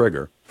pull the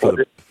trigger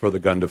for the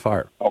gun to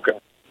fire. Okay.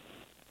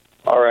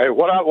 All right.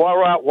 What I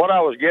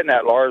was getting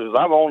at, Lars, is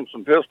I've owned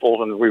some pistols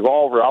and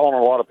revolvers. I own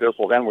a lot of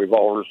pistols and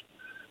revolvers.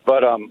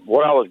 But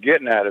what I was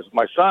getting at is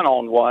my son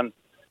owned one,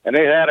 and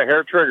they had a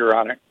hair trigger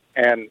on it.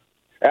 And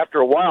after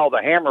a while,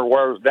 the hammer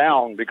wears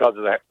down because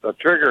of the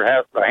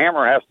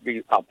hammer has to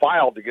be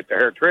filed to get the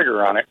hair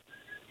trigger on it.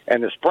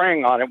 And the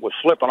spring on it was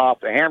slipping off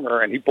the hammer,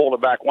 and he pulled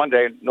it back one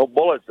day, no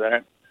bullets in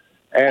it,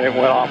 and it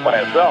went off by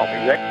itself.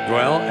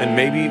 Well, and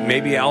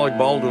maybe Alec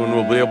Baldwin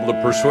will be able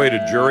to persuade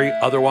a jury.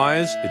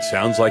 Otherwise, it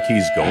sounds like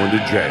he's going to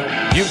jail.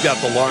 You've got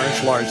the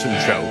Lars Larson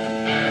Show.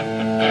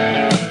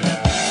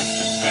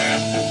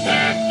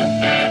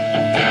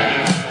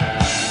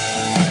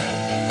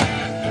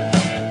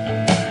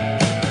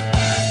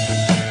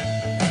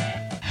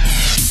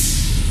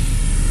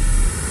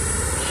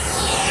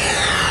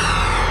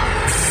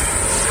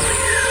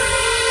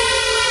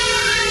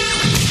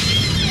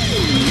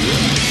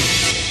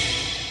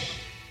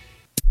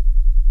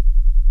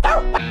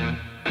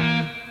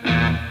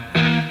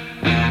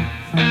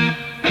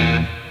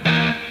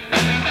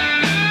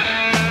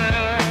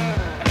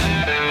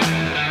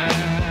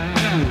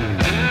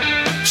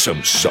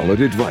 Some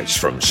solid advice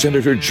from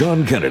Senator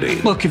John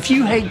Kennedy. Look, if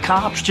you hate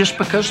cops just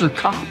because they're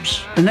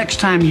cops, the next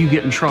time you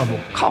get in trouble,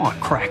 call a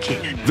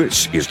crackhead.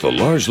 This is the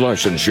Lars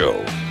Larson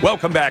Show.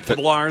 Welcome back to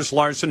the Lars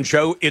Larson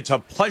Show. It's a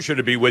pleasure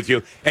to be with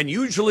you. And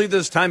usually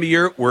this time of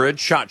year, we're at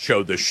SHOT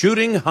Show, the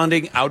Shooting,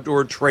 Hunting,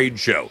 Outdoor Trade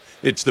Show.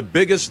 It's the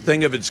biggest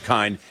thing of its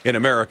kind in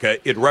America.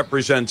 It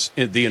represents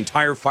the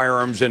entire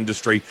firearms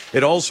industry.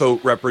 It also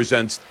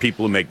represents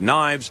people who make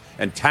knives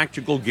and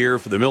tactical gear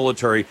for the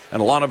military and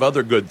a lot of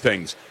other good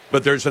things.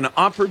 But there's an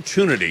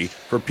opportunity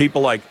for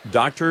people like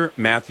Dr.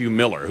 Matthew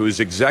Miller, who is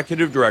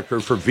Executive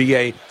Director for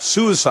VA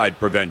Suicide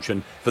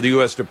Prevention for the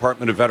U.S.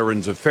 Department of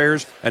Veterans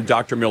Affairs, and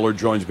Dr. Miller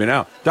joins me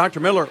now.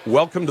 Dr. Miller,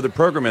 welcome to the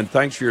program, and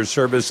thanks for your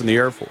service in the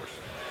Air Force.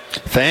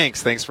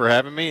 Thanks for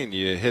having me, and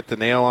you hit the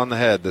nail on the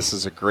head. This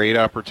is a great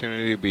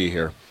opportunity to be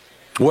here.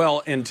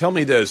 Well, and tell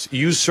me this,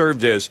 you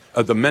served as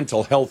the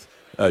mental health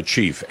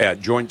chief at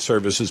Joint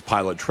Services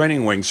Pilot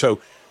Training Wing, so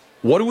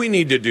what do we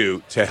need to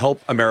do to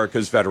help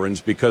America's veterans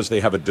because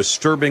they have a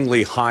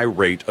disturbingly high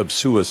rate of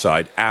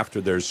suicide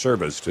after their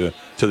service to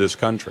this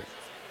country?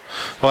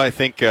 Well, I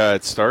think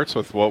it starts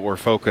with what we're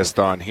focused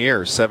on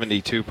here.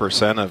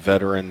 72% of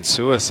veteran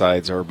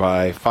suicides are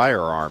by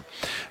firearm.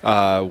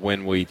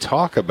 When we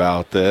talk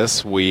about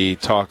this, we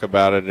talk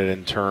about it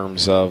in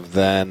terms of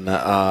then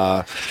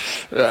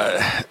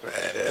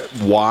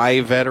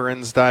why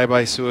veterans die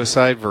by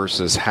suicide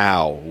versus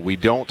how. We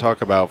don't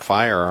talk about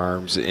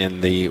firearms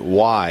in the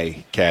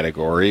why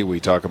category. We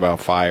talk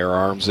about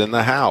firearms in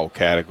the how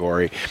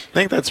category. I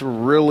think that's a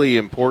really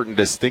important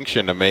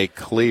distinction to make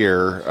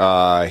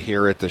clear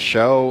here at the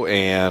show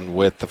and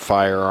with the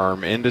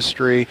firearm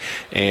industry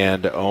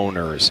and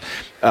owners.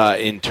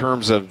 In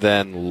terms of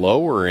then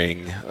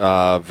lowering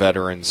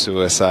veteran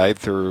suicide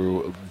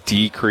through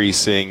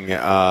decreasing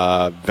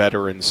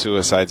veteran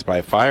suicides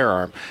by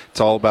firearm, it's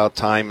all about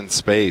time and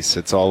space.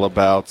 It's all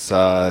about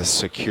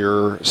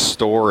secure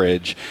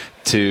storage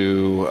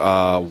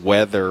to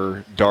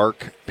weather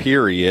dark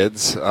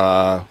periods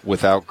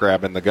without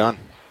grabbing the gun.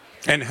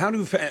 And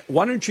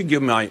why don't you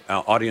give my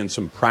audience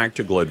some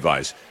practical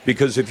advice?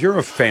 Because if you're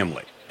a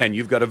family and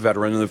you've got a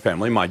veteran in the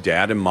family, my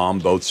dad and mom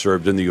both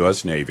served in the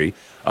U.S. Navy,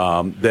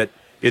 that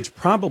it's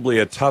probably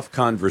a tough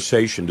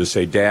conversation to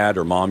say, Dad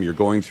or Mom, you're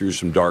going through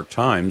some dark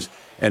times,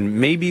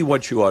 and maybe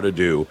what you ought to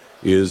do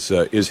is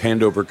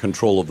hand over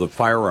control of the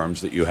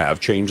firearms that you have,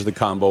 change the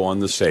combo on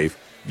the safe,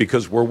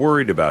 because we're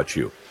worried about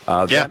you.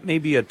 That may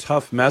be a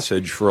tough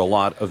message for a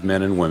lot of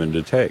men and women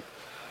to take.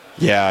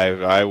 Yeah,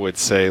 I would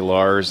say,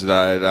 Lars,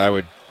 that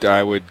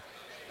I would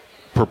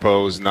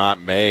propose not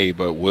may,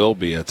 but will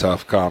be a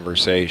tough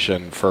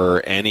conversation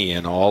for any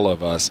and all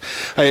of us.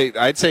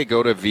 I'd say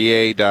go to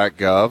va.gov/reach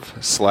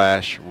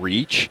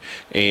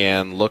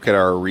and look at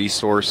our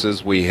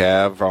resources we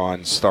have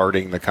on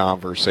starting the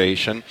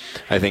conversation.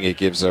 I think it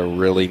gives a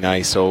really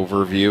nice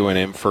overview and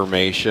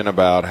information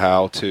about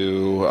how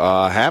to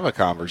have a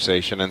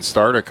conversation and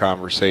start a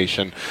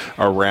conversation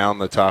around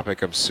the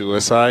topic of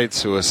suicide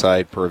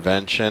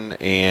prevention,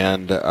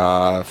 and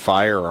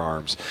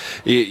firearms.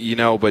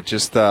 But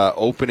just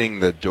opening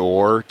the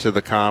door to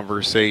the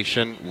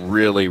conversation,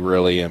 really,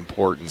 really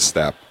important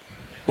step.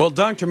 Well,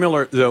 Dr.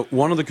 Miller,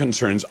 one of the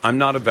concerns, I'm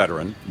not a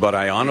veteran, but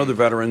I honor the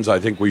veterans.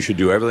 I think we should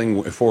do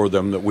everything for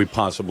them that we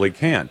possibly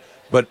can.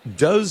 But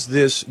does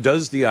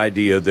the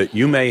idea that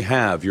you may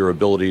have your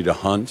ability to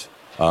hunt,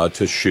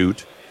 to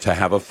shoot, to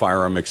have a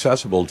firearm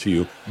accessible to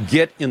you,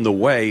 get in the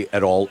way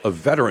at all of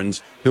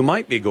veterans who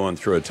might be going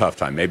through a tough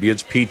time? Maybe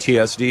it's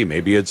PTSD,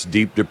 maybe it's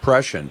deep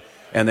depression.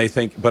 And they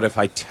think, but if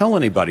I tell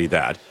anybody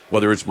that,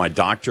 whether it's my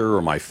doctor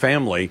or my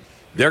family,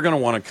 they're going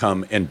to want to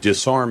come and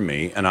disarm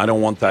me, and I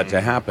don't want that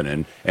to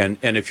happen. And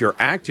if you're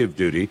active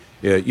duty,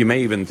 you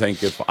may even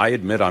think, if I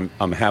admit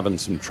I'm having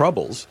some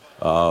troubles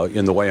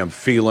in the way I'm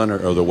feeling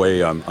or the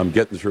way I'm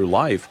getting through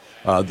life,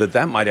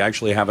 that might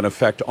actually have an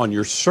effect on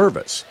your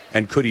service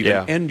and could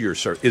even end your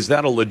service. Is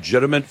that a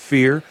legitimate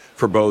fear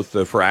for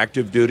both for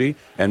active duty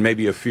and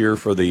maybe a fear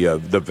for the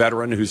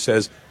veteran who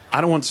says, I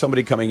don't want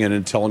somebody coming in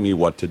and telling me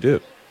what to do?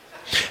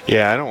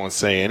 Yeah, I don't want to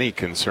say any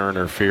concern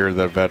or fear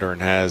that a veteran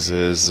has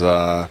is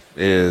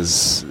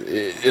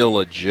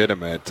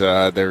illegitimate.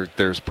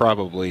 There's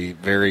probably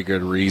very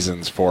good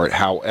reasons for it.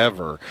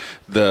 However,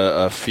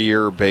 the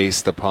fear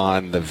based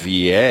upon the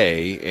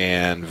VA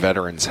and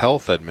Veterans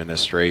Health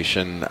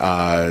Administration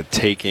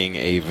taking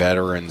a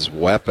veteran's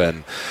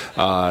weapon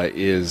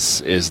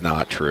is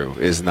not true,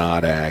 is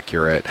not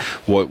accurate.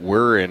 What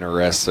we're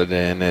interested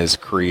in is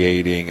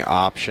creating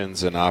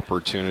options and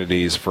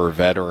opportunities for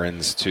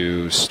veterans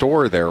to store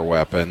their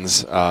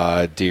weapons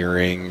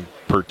during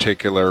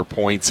particular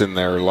points in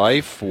their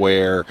life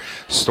where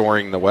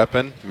storing the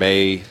weapon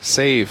may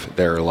save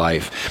their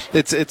life.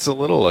 It's a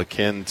little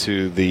akin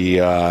to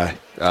the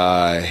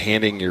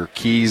handing your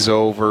keys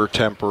over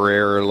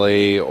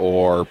temporarily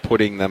or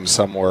putting them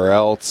somewhere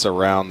else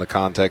around the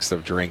context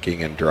of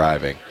drinking and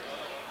driving.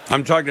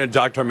 I'm talking to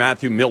Dr.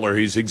 Matthew Miller.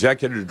 He's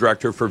Executive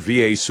Director for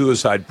VA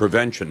Suicide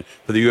Prevention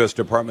for the U.S.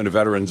 Department of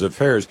Veterans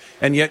Affairs.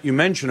 And yet you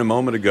mentioned a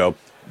moment ago,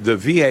 the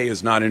VA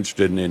is not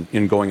interested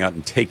in going out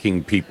and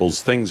taking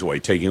people's things away,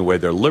 taking away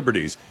their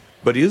liberties.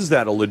 But is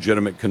that a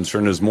legitimate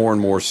concern as more and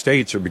more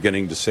states are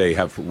beginning to say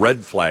have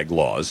red flag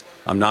laws?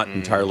 I'm not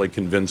entirely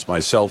convinced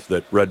myself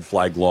that red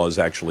flag laws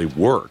actually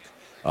work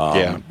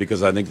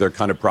because I think they're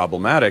kind of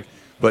problematic.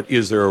 But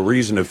is there a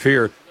reason to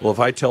fear, well, if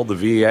I tell the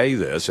VA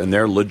this and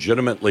they're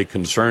legitimately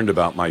concerned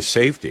about my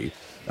safety,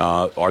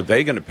 are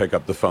they going to pick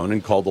up the phone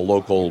and call the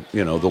local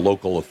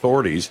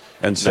authorities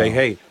and say,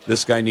 hey,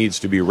 this guy needs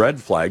to be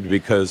red flagged?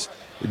 Because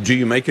do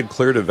you make it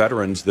clear to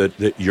veterans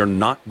that you're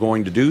not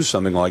going to do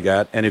something like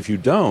that? And if you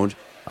don't,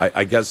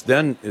 I guess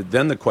then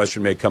the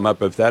question may come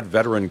up, if that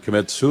veteran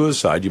commits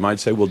suicide, you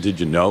might say, well, did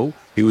you know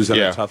he was in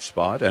a tough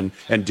spot? And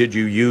did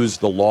you use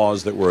the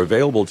laws that were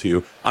available to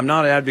you? I'm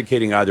not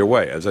advocating either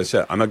way. As I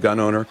said, I'm a gun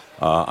owner.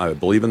 I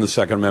believe in the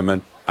Second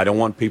Amendment. I don't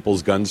want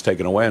people's guns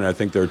taken away, and I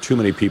think there are too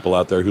many people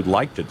out there who'd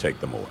like to take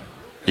them away.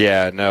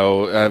 Yeah,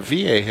 no,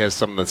 VA has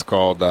something that's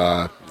called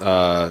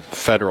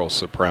federal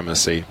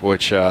supremacy,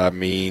 which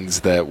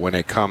means that when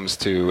it comes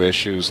to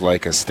issues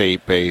like a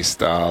state-based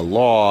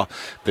law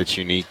that's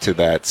unique to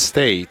that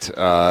state,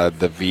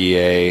 the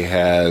VA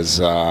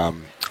has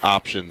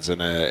options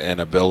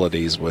and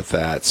abilities with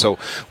that. So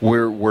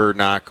we're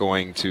not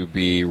going to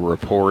be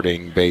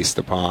reporting based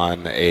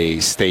upon a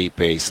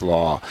state-based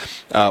law.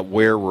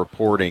 Where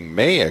reporting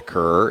may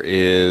occur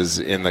is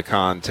in the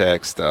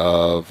context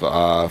of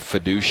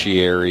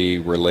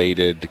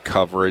fiduciary-related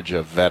coverage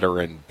of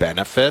veteran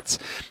benefits.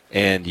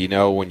 And,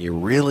 when you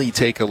really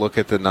take a look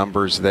at the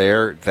numbers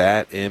there,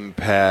 that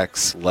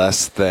impacts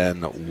less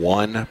than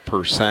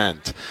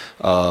 1%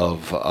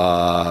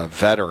 of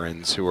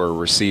veterans who are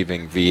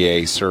receiving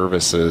VA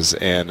services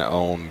and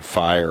own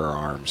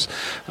firearms.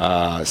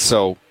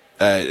 So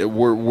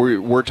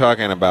we're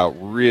talking about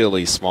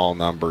really small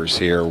numbers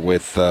here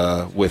with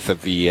the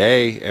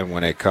VA, and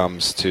when it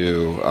comes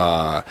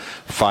to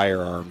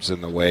firearms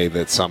in the way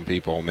that some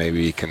people may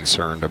be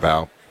concerned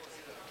about.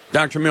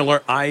 Dr.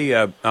 Miller,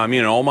 I mean,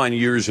 in all my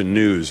years in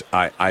news,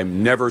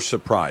 I'm never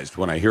surprised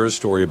when I hear a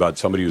story about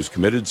somebody who's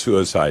committed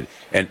suicide,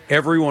 and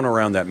everyone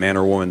around that man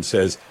or woman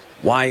says,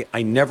 why,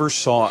 I never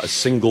saw a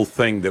single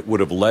thing that would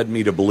have led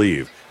me to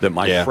believe that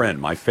my friend,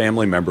 my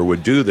family member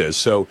would do this.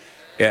 So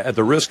at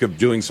the risk of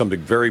doing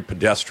something very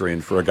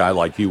pedestrian for a guy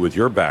like you with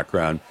your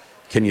background,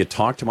 can you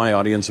talk to my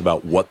audience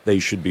about what they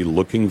should be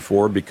looking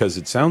for? Because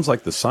it sounds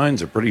like the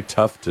signs are pretty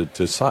tough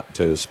to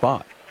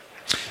spot.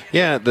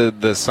 Yeah,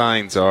 the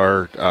signs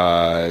are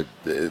aren't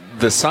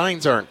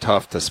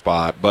tough to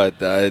spot, but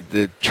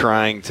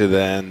trying to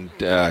then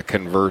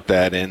convert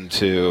that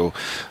into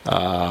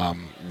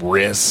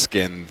risk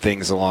and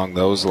things along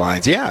those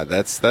lines. Yeah,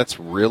 that's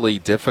really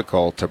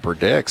difficult to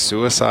predict.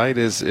 Suicide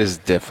is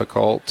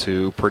difficult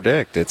to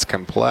predict. It's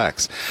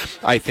complex.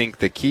 I think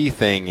the key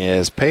thing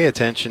is pay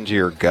attention to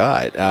your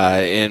gut.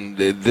 And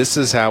this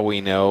is how we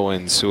know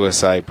in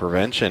suicide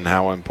prevention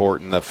how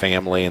important the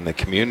family and the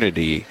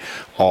community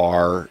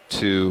are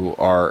to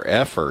our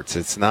efforts.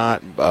 It's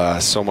not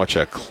so much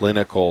a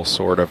clinical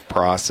sort of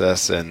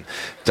process and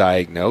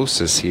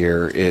diagnosis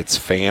here. It's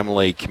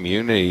family,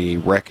 community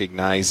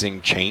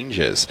recognizing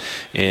changes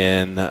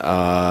in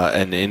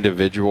an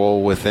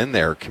individual within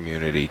their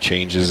community,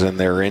 changes in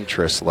their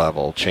interest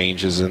level,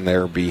 changes in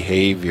their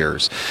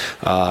behaviors,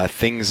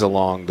 things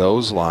along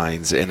those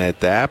lines. And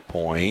at that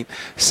point,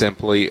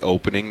 simply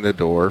opening the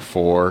door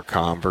for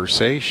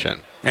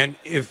conversation. And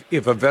if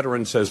a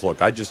veteran says, "Look,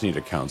 I just need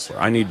a counselor.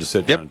 I need to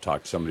sit down and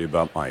talk to somebody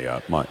about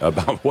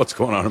about what's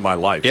going on in my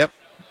life."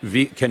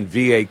 Can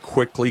VA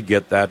quickly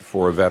get that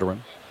for a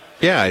veteran?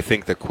 Yeah, I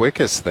think the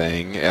quickest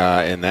thing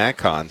in that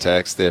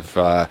context, if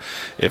a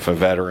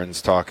veteran's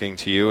talking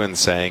to you and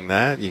saying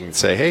that, you can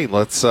say, "Hey,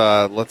 let's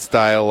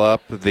dial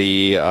up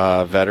the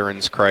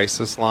Veterans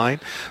Crisis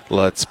Line.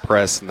 Let's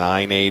press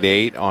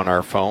 988 on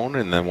our phone,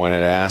 and then when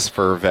it asks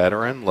for a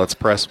veteran, let's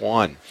press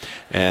 1,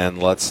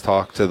 and let's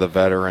talk to the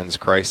Veterans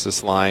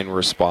Crisis Line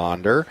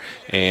responder,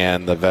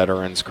 and the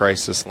Veterans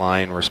Crisis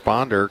Line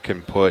responder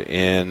can put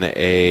in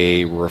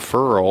a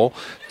referral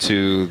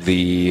to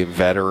the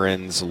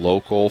veteran's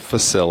local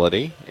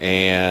facility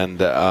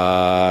and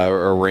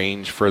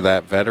arrange for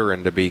that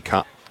veteran to be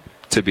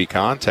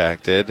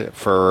contacted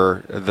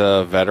for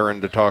the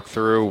veteran to talk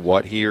through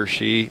what he or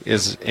she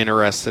is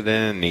interested in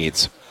and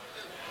needs.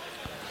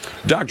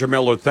 Dr.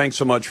 Miller, thanks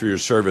so much for your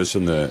service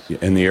in the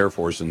Air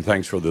Force, and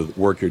thanks for the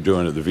work you're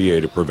doing at the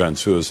VA to prevent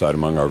suicide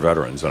among our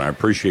veterans. And I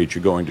appreciate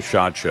you going to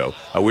SHOT Show.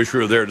 I wish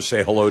we were there to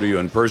say hello to you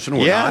in person.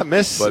 We're not,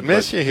 miss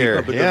you here. Keep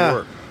up the good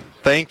work.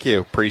 Thank you.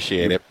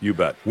 Appreciate it. You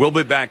bet. We'll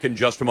be back in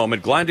just a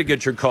moment. Glad to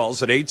get your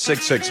calls at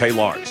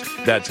 866-HEY-LARS.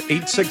 That's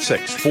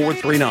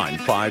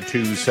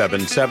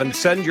 866-439-5277.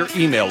 Send your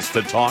emails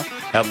to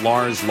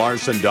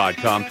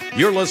talk@LarsLarson.com.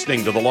 You're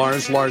listening to The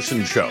Lars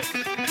Larson Show.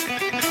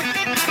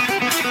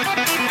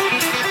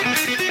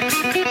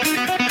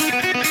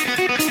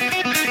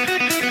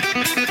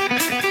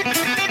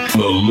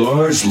 The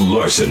Lars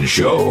Larson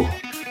Show.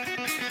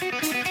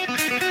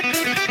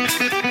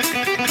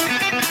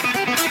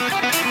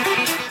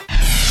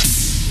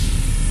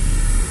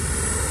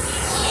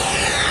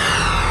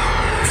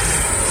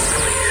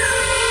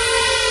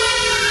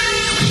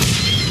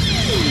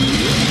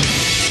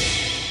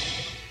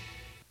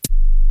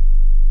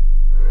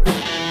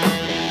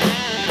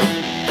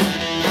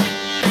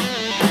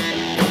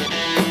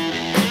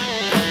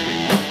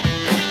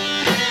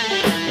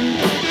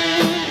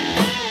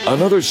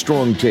 Another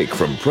strong take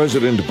from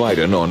President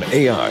Biden on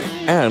AI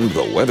and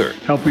the weather.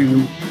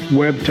 Helping the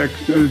Webb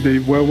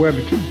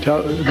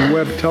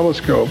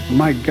telescope.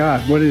 My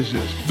God, what is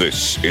this?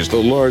 This is the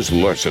Lars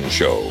Larson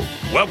Show.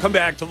 Welcome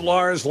back to the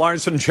Lars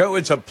Larson Show.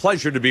 It's a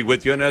pleasure to be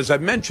with you. And as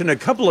I've mentioned a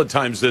couple of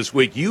times this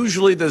week,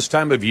 usually this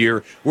time of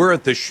year, we're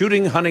at the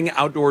Shooting Hunting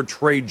Outdoor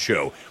Trade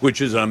Show,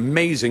 which is an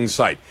amazing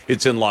site.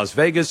 It's in Las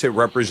Vegas. It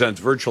represents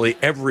virtually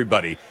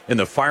everybody in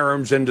the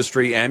firearms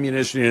industry,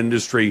 ammunition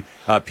industry,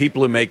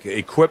 people who make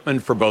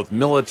equipment for both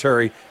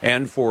military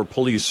and for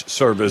police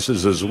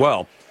services as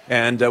well.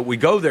 And we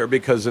go there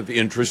because of the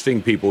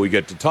interesting people we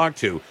get to talk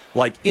to,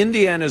 like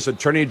Indiana's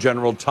Attorney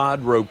General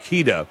Todd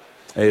Rokita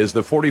is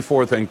the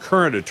 44th and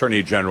current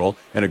Attorney General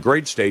in a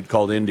great state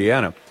called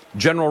Indiana.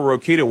 General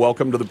Rokita,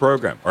 welcome to the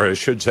program, or I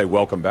should say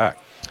welcome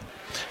back.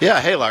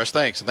 Yeah, hey, Lars,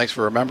 thanks. And thanks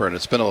for remembering.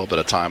 It's been a little bit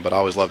of time, but I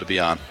always love to be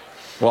on.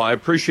 Well, I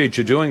appreciate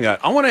you doing that.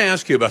 I want to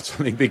ask you about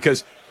something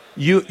because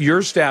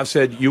your staff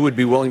said you would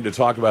be willing to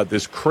talk about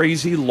this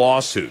crazy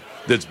lawsuit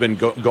that's been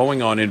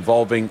going on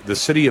involving the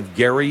city of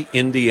Gary,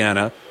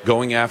 Indiana,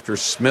 going after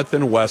Smith &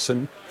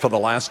 Wesson for the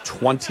last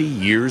 20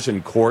 years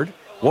in court.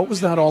 What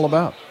was that all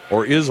about,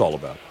 or is all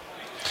about?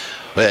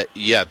 But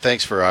yeah,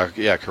 thanks for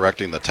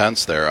correcting the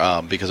tense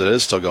there, because it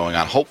is still going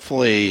on.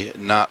 Hopefully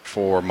not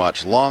for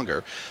much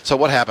longer. So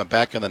what happened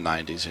back in the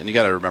 90s, and you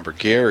got to remember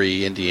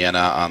Gary, Indiana,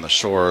 on the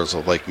shores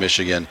of Lake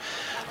Michigan,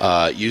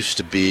 used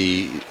to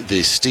be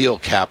the steel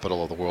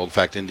capital of the world. In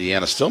fact,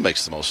 Indiana still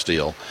makes the most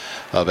steel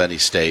of any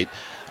state.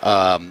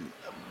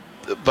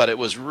 But it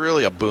was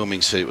really a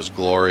booming city. It was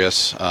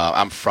glorious.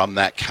 I'm from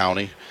that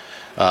county.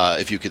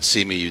 If you could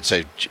see me, you'd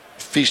say,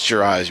 feast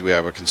your eyes. We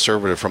have a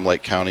conservative from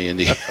Lake County,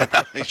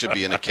 Indiana. He should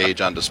be in a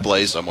cage on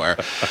display somewhere.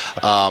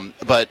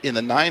 But in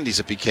the 90s,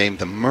 it became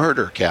the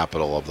murder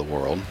capital of the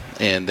world.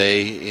 And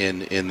they,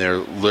 in their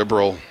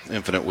liberal,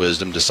 infinite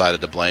wisdom,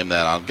 decided to blame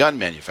that on gun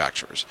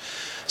manufacturers.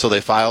 So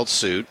they filed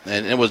suit,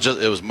 and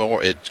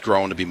it's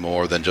grown to be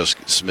more than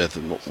just Smith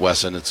 &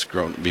 Wesson. It's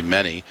grown to be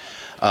many.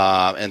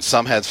 And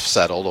some have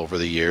settled over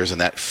the years,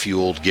 and that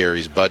fueled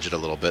Gary's budget a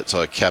little bit,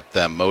 so it kept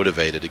them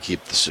motivated to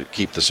keep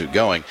the suit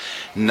going.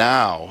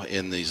 Now,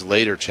 in these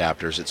later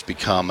chapters, it's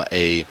become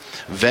a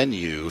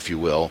venue, if you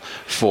will,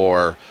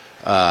 for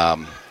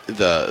the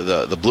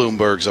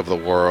Bloombergs of the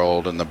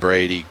world and the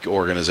Brady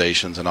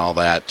organizations and all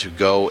that to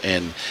go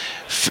and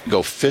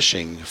go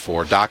fishing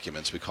for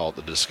documents. We call it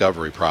the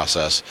discovery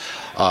process,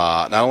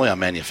 not only on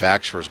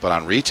manufacturers but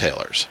on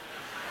retailers.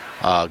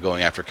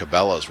 Going after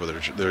Cabela's,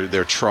 where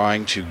they're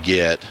trying to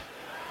get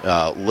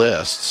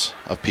lists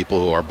of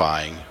people who are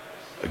buying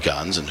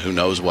guns and who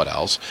knows what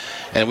else,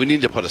 and we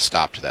need to put a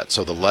stop to that.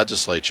 So the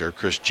legislature,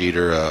 Chris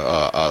Jeter,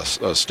 a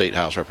state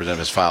house representative,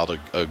 has filed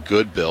a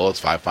good bill.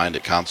 I find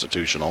it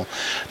constitutional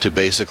to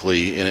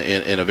basically,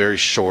 in a very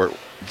short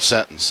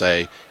sentence,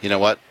 say, you know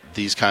what?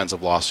 These kinds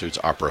of lawsuits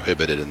are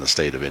prohibited in the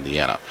state of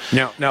Indiana.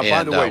 Now,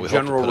 by the way,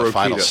 General Rokita, a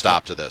final Rokita,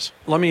 stop to this.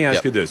 Let me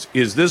ask you this: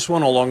 is this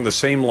one along the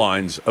same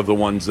lines of the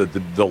ones that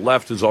the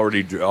left has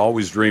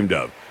always dreamed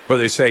of, where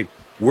they say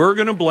we're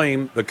going to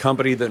blame the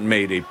company that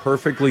made a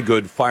perfectly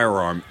good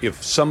firearm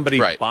if somebody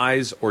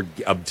buys or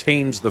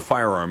obtains the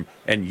firearm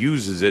and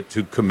uses it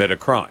to commit a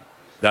crime?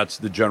 That's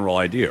the general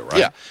idea, right?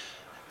 Yeah.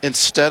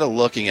 instead of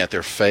looking at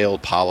their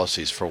failed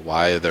policies for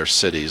why their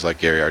cities, like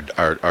Gary,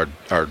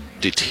 are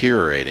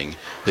deteriorating,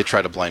 they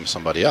try to blame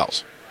somebody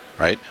else,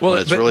 right? Well,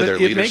 when it's really their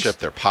leadership,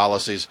 their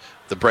policies,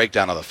 the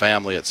breakdown of the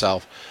family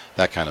itself,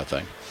 that kind of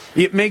thing.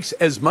 It makes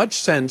as much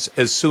sense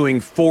as suing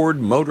Ford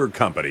Motor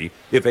Company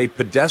if a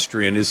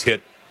pedestrian is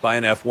hit by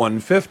an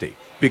F-150,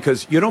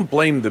 because you don't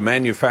blame the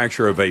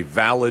manufacturer of a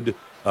valid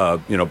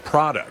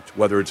product,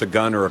 whether it's a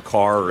gun or a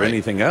car or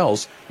anything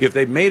else. If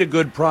they've made a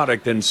good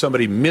product and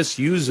somebody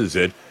misuses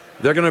it,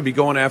 they're going to be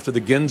going after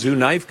the Ginzu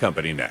Knife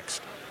Company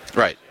next.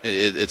 Right.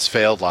 It's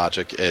failed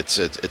logic.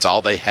 It's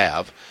all they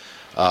have.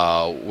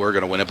 We're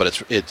going to win it,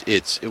 but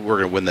we're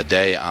going to win the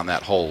day on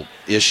that whole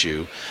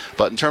issue.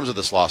 But in terms of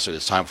this lawsuit,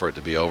 it's time for it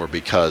to be over,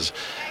 because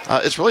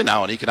it's really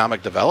now an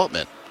economic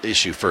development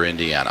issue for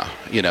Indiana.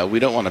 We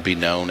don't want to be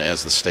known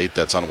as the state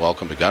that's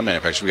unwelcome to gun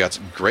manufacturers. We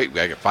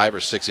got 5 or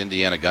 6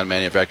 Indiana gun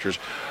manufacturers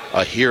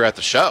here at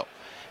the show.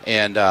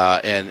 And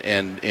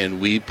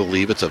we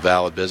believe it's a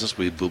valid business.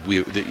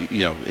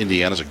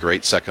 Indiana's a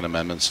great Second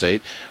Amendment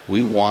state.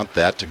 We want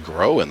that to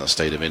grow in the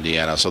state of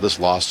Indiana. So this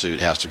lawsuit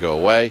has to go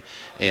away,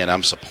 and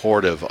I'm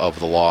supportive of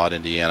the law in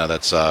Indiana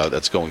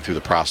that's going through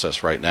the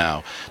process right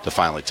now to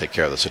finally take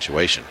care of the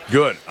situation.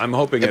 Good. I'm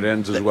hoping it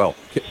ends as well.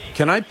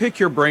 Can I pick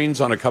your brains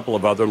on a couple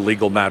of other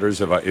legal matters,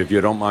 if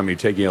you don't mind me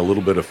taking a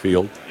little bit of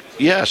field?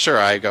 Yeah, sure.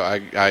 I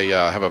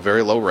have a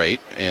very low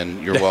rate,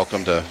 and you're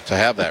welcome to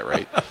have that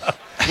rate.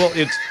 Well,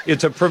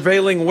 it's a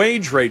prevailing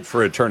wage rate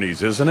for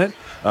attorneys, isn't it?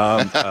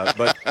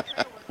 But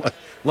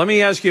let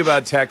me ask you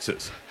about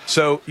Texas.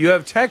 So you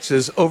have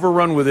Texas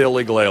overrun with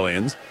illegal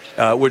aliens,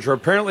 which are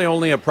apparently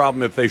only a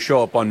problem if they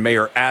show up on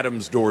Mayor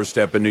Adams'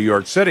 doorstep in New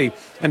York City.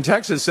 And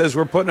Texas says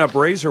we're putting up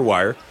razor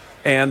wire,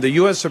 and the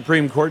U.S.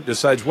 Supreme Court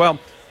decides, well,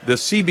 the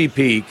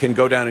CBP can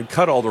go down and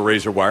cut all the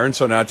razor wire. And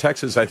so now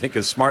Texas, I think,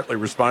 has smartly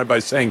responded by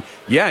saying,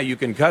 yeah, you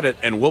can cut it,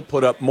 and we'll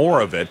put up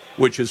more of it,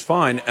 which is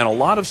fine. And a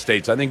lot of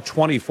states, I think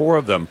 24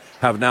 of them,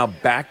 have now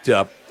backed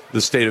up the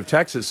state of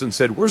Texas and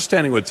said, we're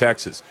standing with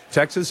Texas.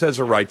 Texas has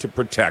a right to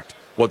protect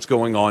what's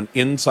going on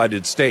inside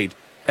its state.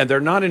 And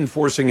they're not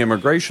enforcing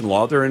immigration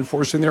law. They're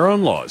enforcing their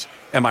own laws.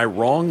 Am I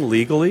wrong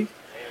legally?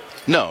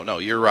 No,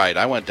 you're right.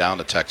 I went down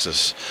to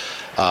Texas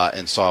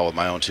and saw with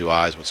my own 2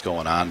 eyes what's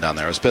going on down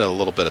there. It's been a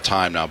little bit of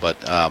time now, but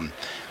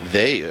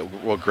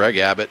Greg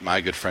Abbott, my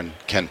good friend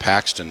Ken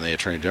Paxton, the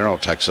Attorney General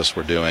of Texas,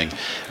 were doing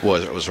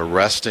was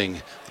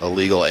arresting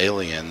illegal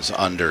aliens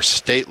under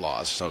state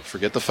laws. So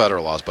forget the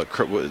federal laws, but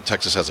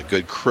Texas has a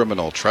good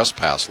criminal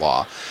trespass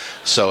law.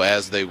 So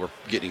as they were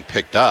getting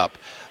picked up,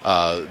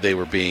 they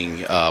were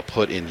being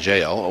put in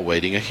jail,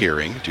 awaiting a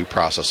hearing, due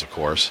process, of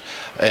course,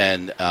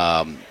 and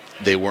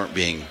they weren't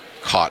being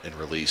caught and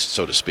released,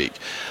 so to speak.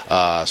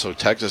 So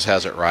Texas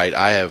has it right.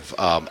 I have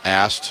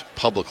asked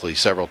publicly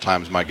several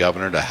times my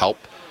governor to help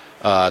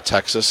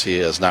Texas. He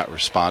has not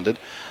responded.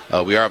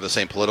 We are of the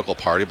same political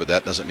party, but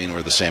that doesn't mean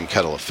we're the same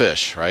kettle of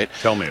fish, right?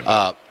 Tell me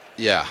about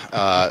it. Yeah.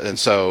 And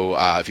so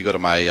if you go to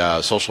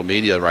my social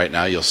media right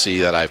now, you'll see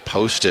that I've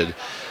posted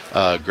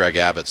Greg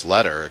Abbott's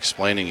letter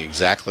explaining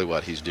exactly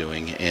what he's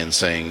doing and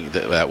saying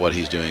that what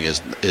he's doing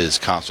is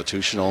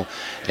constitutional,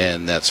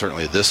 and that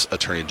certainly this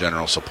Attorney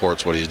General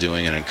supports what he's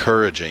doing and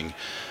encouraging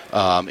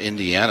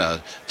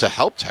Indiana to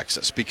help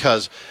Texas,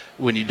 because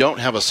when you don't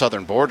have a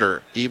southern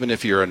border, even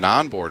if you're a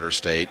non-border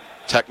state,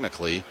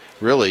 technically,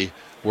 really,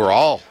 we're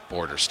all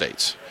border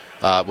states.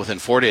 Within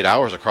 48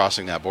 hours of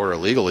crossing that border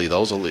illegally,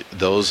 those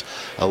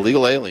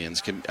illegal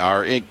aliens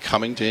are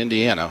coming to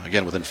Indiana,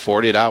 again, within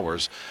 48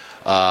 hours.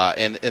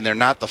 And they're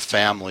not the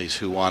families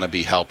who want to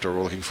be helped or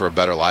looking for a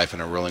better life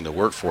and are willing to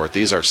work for it.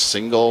 These are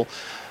single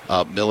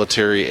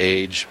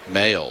military-age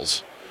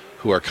males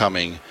who are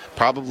coming,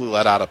 probably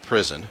let out of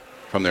prison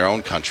from their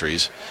own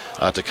countries,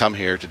 to come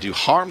here to do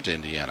harm to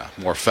Indiana.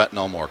 More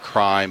fentanyl, more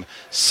crime,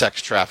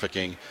 sex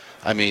trafficking.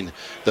 I mean,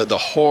 the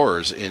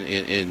horrors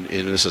in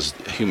this is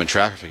Human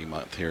Trafficking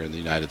Month here in the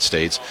United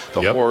States.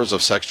 The horrors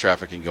of sex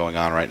trafficking going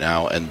on right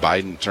now, and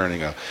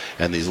Biden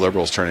and these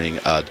liberals turning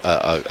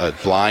a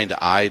blind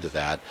eye to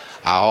that,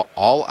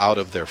 all out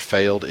of their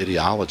failed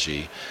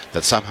ideology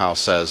that somehow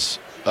says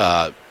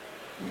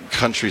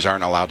countries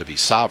aren't allowed to be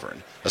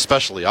sovereign,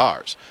 especially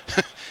ours.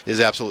 Is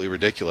absolutely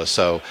ridiculous.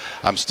 So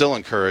I'm still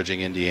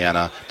encouraging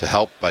Indiana to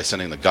help by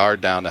sending the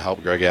Guard down to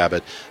help Greg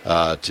Abbott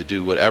to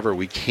do whatever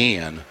we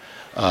can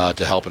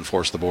to help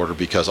enforce the border,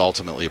 because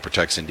ultimately it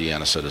protects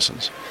Indiana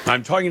citizens.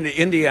 I'm talking to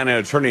Indiana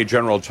Attorney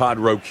General Todd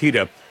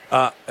Rokita.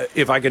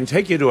 If I can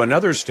take you to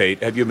another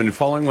state, have you been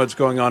following what's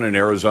going on in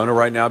Arizona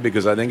right now?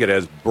 Because I think it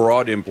has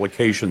broad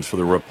implications for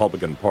the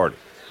Republican Party.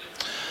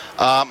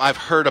 I've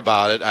heard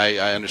about it.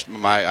 I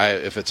understand.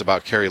 If it's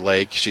about Carrie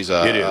Lake, she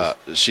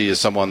is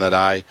someone that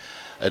I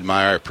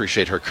admire. I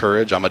appreciate her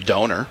courage. I'm a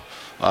donor.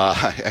 I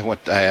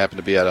happened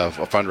to be at a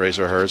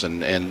fundraiser of hers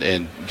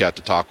and got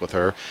to talk with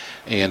her,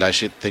 and I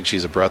think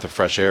she's a breath of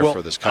fresh air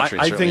for this country.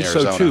 I think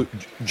Arizona. So too,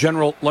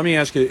 General. Let me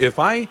ask you: if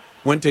I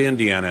went to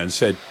Indiana and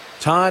said,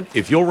 "Todd,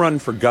 if you'll run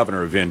for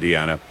governor of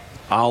Indiana,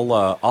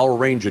 I'll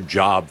arrange a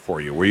job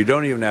for you where you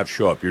don't even have to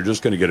show up. You're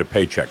just going to get a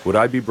paycheck," would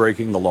I be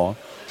breaking the law?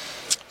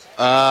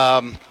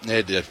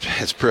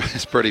 It's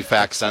pretty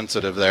fact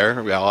sensitive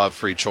there. We all have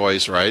free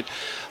choice, right?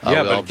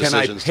 Yeah, but can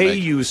I pay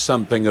you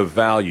something of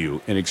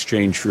value in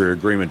exchange for your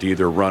agreement to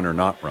either run or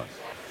not run?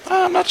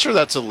 I'm not sure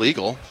that's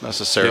illegal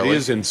necessarily. It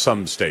is in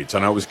some states,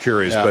 and I was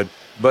curious, Yeah.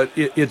 but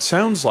it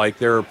sounds like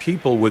there are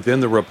people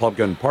within the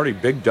Republican Party,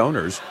 big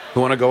donors,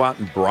 who want to go out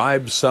and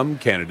bribe some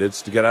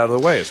candidates to get out of the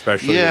way,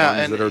 especially the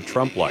ones that are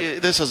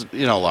Trump-like. This is,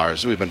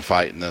 Lars, we've been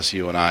fighting this,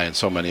 you and I and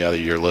so many other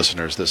your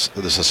listeners,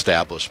 this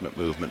establishment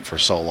movement for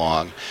so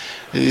long.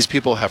 These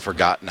people have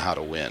forgotten how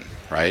to win,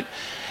 right?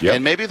 Yep.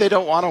 And maybe they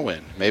don't want to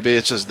win. Maybe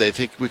it's just they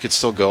think we could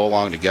still go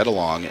along to get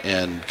along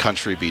and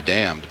country be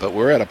damned. But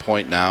we're at a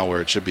point now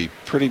where it should be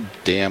pretty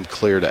damn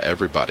clear to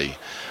everybody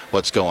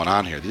what's going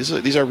on here.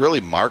 These are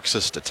really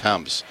Marxist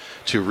attempts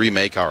to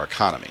remake our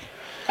economy.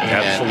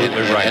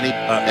 Absolutely right.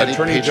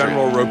 Attorney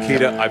General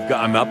Rokita,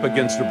 I'm up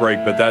against a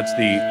break, but that's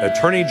the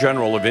Attorney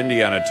General of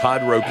Indiana,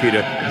 Todd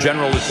Rokita.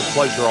 General, it's a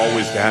pleasure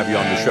always to have you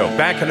on the show.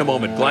 Back in a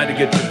moment. Glad to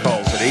get your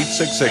calls at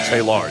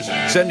 866-HEY-LARS.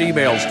 Send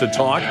emails to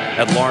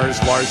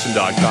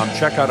talk@LarsLarson.com.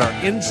 Check out our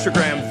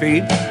Instagram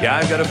feed. Yeah,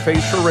 I've got a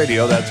face for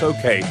radio. That's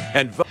okay.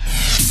 And vote.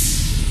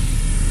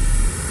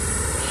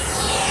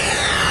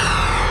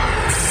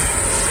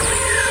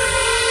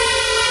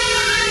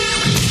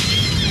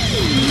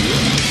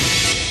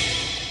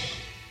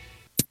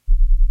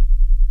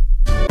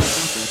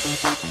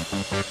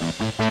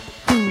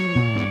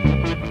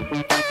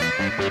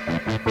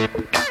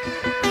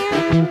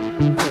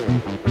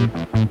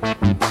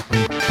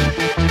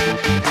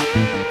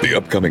 The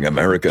upcoming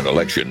American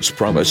elections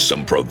promise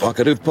some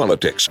provocative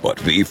politics,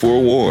 but be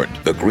forewarned,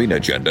 the green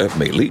agenda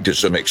may lead to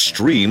some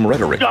extreme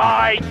rhetoric.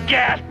 Die,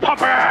 gas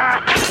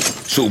pumper!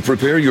 So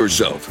prepare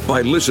yourself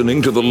by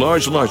listening to The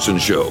Lars Larson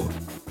Show.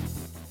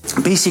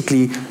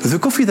 Basically, the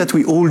coffee that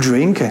we all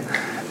drink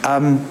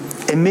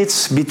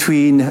emits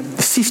between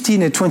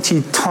 15 and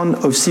 20 tons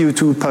of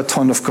CO2 per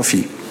ton of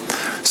coffee.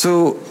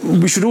 So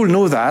we should all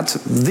know that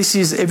this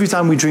is every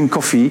time we drink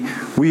coffee,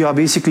 we are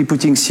basically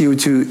putting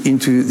CO2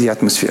 into the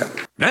atmosphere.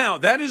 Now,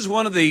 that is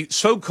one of the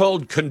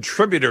so-called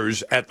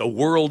contributors at the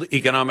World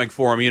Economic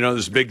Forum. You know,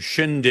 this big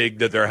shindig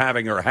that they're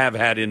having or have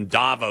had in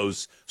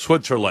Davos,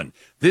 Switzerland.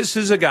 This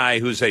is a guy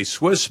who's a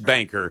Swiss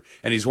banker,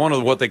 and he's one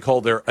of what they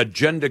call their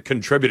agenda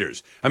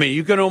contributors. I mean,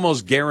 you can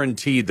almost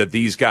guarantee that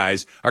these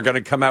guys are going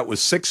to come out with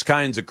 6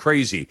 kinds of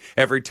crazy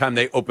every time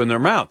they open their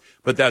mouth.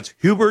 But that's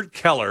Hubert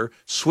Keller,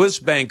 Swiss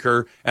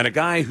banker, and a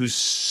guy who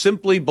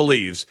simply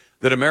believes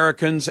that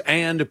Americans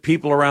and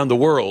people around the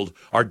world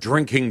are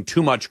drinking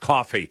too much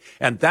coffee.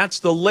 And that's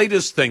the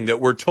latest thing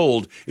that we're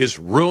told is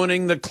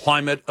ruining the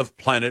climate of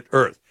planet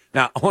Earth.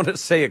 Now, I want to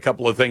say a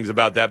couple of things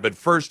about that, but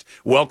first,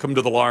 welcome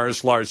to the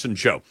Lars Larson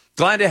Show.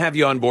 Glad to have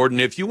you on board,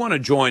 and if you want to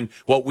join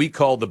what we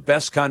call the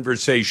best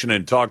conversation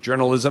in talk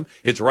journalism,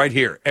 it's right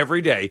here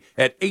every day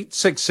at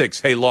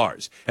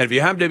 866-HEY-LARS. And if you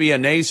happen to be a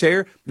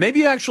naysayer, maybe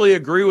you actually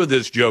agree with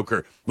this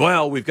joker.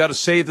 Well, we've got to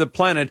save the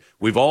planet.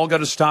 We've all got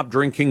to stop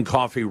drinking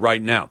coffee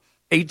right now.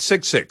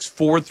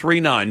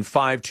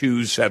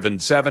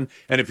 866-439-5277.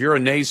 And if you're a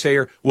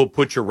naysayer, we'll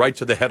put you right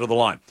to the head of the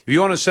line. If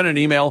you want to send an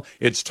email,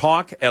 it's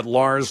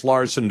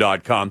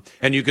talk@LarsLarson.com.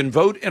 And you can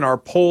vote in our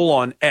poll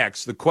on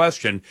X. The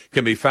question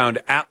can be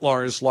found at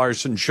Lars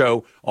Larson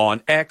Show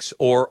on X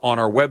or on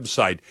our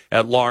website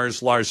at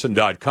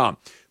LarsLarson.com.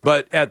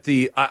 But I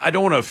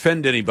don't want to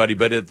offend anybody,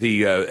 but at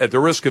the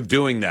risk of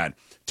doing that,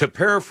 to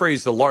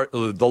paraphrase the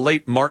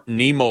late Martin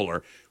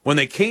Niemöller, when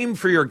they came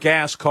for your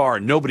gas car,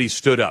 nobody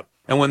stood up.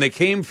 And when they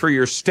came for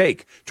your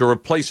steak to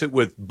replace it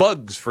with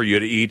bugs for you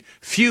to eat,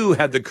 few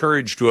had the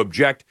courage to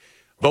object.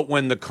 But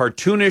when the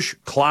cartoonish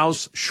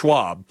Klaus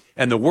Schwab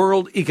and the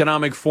World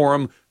Economic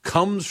Forum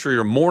comes for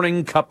your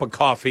morning cup of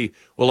coffee,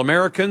 well,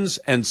 Americans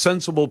and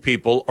sensible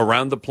people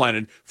around the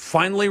planet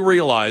finally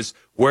realize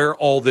where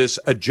all this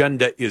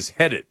agenda is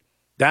headed.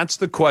 That's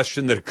the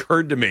question that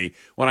occurred to me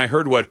when I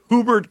heard what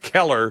Hubert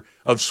Keller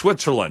of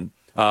Switzerland,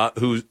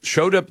 who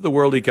showed up at the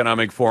World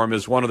Economic Forum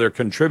as one of their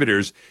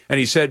contributors, and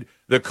he said,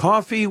 the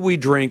coffee we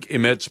drink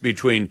emits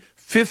between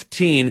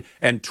 15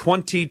 and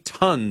 20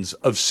 tons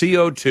of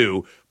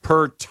CO2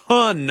 per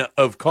ton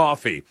of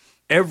coffee.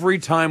 Every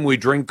time we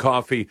drink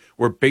coffee,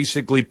 we're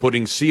basically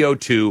putting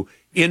CO2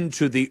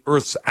 into the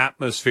Earth's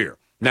atmosphere.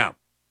 Now,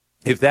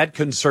 if that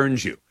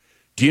concerns you,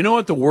 do you know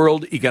what the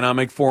World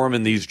Economic Forum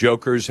and these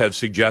jokers have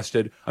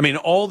suggested? I mean,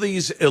 all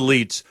these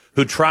elites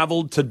who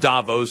traveled to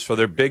Davos for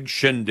their big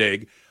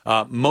shindig,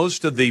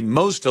 most of the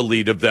most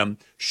elite of them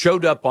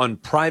showed up on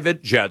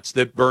private jets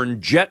that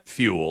burn jet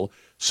fuel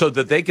so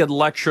that they could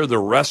lecture the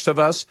rest of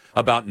us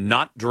about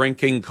not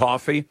drinking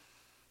coffee.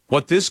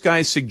 What this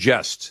guy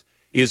suggests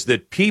is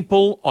that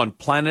people on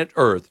planet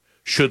Earth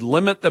should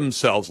limit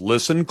themselves.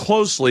 Listen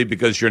closely,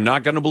 because you're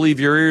not going to believe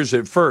your ears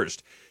at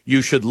first.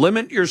 You should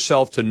limit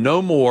yourself to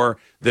no more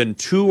than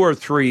 2 or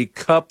 3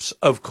 cups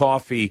of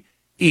coffee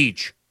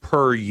each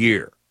per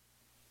year.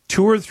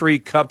 2 or 3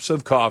 cups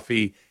of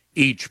coffee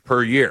each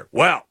per year.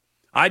 Well,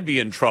 I'd be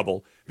in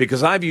trouble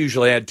because I've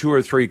usually had 2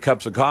 or 3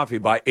 cups of coffee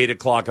by 8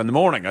 o'clock in the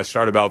morning. I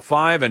start about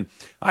 5, and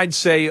I'd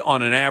say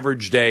on an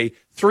average day,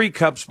 3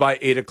 cups by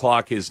 8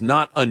 o'clock is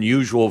not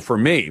unusual for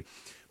me.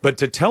 But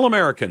to tell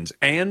Americans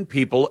and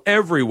people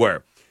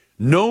everywhere,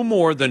 no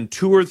more than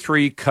 2 or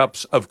 3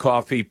 cups of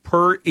coffee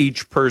per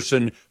each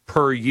person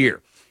per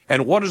year.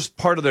 And what is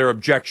part of their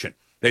objection?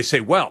 They say,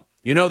 well,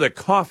 you know that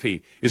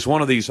coffee is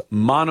one of these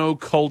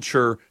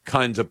monoculture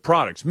kinds of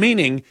products,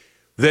 meaning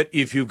that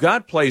if you've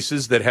got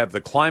places that have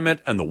the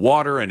climate and the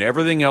water and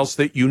everything else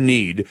that you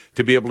need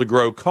to be able to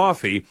grow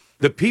coffee,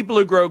 the people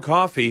who grow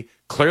coffee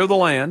clear the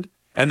land,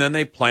 and then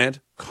they plant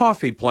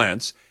coffee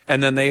plants,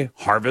 and then they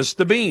harvest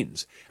the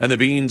beans. And the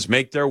beans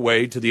make their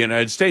way to the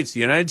United States. The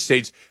United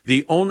States,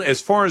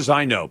 as far as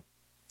I know,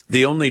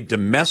 the only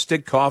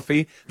domestic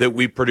coffee that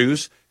we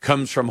produce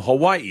comes from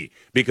Hawaii,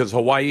 because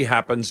Hawaii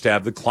happens to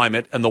have the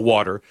climate and the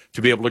water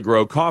to be able to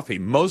grow coffee.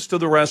 Most of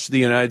the rest of the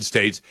United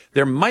States,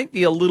 there might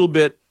be a little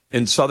bit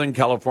in Southern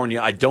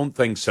California. I don't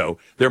think so.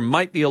 There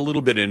might be a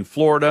little bit in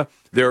Florida.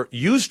 There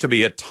used to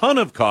be a ton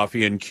of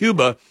coffee in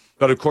Cuba,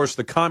 but of course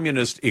the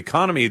communist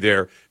economy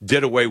there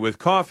did away with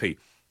coffee.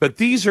 But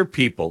these are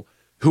people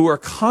who are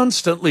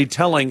constantly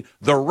telling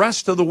the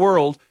rest of the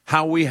world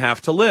how we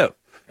have to live.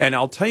 And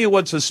I'll tell you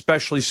what's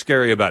especially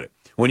scary about it.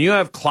 When you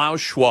have Klaus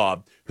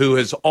Schwab, who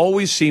has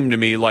always seemed to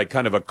me like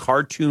kind of a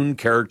cartoon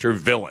character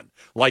villain,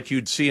 like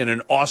you'd see in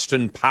an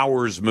Austin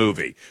Powers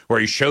movie, where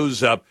he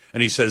shows up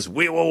and he says,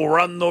 we will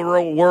run the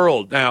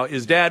world. Now,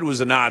 his dad was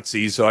a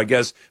Nazi, so I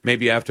guess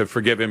maybe you have to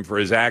forgive him for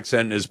his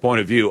accent and his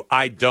point of view.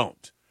 I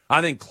don't.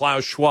 I think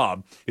Klaus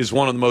Schwab is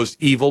one of the most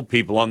evil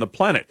people on the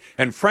planet.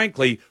 And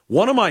frankly,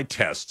 one of my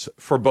tests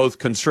for both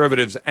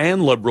conservatives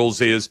and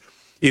liberals is,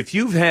 if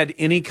you've had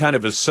any kind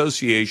of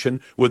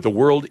association with the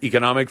World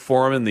Economic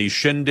Forum and these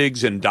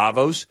shindigs in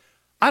Davos,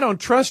 I don't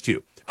trust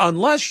you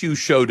unless you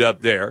showed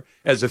up there,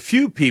 as a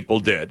few people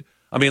did.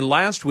 I mean,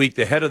 last week,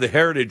 the head of the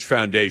Heritage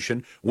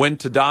Foundation went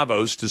to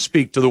Davos to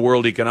speak to the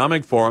World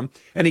Economic Forum,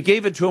 and he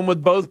gave it to him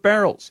with both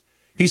barrels.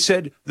 He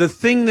said, the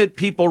thing that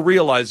people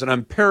realize, and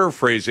I'm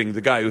paraphrasing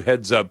the guy who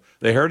heads up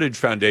the Heritage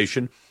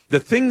Foundation, the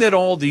thing that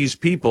all these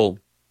people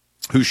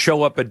who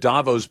show up at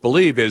Davos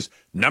believe is,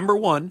 number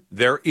one,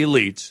 they're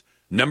elites.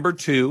 Number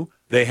two,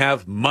 they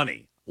have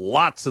money,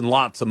 lots and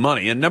lots of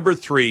money. And number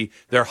three,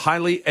 they're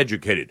highly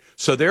educated.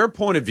 So their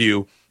point of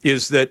view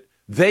is that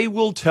they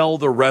will tell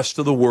the rest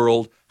of the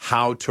world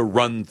how to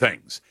run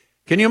things.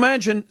 Can you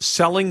imagine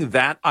selling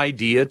that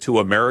idea to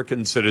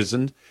American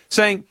citizens,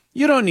 saying,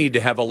 you don't need to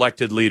have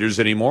elected leaders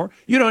anymore.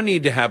 You don't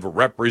need to have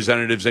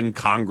representatives in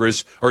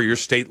Congress or your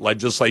state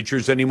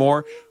legislatures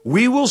anymore.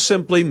 We will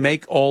simply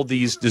make all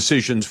these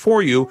decisions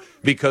for you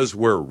because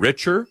we're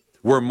richer,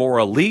 we're more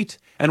elite,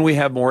 and we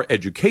have more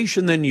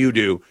education than you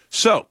do.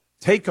 So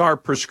take our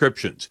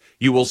prescriptions.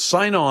 You will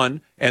sign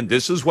on, and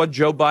this is what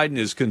Joe Biden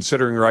is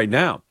considering right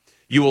now.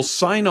 You will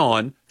sign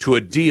on to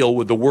a deal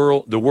with the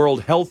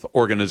World Health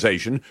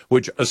Organization,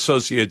 which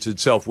associates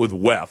itself with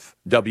WEF,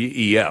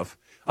 W-E-F,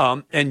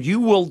 and you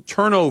will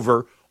turn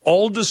over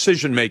all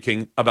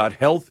decision-making about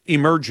health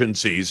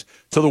emergencies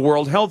to the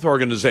World Health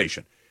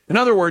Organization. In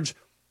other words,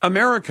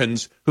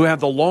 Americans who have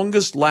the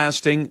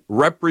longest-lasting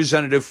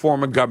representative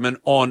form of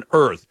government on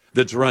earth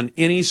that's run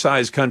any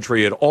size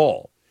country at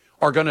all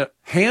are going to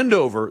hand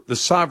over the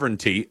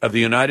sovereignty of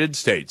the United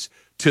States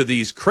to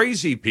these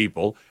crazy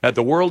people at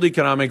the World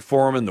Economic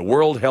Forum and the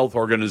World Health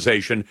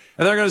Organization,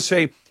 and they're going to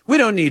say, we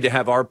don't need to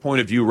have our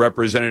point of view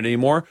represented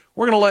anymore.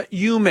 We're going to let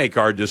you make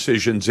our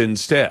decisions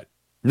instead.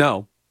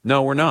 No,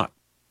 we're not.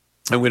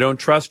 And we don't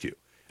trust you.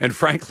 And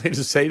frankly,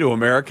 to say to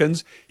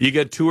Americans, you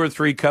get 2 or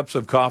 3 cups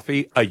of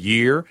coffee a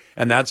year,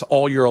 and that's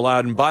all you're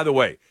allowed. And by the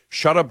way,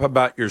 shut up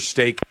about your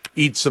steak,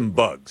 eat some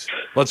bugs.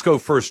 Let's go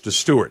first to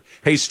Stuart.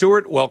 Hey,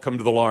 Stuart, welcome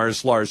to the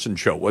Larson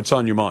Show. What's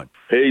on your mind?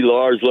 Hey,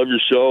 Lars, love your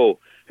show.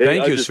 Hey,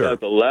 Thank you, just sir.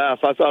 had to laugh.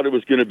 I thought it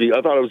was going to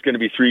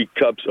be 3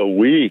 cups a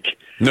week.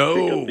 No,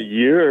 3 cups a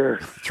year.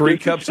 3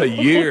 cups a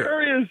year.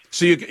 Hilarious.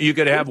 So you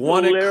could have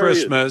one hilarious. at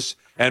Christmas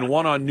and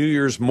one on New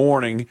Year's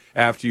morning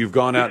after you've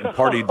gone out and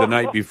partied the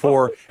night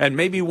before, and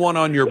maybe one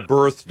on your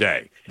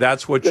birthday.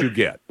 That's what you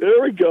get.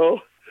 There we go.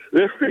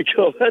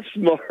 That's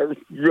smart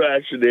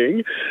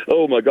rationing.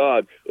 Oh, my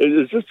God.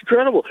 It's just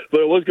incredible.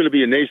 But I was going to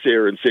be a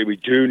naysayer and say we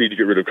do need to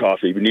get rid of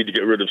coffee. We need to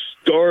get rid of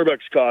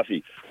Starbucks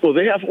coffee. Well,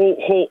 they have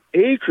whole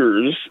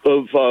acres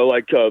of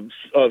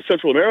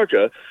Central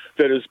America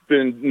that has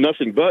been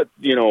nothing but,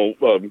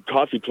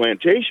 coffee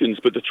plantations.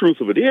 But the truth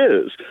of it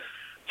is,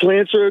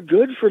 plants are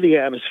good for the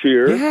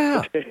atmosphere.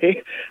 Yeah.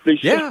 Okay?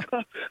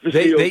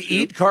 They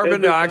eat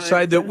carbon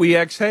dioxide that we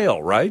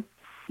exhale, right?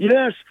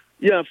 Yes.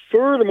 Yeah,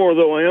 furthermore,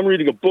 though, I am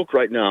reading a book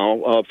right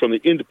now from the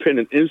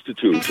Independent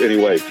Institute.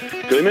 Anyway,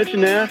 did I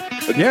mention that?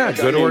 Yeah,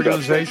 good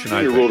organization.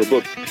 I wrote a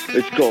book.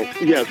 It's called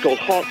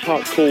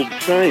Hot, Cold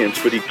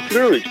Science, but he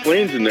clearly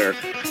explains in there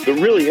that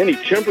really any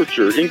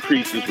temperature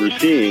increases we're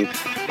seeing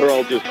are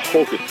all just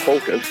hocus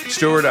pocus.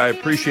 Stuart, I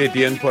appreciate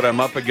the input. I'm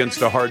up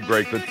against a hard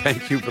break, but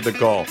thank you for the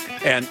call.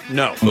 And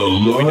no, The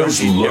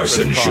Lars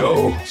Larson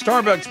Show.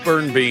 Starbucks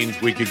burned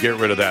beans, we could get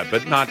rid of that,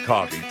 but not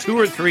coffee. 2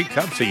 or 3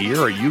 cups a year?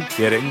 Are you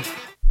kidding?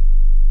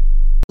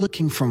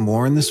 Looking for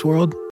more in this world?